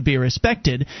adult would be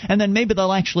respected, and then maybe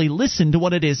they'll actually listen to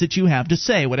what it is that you have to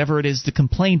say, whatever it is the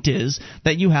complaint is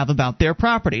that you have about their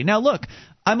property. Now, look,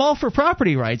 I'm all for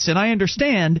property rights, and I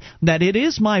understand that it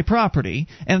is my property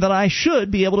and that I should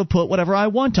be able to put whatever I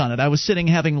want on it. I was sitting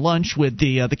having lunch with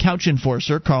the couch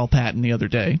enforcer, Carl Patton, the other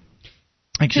day.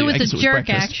 Actually, he was a jerk,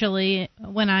 actually,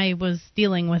 when I was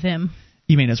dealing with him.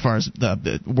 You mean as far as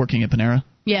the working at Panera?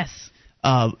 Yes.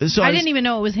 So I didn't even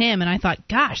know it was him, and I thought,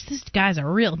 gosh, this guy's a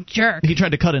real jerk. He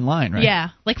tried to cut in line, right? Yeah,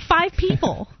 like 5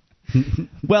 people.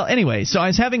 Well, anyway, so I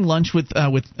was having lunch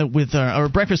or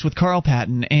breakfast with Carl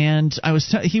Patton, and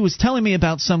he was telling me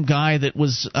about some guy that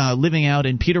was living out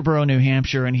in Peterborough, New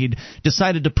Hampshire, and he'd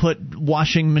decided to put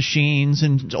washing machines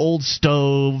and old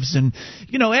stoves and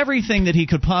everything that he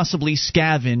could possibly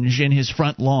scavenge in his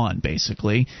front lawn,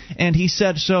 basically. And he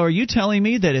said, "So are you telling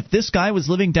me that if this guy was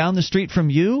living down the street from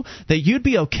you, that you'd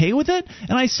be okay with it?"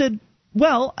 And I said,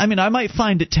 well, I mean, I might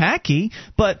find it tacky,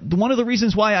 but one of the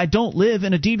reasons why I don't live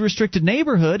in a deed-restricted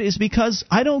neighborhood is because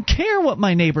I don't care what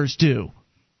my neighbors do.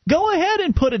 Go ahead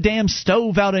and put a damn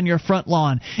stove out in your front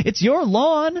lawn. It's your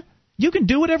lawn. You can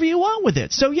do whatever you want with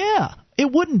it. So, yeah,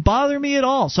 it wouldn't bother me at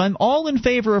all. So I'm all in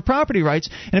favor of property rights.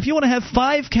 And if you want to have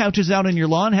 5 couches out in your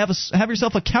lawn, have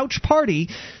yourself a couch party,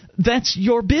 that's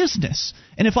your business.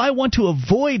 And if I want to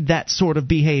avoid that sort of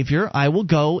behavior, I will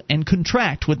go and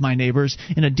contract with my neighbors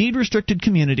in a deed-restricted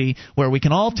community where we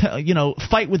can all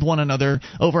fight with one another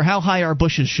over how high our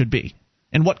bushes should be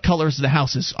and what colors the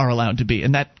houses are allowed to be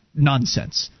and that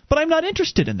nonsense. But I'm not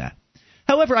interested in that.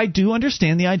 However, I do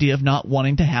understand the idea of not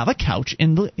wanting to have a couch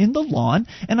in the lawn,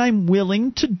 and I'm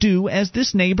willing to do as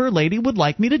this neighbor lady would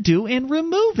like me to do and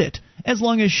remove it, as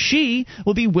long as she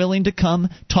will be willing to come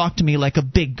talk to me like a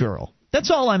big girl.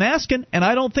 That's all I'm asking, and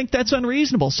I don't think that's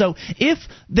unreasonable. So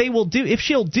if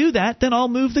she'll do that, then I'll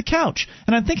move the couch.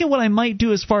 And I'm thinking what I might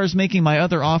do as far as making my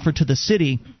other offer to the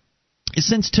city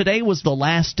since today was the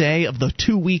last day of the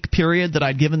 2-week period that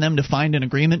I'd given them to find an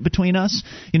agreement between us,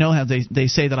 how they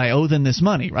say that I owe them this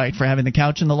money, right, for having the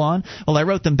couch in the lawn. Well, I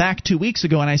wrote them back 2 weeks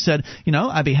ago, and I said,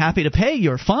 I'd be happy to pay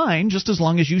your fine just as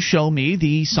long as you show me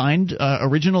the signed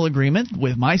original agreement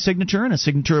with my signature and a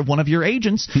signature of one of your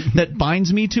agents that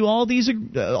binds me to all of these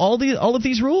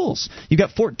rules. You've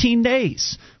got 14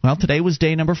 days. Well, today was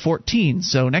day number 14,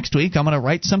 so next week I'm going to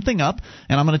write something up,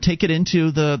 and I'm going to take it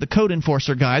into the code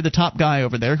enforcer guy, the top guy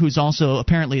over there, who's also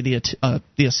apparently the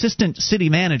assistant city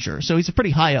manager. So he's a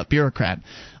pretty high-up bureaucrat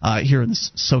here in the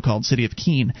so-called city of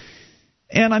Keene.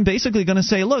 And I'm basically going to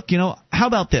say, look, how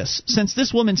about this? Since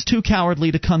this woman's too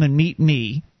cowardly to come and meet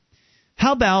me,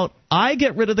 how about I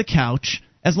get rid of the couch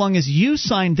as long as you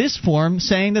sign this form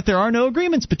saying that there are no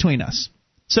agreements between us?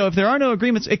 So if there are no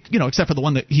agreements, except for the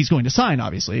one that he's going to sign,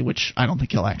 obviously, which I don't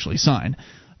think he'll actually sign.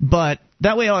 But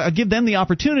that way I'll give them the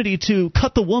opportunity to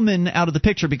cut the woman out of the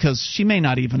picture because she may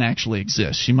not even actually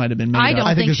exist. She might have been made up.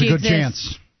 I think there's a good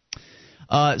chance.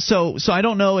 So I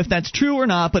don't know if that's true or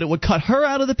not, but it would cut her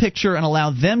out of the picture and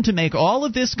allow them to make all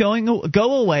of this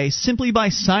go away simply by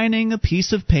signing a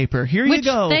piece of paper. Here you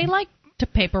go. Which they like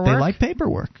paperwork. They like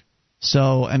paperwork.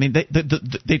 So, I mean,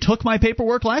 they took my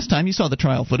paperwork last time. You saw the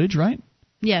trial footage, right?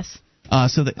 Yes. I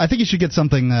think you should get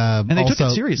something also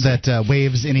that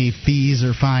waives any fees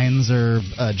or fines or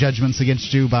judgments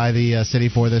against you by the city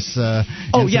for this. That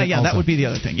would be the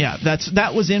other thing. Yeah,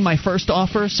 that was in my first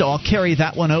offer, so I'll carry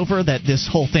that one over. That this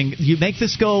whole thing, you make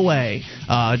this go away.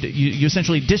 You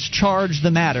essentially discharge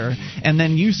the matter, and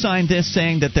then you sign this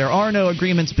saying that there are no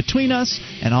agreements between us,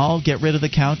 and I'll get rid of the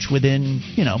couch within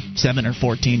 7 or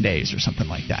 14 days or something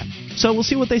like that. So we'll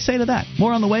see what they say to that.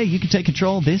 More on the way. You can take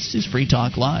control. This is Free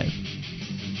Talk Live.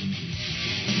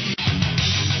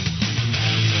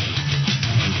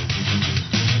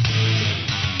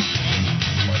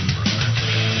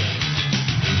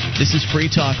 This is Free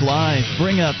Talk Live.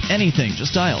 Bring up anything.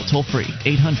 Just dial toll-free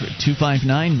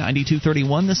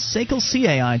 800-259-9231, the SACL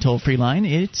CAI toll-free line.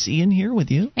 It's Ian here with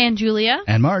you. And Julia.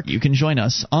 And Mark. You can join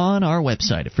us on our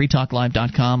website at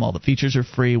freetalklive.com. All the features are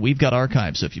free. We've got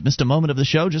archives. So if you missed a moment of the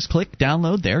show, just click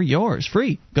download. They're yours.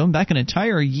 Free. Going back an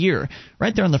entire year.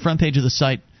 Right there on the front page of the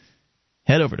site.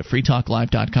 Head over to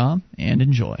freetalklive.com and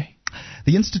enjoy.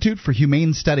 The Institute for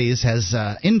Humane Studies has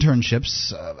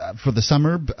internships for the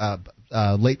summer,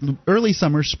 early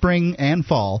summer, spring, and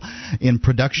fall in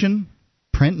production,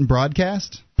 print and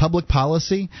broadcast, public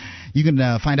policy. You can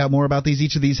find out more about these.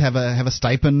 Each of these have a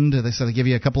stipend. They give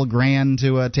you a couple of grand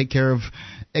to take care of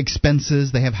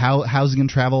expenses. They have housing and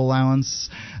travel allowance,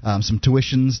 some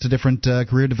tuitions to different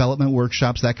career development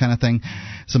workshops, that kind of thing,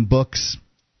 some books.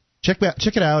 Check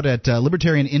it out at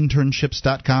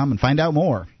libertarianinternships.com and find out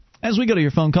more. As we go to your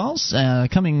phone calls,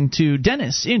 coming to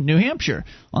Dennis in New Hampshire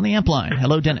on the amp line.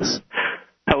 Hello, Dennis.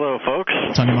 Hello, folks.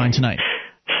 What's on your mind tonight?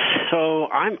 So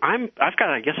I've got,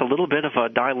 I guess, a little bit of a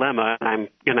dilemma. I'm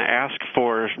going to ask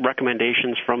for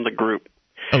recommendations from the group.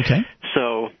 Okay.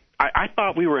 So I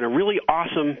thought we were in a really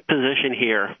awesome position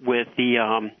here with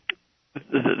the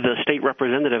state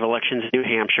representative elections in New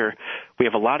Hampshire. We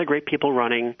have a lot of great people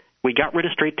running. We got rid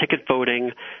of straight ticket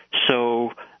voting,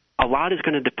 so a lot is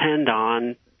going to depend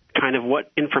on kind of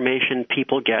what information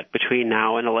people get between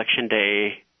now and Election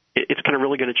Day. It's kind of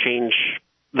really going to change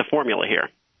the formula here.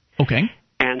 Okay.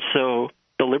 And so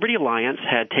the Liberty Alliance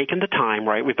had taken the time,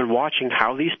 right? We've been watching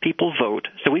how these people vote,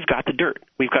 so we've got the dirt.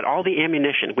 We've got all the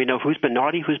ammunition. We know who's been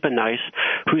naughty, who's been nice,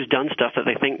 who's done stuff that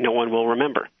they think no one will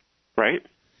remember, right?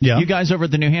 Yeah. You guys over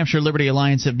at the New Hampshire Liberty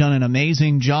Alliance have done an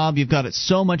amazing job. You've got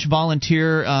so much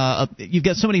you've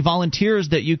got so many volunteers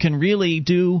that you can really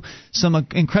do some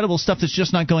incredible stuff that's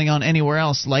just not going on anywhere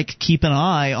else, like keep an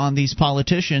eye on these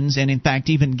politicians and, in fact,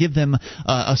 even give them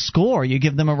a score. You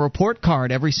give them a report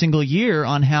card every single year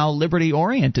on how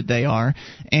liberty-oriented they are.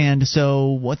 And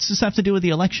so what's this have to do with the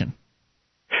election?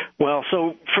 Well,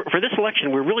 so for this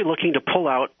election, we're really looking to pull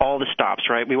out all the stops,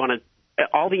 right? We want to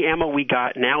all the ammo we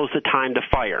got, now is the time to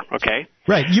fire, okay?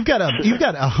 Right. You've got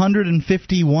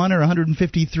 151 or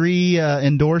 153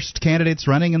 endorsed candidates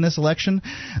running in this election.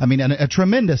 I mean, a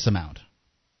tremendous amount.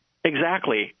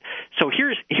 Exactly. So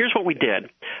here's what we did.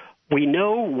 We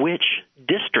know which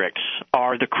districts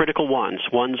are the critical ones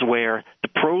where the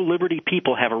pro-liberty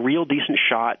people have a real decent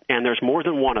shot, and there's more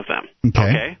than one of them,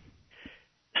 okay?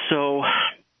 So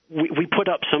we put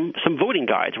up some voting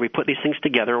guides. We put these things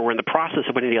together. We're in the process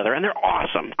of putting together, and they're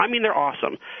awesome. I mean, they're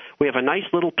awesome. We have a nice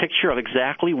little picture of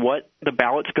exactly what the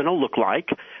ballot's going to look like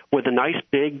with a nice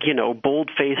big,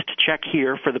 bold-faced check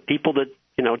here for the people to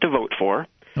vote for.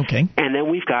 Okay. And then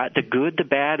we've got the good, the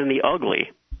bad, and the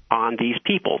ugly on these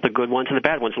people, the good ones and the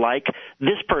bad ones, like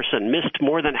this person missed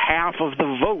more than half of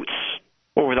the votes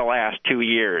over the last 2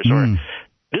 years, or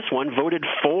this one voted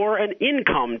for an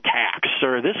income tax,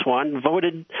 or this one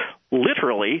voted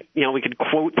literally, we could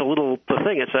quote the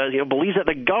thing. It says, believes that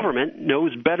the government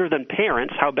knows better than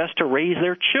parents how best to raise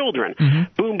their children.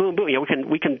 Boom, boom, boom.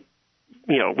 We can,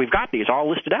 we've got these all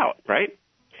listed out, right?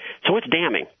 So it's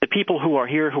damning. The people who are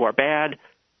here who are bad,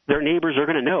 their neighbors are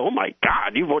going to know, oh, my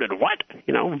God, you voted what?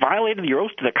 Violated your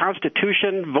oath to the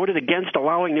Constitution, voted against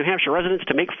allowing New Hampshire residents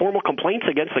to make formal complaints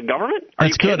against the government?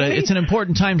 That's good. It's an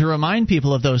important time to remind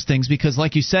people of those things because,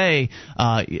 like you say,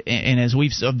 and as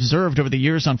we've observed over the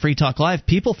years on Free Talk Live,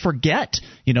 people forget.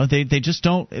 They just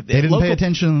don't. They didn't pay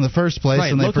attention in the first place,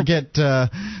 right, and they forget,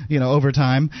 over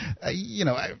time.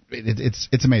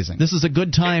 It's amazing. This is a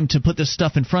good time to put this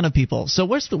stuff in front of people. So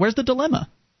where's the dilemma?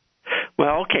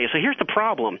 Well, okay, so here's the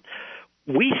problem.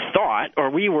 We thought,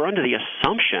 or we were under the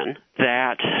assumption,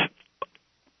 that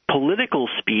political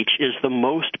speech is the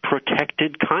most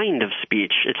protected kind of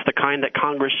speech. It's the kind that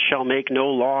Congress shall make no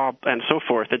law and so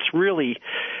forth. It's really,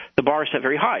 the bar is set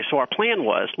very high. So our plan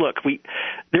was, look,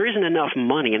 there isn't enough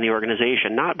money in the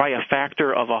organization, not by a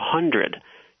factor of 100,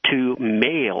 to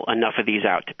mail enough of these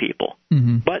out to people.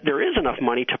 But there is enough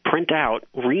money to print out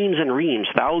reams and reams,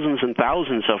 thousands and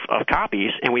thousands of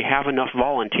copies, and we have enough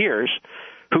volunteers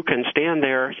who can stand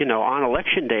there, on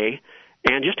Election Day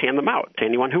and just hand them out to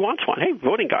anyone who wants one. Hey,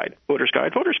 voting guide, voter's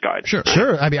guide, voter's guide.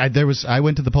 Sure. I mean, I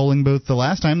went to the polling booth the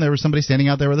last time. There was somebody standing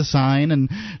out there with a sign, and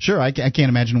sure, I can't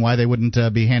imagine why they wouldn't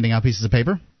be handing out pieces of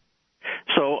paper.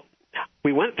 So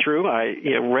we went through, I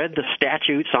read the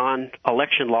statutes on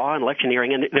election law and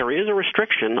electioneering, and there is a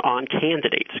restriction on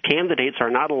candidates. Candidates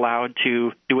are not allowed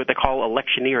to do what they call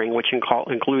electioneering, which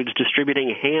includes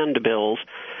distributing handbills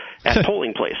at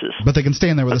polling places. But they can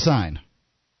stand there with a sign.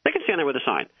 They can stand there with a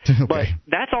sign. Okay. But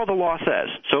that's all the law says.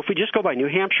 So if we just go by New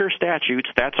Hampshire statutes,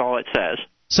 that's all it says.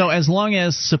 So as long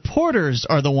as supporters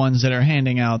are the ones that are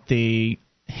handing out the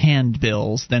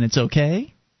handbills, then it's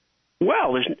okay?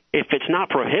 Well, if it's not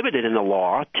prohibited in the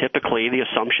law, typically the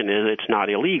assumption is it's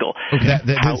not illegal. Okay.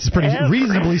 That's a pretty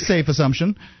reasonably safe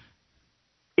assumption.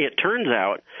 It turns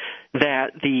out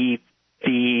that the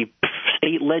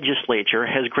state legislature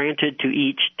has granted to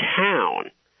each town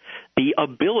the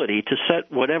ability to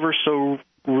set whatever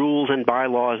rules and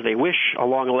bylaws they wish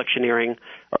along electioneering,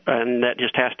 and that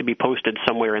just has to be posted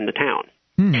somewhere in the town.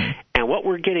 And what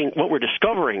we're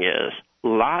discovering is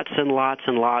lots and lots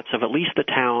and lots of at least the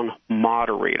town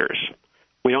moderators.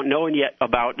 We don't know yet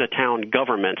about the town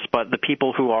governments, but the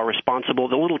people who are responsible,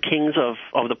 the little kings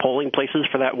of the polling places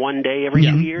for that one day every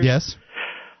 2 years, yes,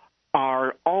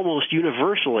 are almost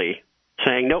universally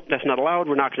saying, nope, that's not allowed,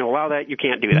 we're not going to allow that, you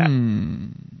can't do that.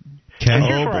 Okay. And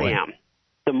here's where I am.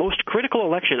 The most critical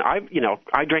election, I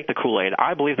drank the Kool-Aid.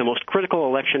 I believe the most critical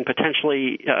election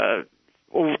potentially,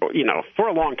 for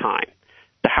a long time,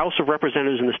 the House of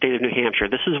Representatives in the state of New Hampshire.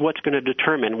 This is what's going to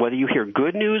determine whether you hear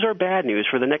good news or bad news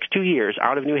for the next 2 years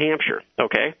out of New Hampshire,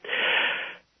 okay?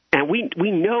 And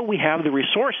we know we have the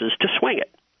resources to swing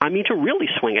it. I mean, to really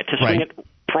swing it, to swing it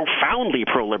profoundly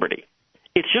pro-liberty.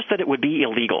 It's just that it would be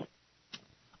illegal.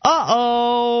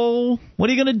 Uh-oh. What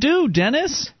are you going to do,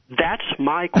 Dennis? That's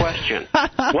my question.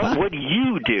 What would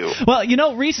you do?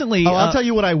 Well, recently... I'll tell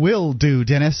you what I will do,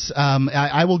 Dennis.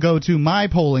 I will go to my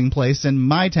polling place in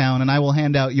my town, and I will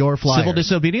hand out your flyers. Civil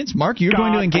disobedience? Mark, you're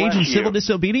going to engage in civil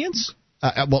disobedience?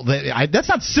 That's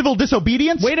not civil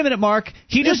disobedience. Wait a minute, Mark.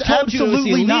 He just told you it's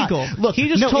illegal. Not. Look, he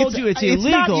just told you it's illegal.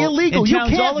 It's not illegal. You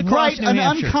can't write an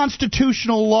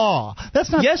unconstitutional law.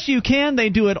 That's not. Yes, you can. They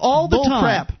do it all the time.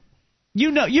 Crap. We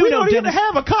don't even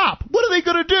have a cop. What are they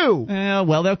going to do?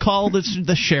 Well, they'll call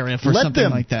the sheriff or something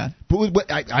like that. But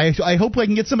I hope I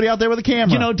can get somebody out there with a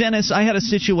camera. Dennis, I had a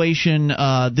situation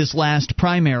this last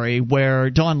primary where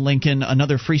Dawn Lincoln,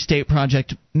 another Free State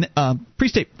Project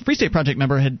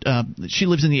member, she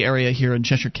lives in the area here in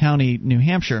Cheshire County, New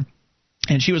Hampshire.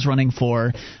 And she was running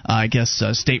for,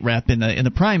 state rep in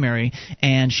the primary,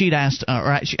 and she'd asked,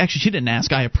 she didn't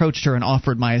ask. I approached her and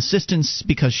offered my assistance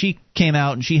because she came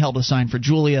out and she held a sign for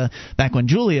Julia back when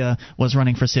Julia was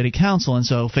running for city council, and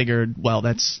so figured, well,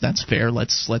 that's fair.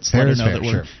 Let's let her know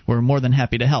that we're more than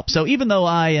happy to help. So even though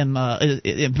I am I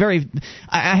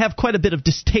have quite a bit of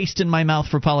distaste in my mouth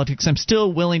for politics, I'm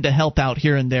still willing to help out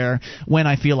here and there when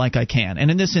I feel like I can. And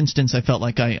in this instance, I felt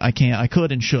like I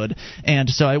could and should. And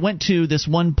so I went to this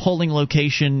one polling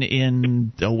location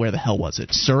in where the hell was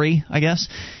it? Surrey, I guess.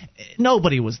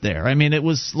 nobody was there. I mean, it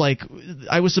was like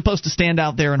I was supposed to stand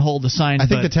out there and hold the sign. I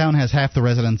think the town has half the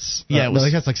residents. Yeah,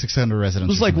 it has like 600 residents.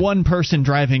 It was like one person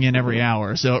driving in every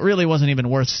hour, so it really wasn't even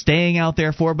worth staying out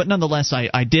there for. But nonetheless,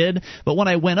 I did. But when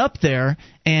I went up there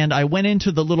and I went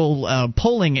into the little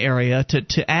polling area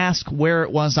to ask where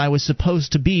it was I was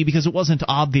supposed to be, because it wasn't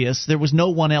obvious. There was no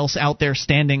one else out there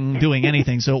standing doing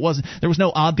anything, so there was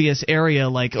no obvious area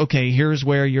like, okay, here's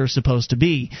where you're supposed to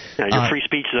be. Yeah, your free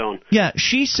speech zone. Yeah,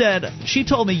 she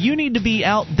told me you need to be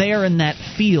out there in that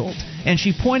field. And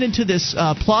she pointed to this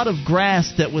plot of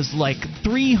grass that was like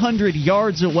 300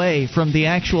 yards away from the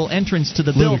actual entrance to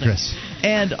the building. Ludicrous.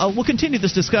 And we'll continue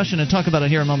this discussion and talk about it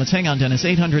here in moments. Hang on, Dennis.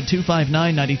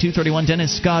 800-259-9231.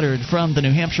 Dennis Goddard from the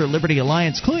New Hampshire Liberty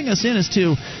Alliance cluing us in as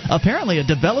to apparently a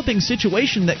developing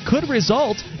situation that could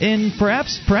result in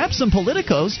perhaps some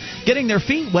politicos getting their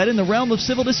feet wet in the realm of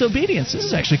civil disobedience. This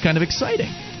is actually kind of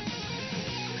exciting.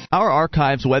 Our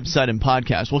archives, website, and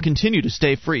podcast will continue to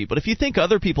stay free, but if you think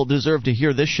other people deserve to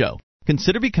hear this show,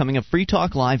 consider becoming a Free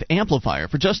Talk Live amplifier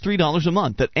for just $3 a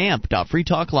month at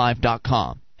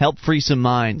amp.freetalklive.com. Help free some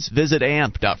minds. Visit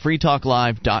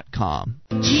amp.freetalklive.com.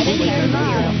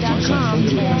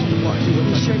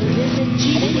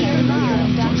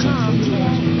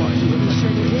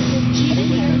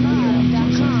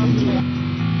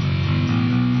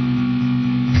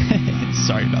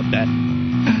 Sorry about that.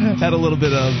 Had a little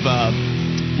bit of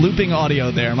looping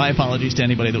audio there. My apologies to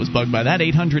anybody that was bugged by that.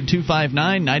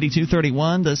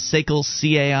 800-259-9231, the SACL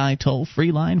CAI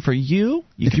toll-free line for you.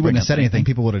 If you wouldn't have said anything,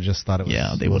 people would have just thought it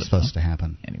was supposed to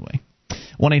happen. Anyway.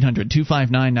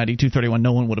 1-800-259-9231.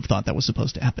 No one would have thought that was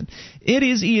supposed to happen. It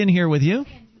is Ian here with you.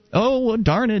 Oh,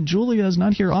 darn it. Julia is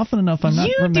not here often enough. I'm not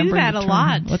remembering. You do that a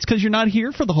lot. That's because you're not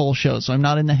here for the whole show, so I'm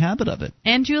not in the habit of it.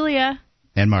 And Julia.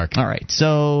 And Mark. All right,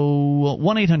 so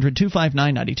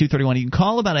 1-800-259-9231. You can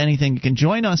call about anything. You can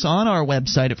join us on our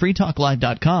website at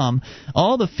freetalklive.com.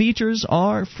 All the features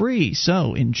are free,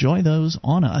 so enjoy those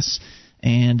on us.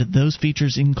 And those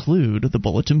features include the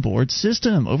bulletin board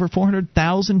system. Over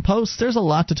 400,000 posts. There's a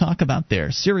lot to talk about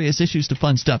there. Serious issues to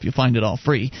fun stuff. You'll find it all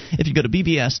free if you go to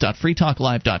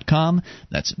bbs.freetalklive.com.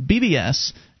 That's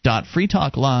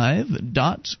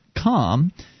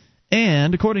bbs.freetalklive.com.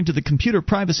 And according to the Computer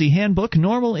Privacy Handbook,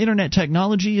 normal Internet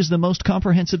technology is the most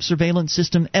comprehensive surveillance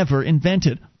system ever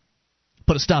invented.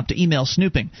 Put a stop to email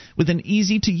snooping with an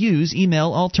easy-to-use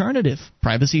email alternative,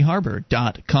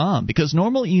 privacyharbor.com, because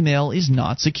normal email is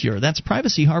not secure. That's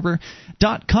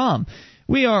privacyharbor.com.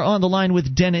 We are on the line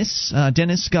with Dennis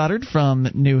Goddard from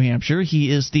New Hampshire.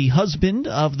 He is the husband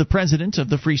of the president of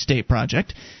the Free State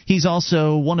Project. He's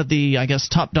also one of the,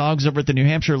 top dogs over at the New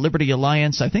Hampshire Liberty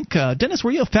Alliance. I think, Dennis,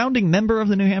 were you a founding member of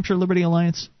the New Hampshire Liberty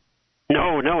Alliance?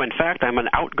 No. In fact, I'm an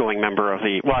outgoing member of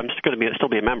the. Well, I'm still going to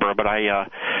be a member, but I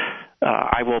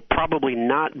will probably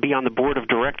not be on the board of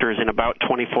directors in about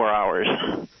 24 hours.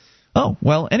 Oh,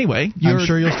 well, anyway, I'm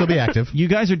sure you'll still be active. You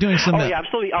guys are doing some... Oh, yeah, I'll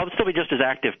still be just as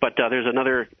active, but there's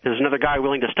another guy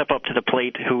willing to step up to the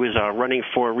plate who is running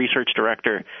for research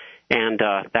director, and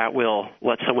that will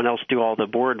let someone else do all the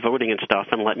board voting and stuff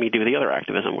and let me do the other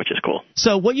activism, which is cool.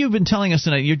 So what you've been telling us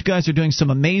tonight, you guys are doing some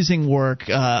amazing work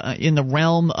in the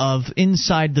realm of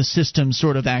inside the system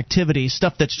sort of activity,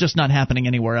 stuff that's just not happening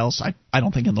anywhere else, I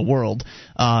don't think, in the world.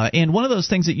 And one of those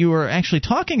things that you were actually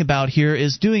talking about here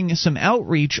is doing some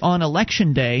outreach on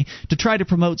Election Day to try to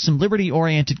promote some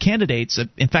liberty-oriented candidates,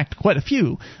 in fact, quite a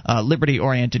few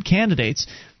liberty-oriented candidates.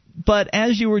 But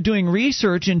as you were doing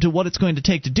research into what it's going to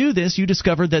take to do this, you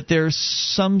discovered that there's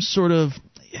some sort of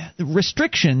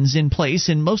restrictions in place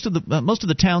in most of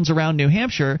the towns around New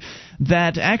Hampshire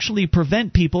that actually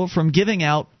prevent people from giving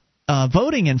out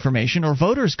voting information or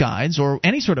voters' guides or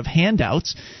any sort of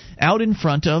handouts out in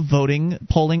front of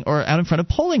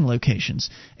polling locations.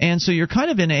 And so you're kind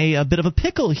of in a bit of a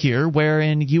pickle here,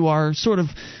 wherein you are sort of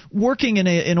working in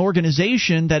an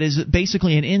organization that is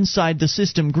basically an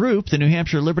inside-the-system group, the New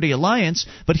Hampshire Liberty Alliance,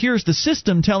 but here's the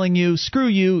system telling you, screw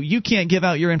you, you can't give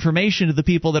out your information to the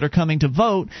people that are coming to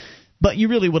vote. But you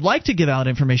really would like to give out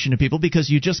information to people because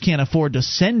you just can't afford to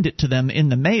send it to them in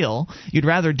the mail. You'd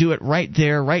rather do it right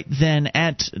there, right then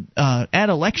at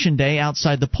Election Day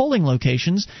outside the polling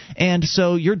locations. And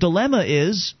so your dilemma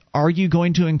is, are you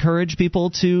going to encourage people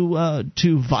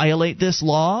to violate this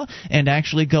law and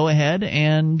actually go ahead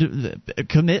and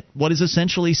commit what is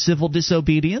essentially civil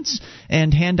disobedience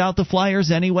and hand out the flyers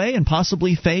anyway and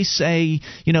possibly face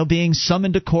being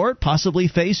summoned to court, possibly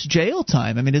face jail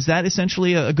time? I mean, is that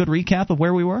essentially a good recap of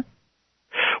where we were?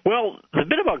 Well, the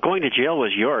bit about going to jail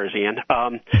was yours, Ian.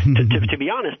 To be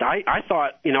honest, I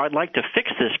thought, I'd like to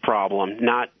fix this problem,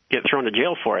 not get thrown to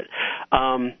jail for it.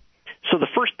 So the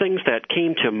first things that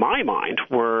came to my mind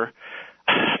were,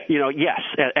 yes,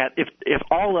 if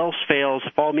all else fails,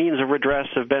 if all means of redress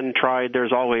have been tried,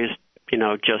 there's always,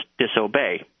 just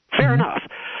disobey. Fair enough.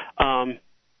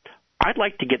 I'd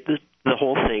like to get the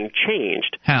whole thing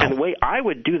changed. How? And the way I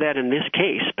would do that in this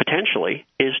case, potentially,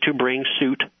 is to bring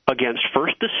suit against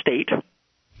first the state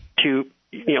to,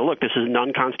 look, this is an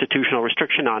unconstitutional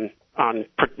restriction on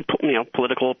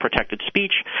political protected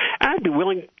speech, and I'd be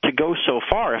willing to go so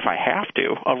far, if I have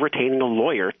to, of retaining a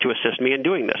lawyer to assist me in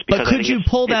doing this. But could you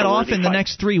pull that off in the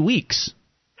next 3 weeks?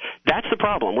 That's the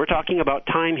problem. We're talking about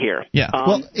time here. Yeah.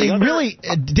 Really,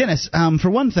 Dennis, for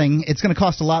one thing, it's going to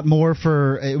cost a lot more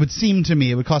it would seem to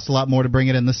me, it would cost a lot more to bring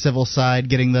it in the civil side,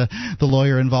 getting the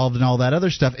lawyer involved and all that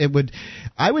other stuff.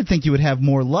 I would think you would have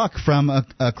more luck from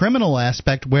a criminal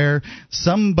aspect where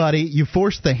you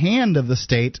force the hand of the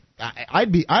state.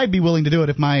 I'd be willing to do it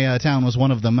if my town was one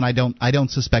of them, and I don't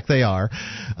suspect they are.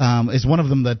 Is one of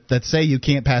them that say you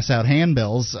can't pass out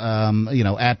handbills,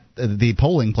 at the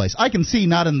polling place. I can see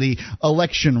not in the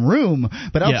election room,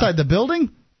 but outside the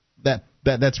building,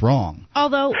 that's wrong.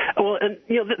 Although,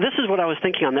 this is what I was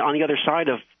thinking on the other side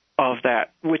of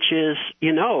that, which is,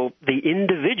 the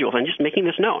individuals, and just making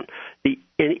this known,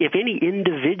 if any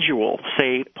individual,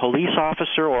 say police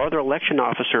officer or other election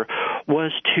officer,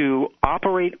 was to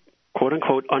operate, quote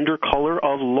unquote, under color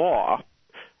of law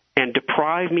and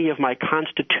deprive me of my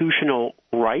constitutional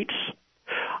rights,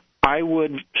 I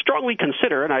would strongly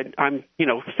consider, and I'm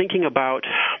thinking about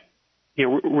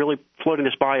really floating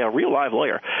this by a real live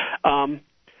lawyer,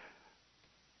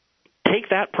 take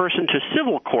that person to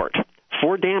civil court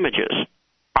for damages.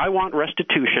 I want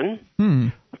restitution.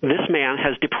 This man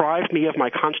has deprived me of my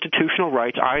constitutional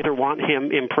rights. I either want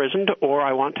him imprisoned or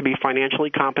I want to be financially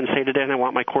compensated, and I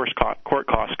want my court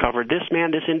costs covered. This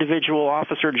man, this individual,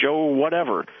 officer, Joe,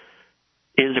 whatever,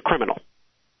 is a criminal.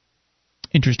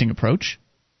 Interesting approach.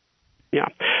 Yeah.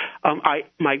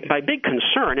 My big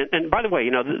concern, and by the way,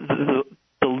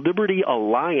 the Liberty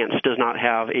Alliance does not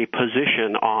have a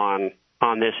position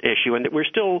on this issue, and we're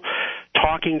still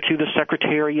talking to the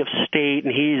Secretary of State,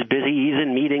 and he's busy, he's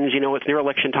in meetings, it's near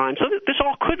election time, so this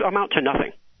all could amount to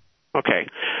nothing. Okay,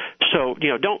 so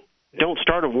don't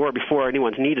start a war before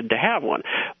anyone's needed to have one.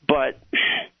 But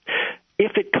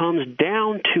if it comes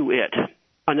down to it,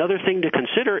 another thing to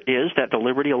consider is that the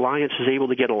Liberty Alliance is able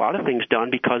to get a lot of things done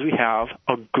because we have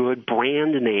a good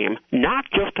brand name, not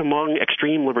just among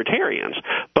extreme libertarians,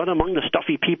 but among the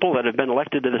stuffy people that have been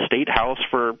elected to the state house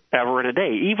forever and a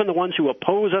day. Even the ones who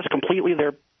oppose us completely,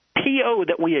 they're PO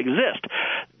that we exist.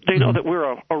 They know that we're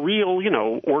a real,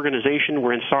 organization.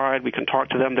 We're inside. We can talk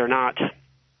to them. They're not.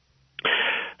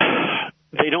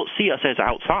 They don't see us as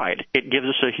outside. It gives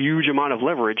us a huge amount of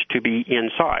leverage to be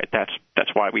inside. That's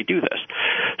why we do this.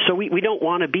 So we don't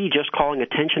want to be just calling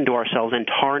attention to ourselves and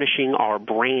tarnishing our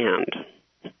brand.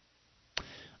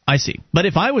 I see. But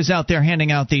if I was out there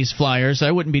handing out these flyers,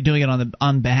 I wouldn't be doing it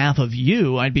on behalf of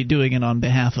you. I'd be doing it on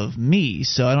behalf of me.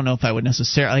 So I don't know if I would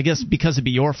necessarily. I guess because it'd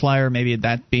be your flyer, maybe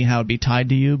that'd be how it'd be tied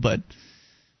to you. But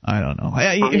I don't know.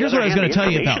 Here's what I was going to tell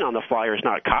you about. The information on the flyer is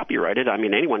not copyrighted. I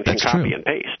mean, anyone can copy and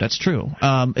paste. That's true.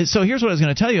 So here's what I was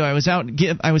going to tell you. I was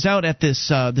out at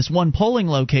this one polling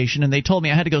location, and they told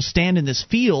me I had to go stand in this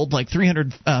field like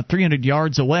 300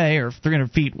 yards away, or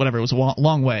 300 feet, whatever. It was a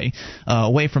long way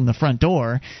away from the front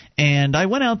door. And I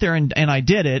went out there and I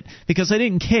did it because I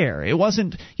didn't care. It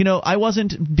wasn't, I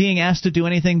wasn't being asked to do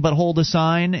anything but hold a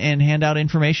sign and hand out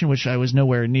information, which I was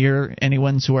nowhere near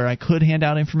anyone's where I could hand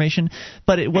out information.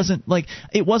 But it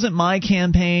wasn't my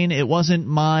campaign. It wasn't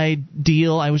my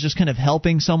deal. I was just kind of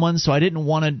helping someone, so I didn't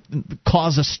want to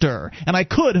cause a stir. And I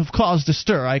could have caused a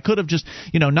stir. I could have just,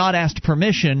 not asked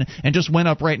permission and just went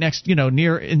up right next,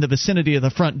 near in the vicinity of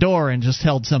the front door and just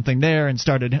held something there and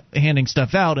started handing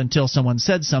stuff out until someone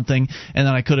said something. And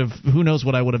then I could have, who knows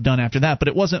what I would have done after that. But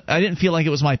I didn't feel like it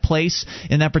was my place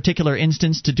in that particular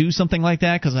instance to do something like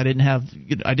that because I didn't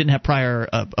have prior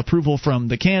approval from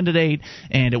the candidate,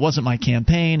 and it wasn't my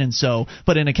campaign. And so,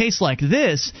 but in a case like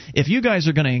this, if you guys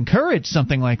are going to encourage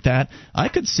something like that, I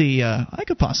could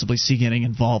possibly see getting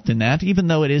involved in that, even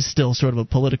though it is still sort of a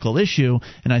political issue,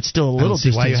 and I'd still a little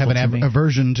distasteful. Why you have an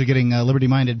aversion to getting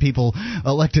liberty-minded people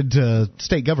elected to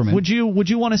state government? Would you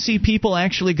want to see people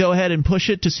actually go ahead and push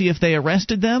it to see if they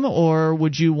arrested them, or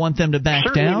would you want them to back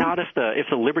down? Certainly not if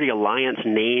the Liberty Alliance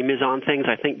name is on things.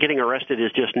 I think getting arrested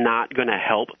is just not going to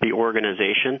help the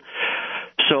organization.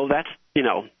 So that's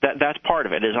part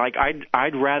of it. Is like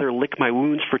I'd rather lick my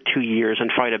wounds for 2 years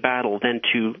and fight a battle than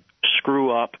to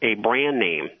screw up a brand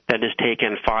name that has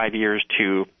taken 5 years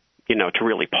to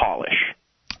really polish.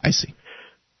 I see.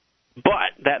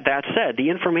 But that said, the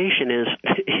information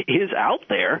is out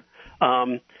there.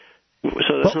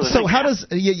 So how does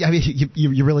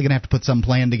you're really going to have to put some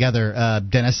plan together,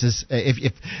 Dennis? Is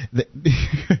if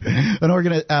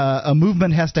a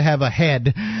movement has to have a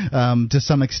head to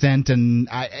some extent, and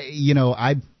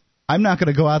I'm not going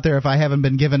to go out there if I haven't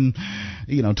been given,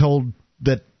 told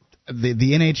that the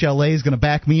NHLA is going to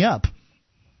back me up.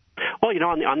 Well,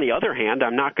 on the other hand,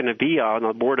 I'm not going to be on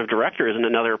the board of directors in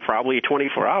another probably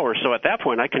 24 hours. So at that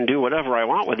point, I can do whatever I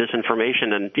want with this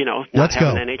information and, not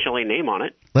have an NHLA name on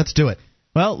it. Let's do it.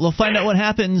 Well, we'll find out what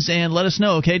happens and let us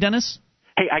know, okay, Dennis?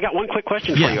 Hey, I got one quick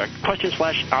question for you, a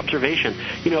question/observation.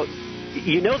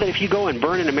 You know that if you go and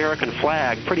burn an American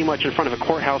flag pretty much in front of a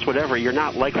courthouse, whatever, you're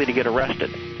not likely to get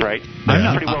arrested, right?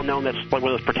 Yeah. It's pretty well known that's like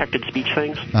one of those protected speech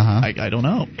things. I don't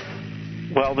know.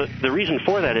 Well, the reason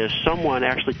for that is someone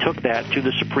actually took that to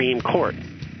the Supreme Court.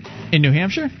 In New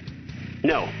Hampshire?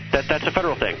 No, that's a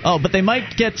federal thing. Oh, but they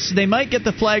might get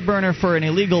the flag burner for an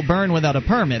illegal burn without a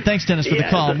permit. Thanks, Dennis, for the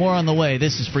call. More on the way.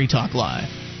 This is Free Talk Live.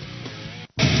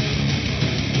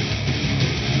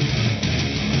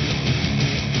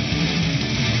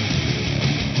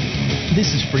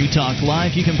 This is Free Talk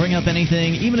Live. You can bring up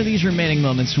anything. Even in these remaining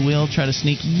moments, we'll try to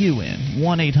sneak you in.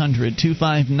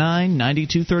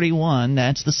 1-800-259-9231.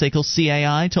 That's the SACL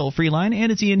CAI toll-free line. And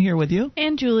it's Ian here with you.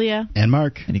 And Julia. And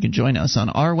Mark. And you can join us on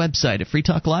our website at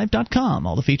freetalklive.com.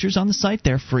 All the features on the site,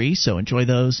 they're free, so enjoy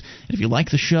those. And if you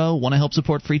like the show, want to help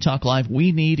support Free Talk Live,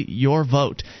 we need your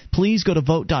vote. Please go to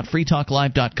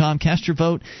vote.freetalklive.com. Cast your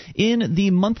vote in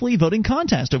the monthly voting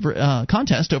contest over at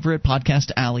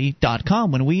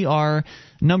podcastalley.com. When we are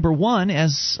number one,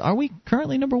 are we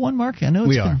currently number one, Mark? I know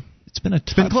we are. It's been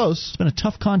close. It's been a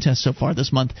tough contest so far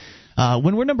this month.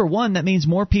 When we're number one, that means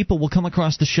more people will come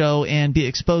across the show and be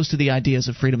exposed to the ideas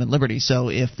of freedom and liberty. So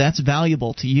if that's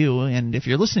valuable to you, and if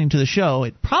you're listening to the show,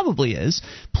 it probably is,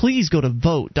 please go to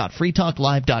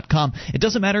vote.freetalklive.com. It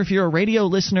doesn't matter if you're a radio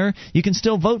listener, you can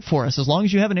still vote for us as long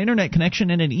as you have an internet connection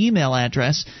and an email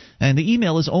address. And the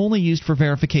email is only used for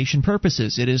verification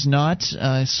purposes. It is not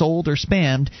sold or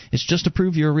spammed. It's just to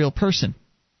prove you're a real person.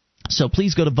 So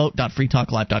please go to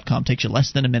vote.freetalklive.com. It takes you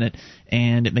less than a minute,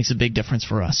 and it makes a big difference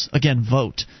for us. Again,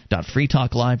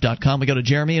 vote.freetalklive.com. We go to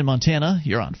Jeremy in Montana.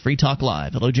 You're on Free Talk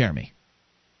Live. Hello, Jeremy.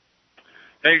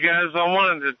 Hey, guys. I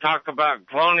wanted to talk about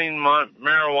cloning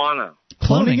marijuana.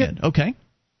 Cloning it? Okay.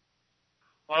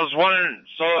 I was wondering,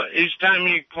 so each time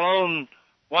you clone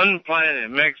one plant,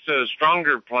 it makes a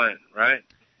stronger plant, right?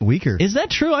 Weaker. Is that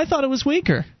true? I thought it was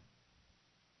weaker.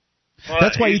 Well,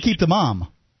 that's why you keep the mom.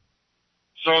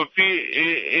 So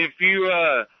if you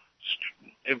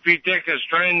take a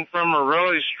strain from a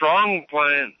really strong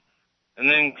plant and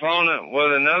then clone it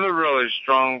with another really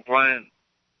strong plant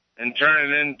and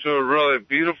turn it into a really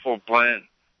beautiful plant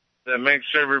that makes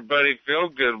everybody feel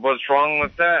good, what's wrong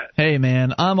with that? Hey,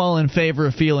 man, I'm all in favor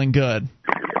of feeling good.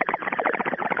 So,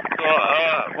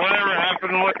 whatever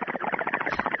happened with...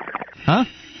 Huh?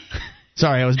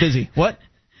 Sorry, I was busy. What?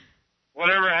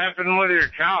 Whatever happened with your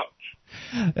couch?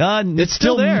 It's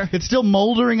still there. It's still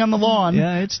moldering on the lawn.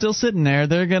 Yeah, it's still sitting there.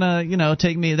 They're gonna,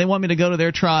 take me. They want me to go to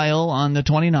their trial on the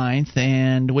 29th,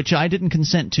 and which I didn't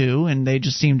consent to, and they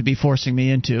just seem to be forcing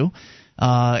me into.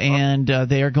 And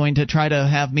they are going to try to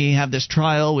have me have this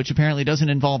trial, which apparently doesn't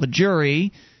involve a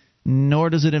jury, nor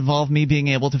does it involve me being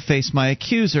able to face my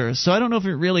accusers. So I don't know if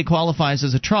it really qualifies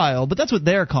as a trial, but that's what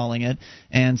they're calling it.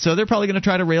 And so they're probably going to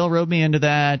try to railroad me into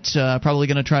that, probably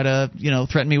going to try to,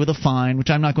 threaten me with a fine,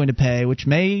 which I'm not going to pay, which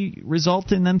may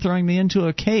result in them throwing me into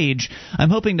a cage.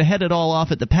 I'm hoping to head it all off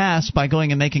at the pass by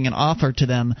going and making an offer to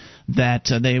them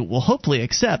that they will hopefully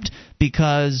accept,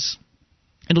 because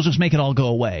it'll just make it all go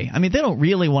away. I mean, they don't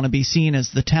really want to be seen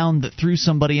as the town that threw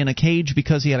somebody in a cage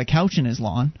because he had a couch in his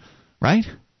lawn, right?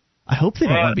 I hope they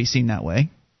don't want to be seen that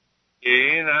way.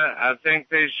 Yeah, I think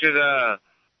they should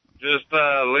just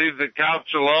leave the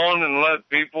couch alone and let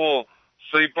people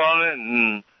sleep on it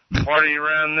and party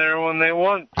around there when they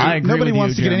want to. I agree. Nobody with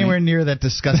wants you, to get Jeremy. anywhere near that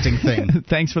disgusting thing.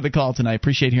 Thanks for the call tonight.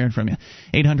 Appreciate hearing from you.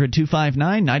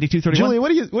 800-259-9231. Julia,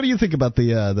 what do you think about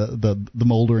the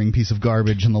moldering piece of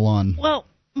garbage in the lawn? Well,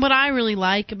 what I really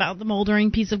like about the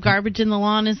moldering piece of garbage in the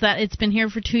lawn is that it's been here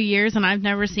for 2 years and I've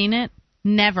never seen it.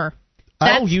 Never.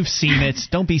 Oh, you've seen it.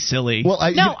 Don't be silly. Well,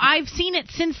 I've seen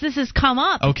it since this has come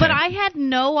up. Okay. But I had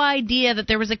no idea that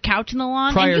there was a couch in the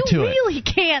lawn. Prior and to you it. really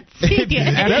can't see it.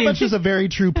 That much is a very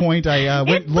true point. I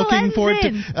went looking for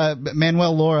it.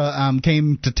 Manuel Laura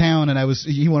came to town, and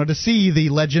he wanted to see the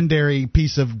legendary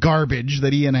piece of garbage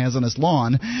that Ian has on his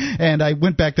lawn. And I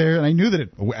went back there, and I knew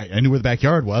I knew where the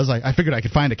backyard was. I figured I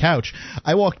could find a couch.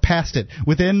 I walked past it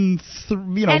within,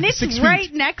 and it's 6 right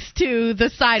feet. Next to the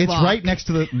sidewalk. It's right next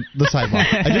to the sidewalk.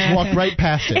 I just walked right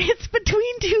past it. It's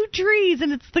between two trees,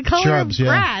 and it's the color Shrubs, of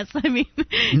yeah. grass. I mean,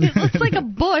 it looks like a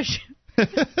bush.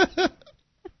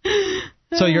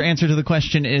 So your answer to the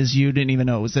question is you didn't even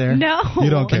know it was there? No. You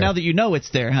don't care. But now that you know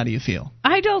it's there, how do you feel?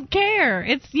 I don't care.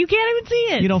 You can't even see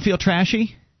it. You don't feel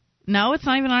trashy? No, it's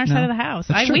not even on our side of the house.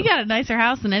 We got a nicer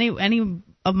house than any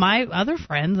of my other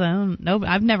friends. I don't know.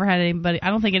 I've never had anybody. I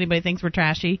don't think anybody thinks we're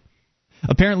trashy.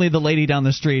 Apparently, the lady down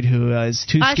the street who is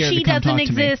too scared to come talk to me.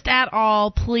 She doesn't exist at all,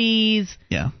 please.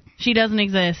 Yeah. She doesn't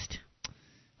exist.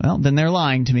 Well, then they're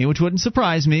lying to me, which wouldn't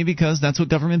surprise me because that's what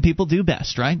government people do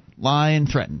best, right? Lie and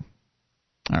threaten.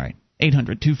 All right.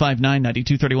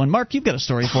 800-259-9231. Mark, you've got a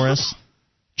story for us.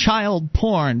 Child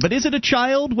porn. But is it a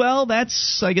child? Well,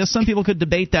 I guess some people could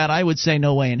debate that. I would say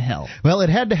no way in hell. Well, it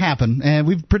had to happen, and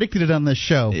we've predicted it on this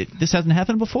show. This hasn't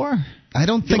happened before? I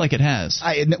don't think like it has.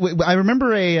 I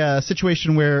remember a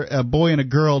situation where a boy and a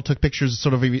girl took pictures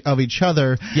sort of each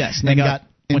other. Yes, and got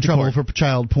in trouble for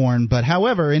child porn. But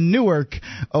however, in Newark,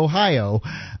 Ohio,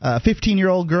 a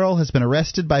 15-year-old girl has been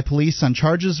arrested by police on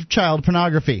charges of child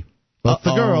pornography. Both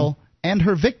the girl and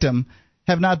her victim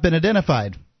have not been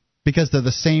identified because they're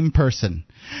the same person.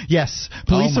 Yes,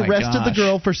 police arrested the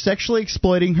girl for sexually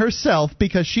exploiting herself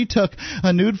because she took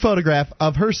a nude photograph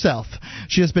of herself.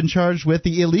 She has been charged with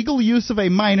the illegal use of a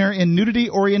minor in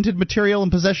nudity-oriented material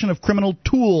and possession of criminal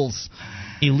tools.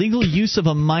 Illegal use of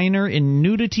a minor in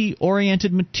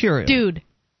nudity-oriented material. Dude,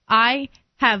 I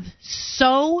have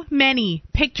so many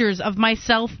pictures of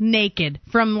myself naked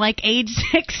from like age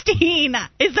 16.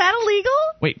 Is that illegal?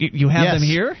 Wait, you have them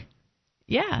here?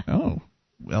 Yeah. Oh.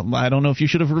 Well, I don't know if you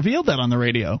should have revealed that on the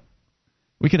radio.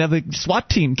 We could have a SWAT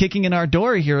team kicking in our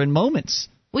door here in moments.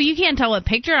 Well, you can't tell what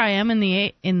picture I am what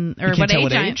age I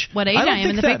am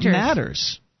in the pictures. I don't think that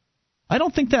matters. I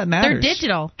don't think that matters. They're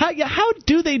digital. How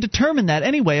do they determine that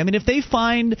anyway? I mean, if they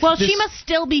find she must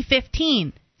still be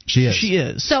 15. She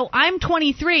is. So I'm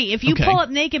 23. If you pull up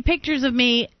naked pictures of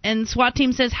me and SWAT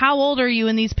team says, "How old are you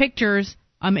in these pictures?"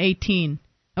 I'm 18.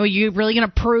 Are you really going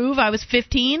to prove I was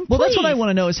 15? Well, that's what I want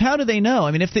to know is how do they know?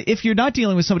 I mean, if you're not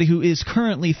dealing with somebody who is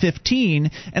currently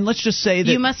 15, and let's just say that...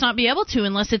 You must not be able to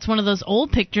unless it's one of those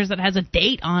old pictures that has a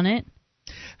date on it.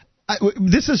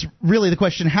 This is really the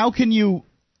question. How can you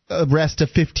arrest a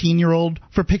 15-year-old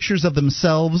for pictures of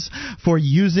themselves for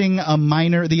using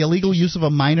the illegal use of a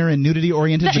minor in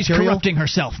nudity-oriented material? She's corrupting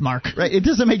herself, Mark. Right? It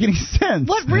doesn't make any sense.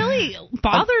 What really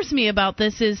bothers me about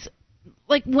this is...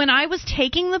 Like, when I was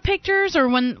taking the pictures or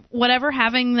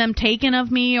having them taken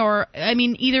of me or, I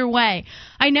mean, either way,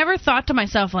 I never thought to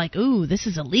myself, like, ooh, this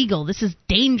is illegal, this is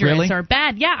dangerous or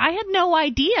bad. Yeah, I had no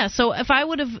idea. So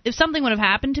if something would have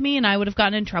happened to me and I would have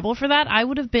gotten in trouble for that, I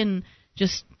would have been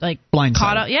just, like,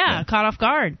 caught off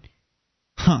guard.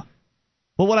 Huh.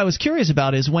 Well, what I was curious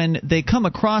about is when they come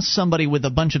across somebody with a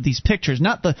bunch of these pictures,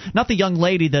 not the young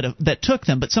lady that took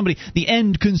them, but somebody, the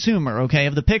end consumer, of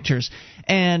the pictures,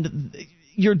 and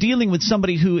you're dealing with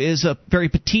somebody who is very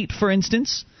petite, for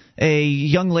instance, a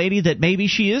young lady that maybe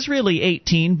she is really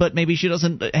 18, but maybe she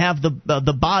doesn't have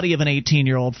the body of an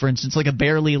 18-year-old, for instance, like a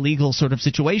barely legal sort of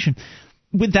situation.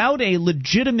 Without a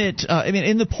legitimate,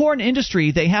 in the porn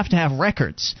industry, they have to have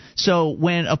records. So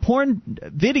when a porn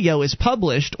video is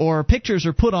published or pictures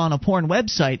are put on a porn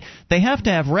website, they have to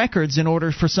have records in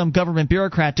order for some government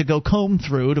bureaucrat to go comb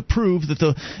through to prove that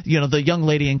the young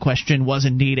lady in question was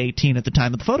indeed 18 at the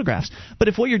time of the photographs. But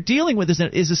if what you're dealing with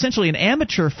is essentially an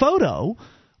amateur photo,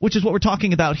 which is what we're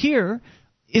talking about here,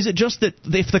 is it just that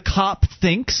if the cop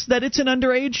thinks that it's an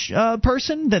underage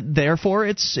person, that therefore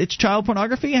it's child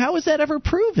pornography? How is that ever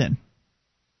proven?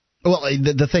 Well,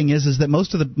 the thing is that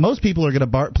most people are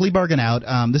going to plea bargain out.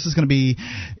 This is going to be,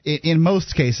 in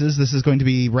most cases, this is going to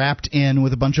be wrapped in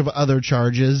with a bunch of other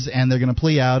charges, and they're going to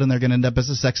plea out, and they're going to end up as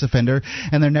a sex offender,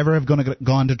 and they're never have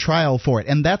gone to trial for it.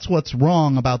 And that's what's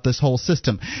wrong about this whole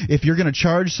system. If you're going to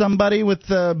charge somebody with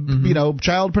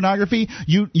child pornography,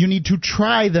 you need to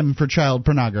try them for child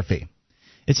pornography.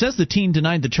 It says the teen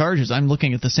denied the charges. I'm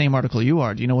looking at the same article you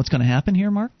are. Do you know what's going to happen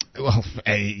here, Mark? Well,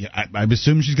 I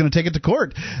assume she's going to take it to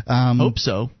court. Hope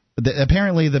so.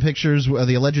 Apparently, the pictures,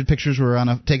 the alleged pictures, were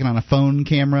taken on a phone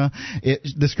camera.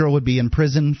 This girl would be in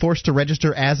prison, forced to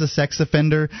register as a sex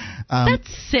offender. That's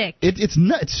sick.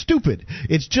 It's stupid.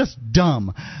 It's just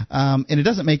dumb, and it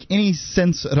doesn't make any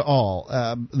sense at all.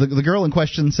 The girl in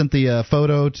question sent the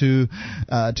photo to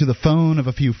the phone of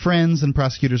a few friends, and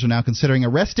prosecutors are now considering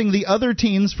arresting the other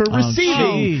teens for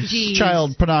receiving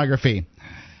child pornography.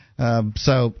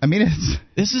 So, I mean,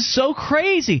 this is so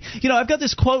crazy. I've got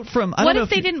this quote from... What if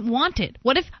they didn't want it?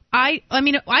 What if I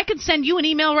could send you an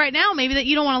email right now maybe that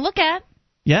you don't want to look at.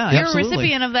 Yeah, You're absolutely. a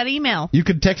recipient of that email. You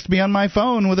could text me on my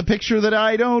phone with a picture that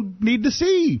I don't need to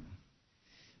see.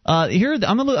 Here,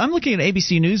 I'm looking at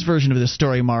ABC News version of this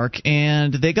story, Mark,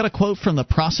 and they got a quote from the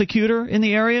prosecutor in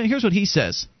the area. Here's what he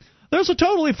says. There's a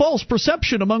totally false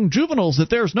perception among juveniles that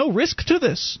there's no risk to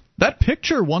this. That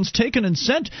picture, once taken and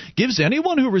sent, gives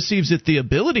anyone who receives it the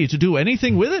ability to do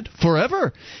anything with it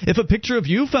forever. If a picture of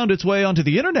you found its way onto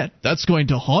the Internet, that's going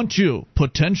to haunt you,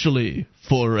 potentially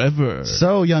forever.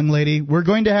 So, young lady, we're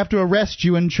going to have to arrest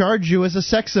you and charge you as a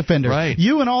sex offender. Right.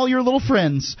 You and all your little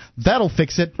friends. That'll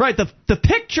fix it. Right. The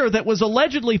picture that was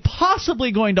allegedly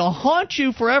possibly going to haunt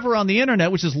you forever on the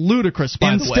Internet, which is ludicrous,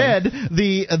 by the way. Instead,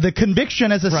 the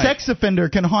conviction as a sex offender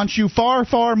can haunt you far,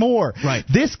 far more. Right.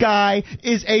 This guy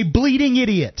is a bleeding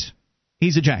idiot.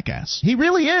 He's a jackass. He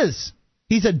really is.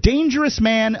 He's a dangerous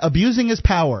man abusing his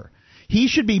power. He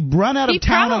should be run out of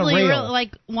town on a rail. He probably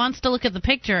really, wants to look at the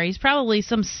picture. He's probably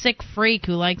some sick freak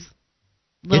who likes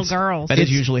little girls. That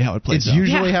is usually how it plays out. It's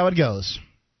usually how it goes.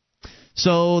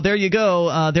 So there you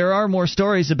go. There are more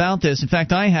stories about this. In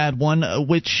fact, I had one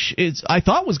which I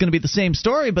thought was going to be the same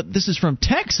story, but this is from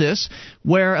Texas,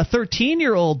 where a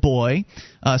 13-year-old boy,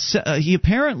 he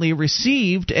apparently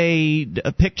received a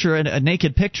picture, a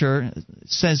naked picture. It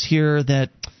says here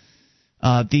that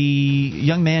the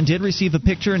young man did receive a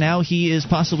picture. Now he is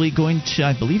possibly going to,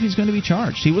 I believe he's going to be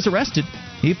charged. He was arrested.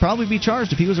 He'd probably be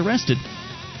charged if he was arrested.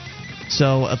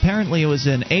 So apparently it was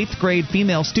an 8th grade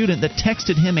female student that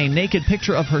texted him a naked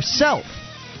picture of herself.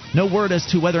 No word as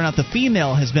to whether or not the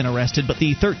female has been arrested, but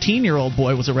the 13-year-old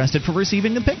boy was arrested for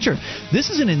receiving the picture. This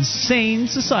is an insane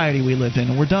society we live in,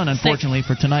 and we're done, unfortunately,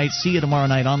 for tonight. See you tomorrow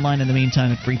night online. In the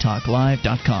meantime, at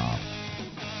freetalklive.com.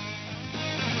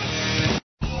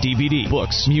 DVD,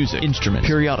 books, music, instruments,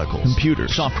 periodicals,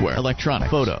 computers, software, electronic,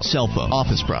 photo, cell phone,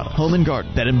 office product, home and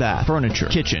garden, bed and bath, furniture,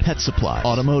 kitchen, pet supply,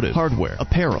 automotive, hardware,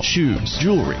 apparel, shoes,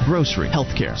 jewelry, grocery,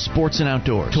 healthcare, sports and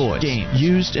outdoors, toys, games,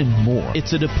 used, and more.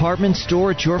 It's a department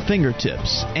store at your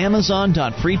fingertips.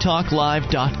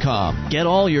 Amazon.freetalklive.com. Get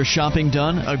all your shopping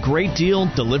done, a great deal,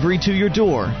 delivery to your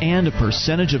door, and a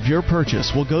percentage of your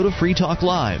purchase will go to Free Talk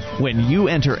Live when you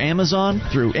enter Amazon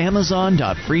through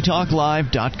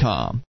Amazon.freetalklive.com.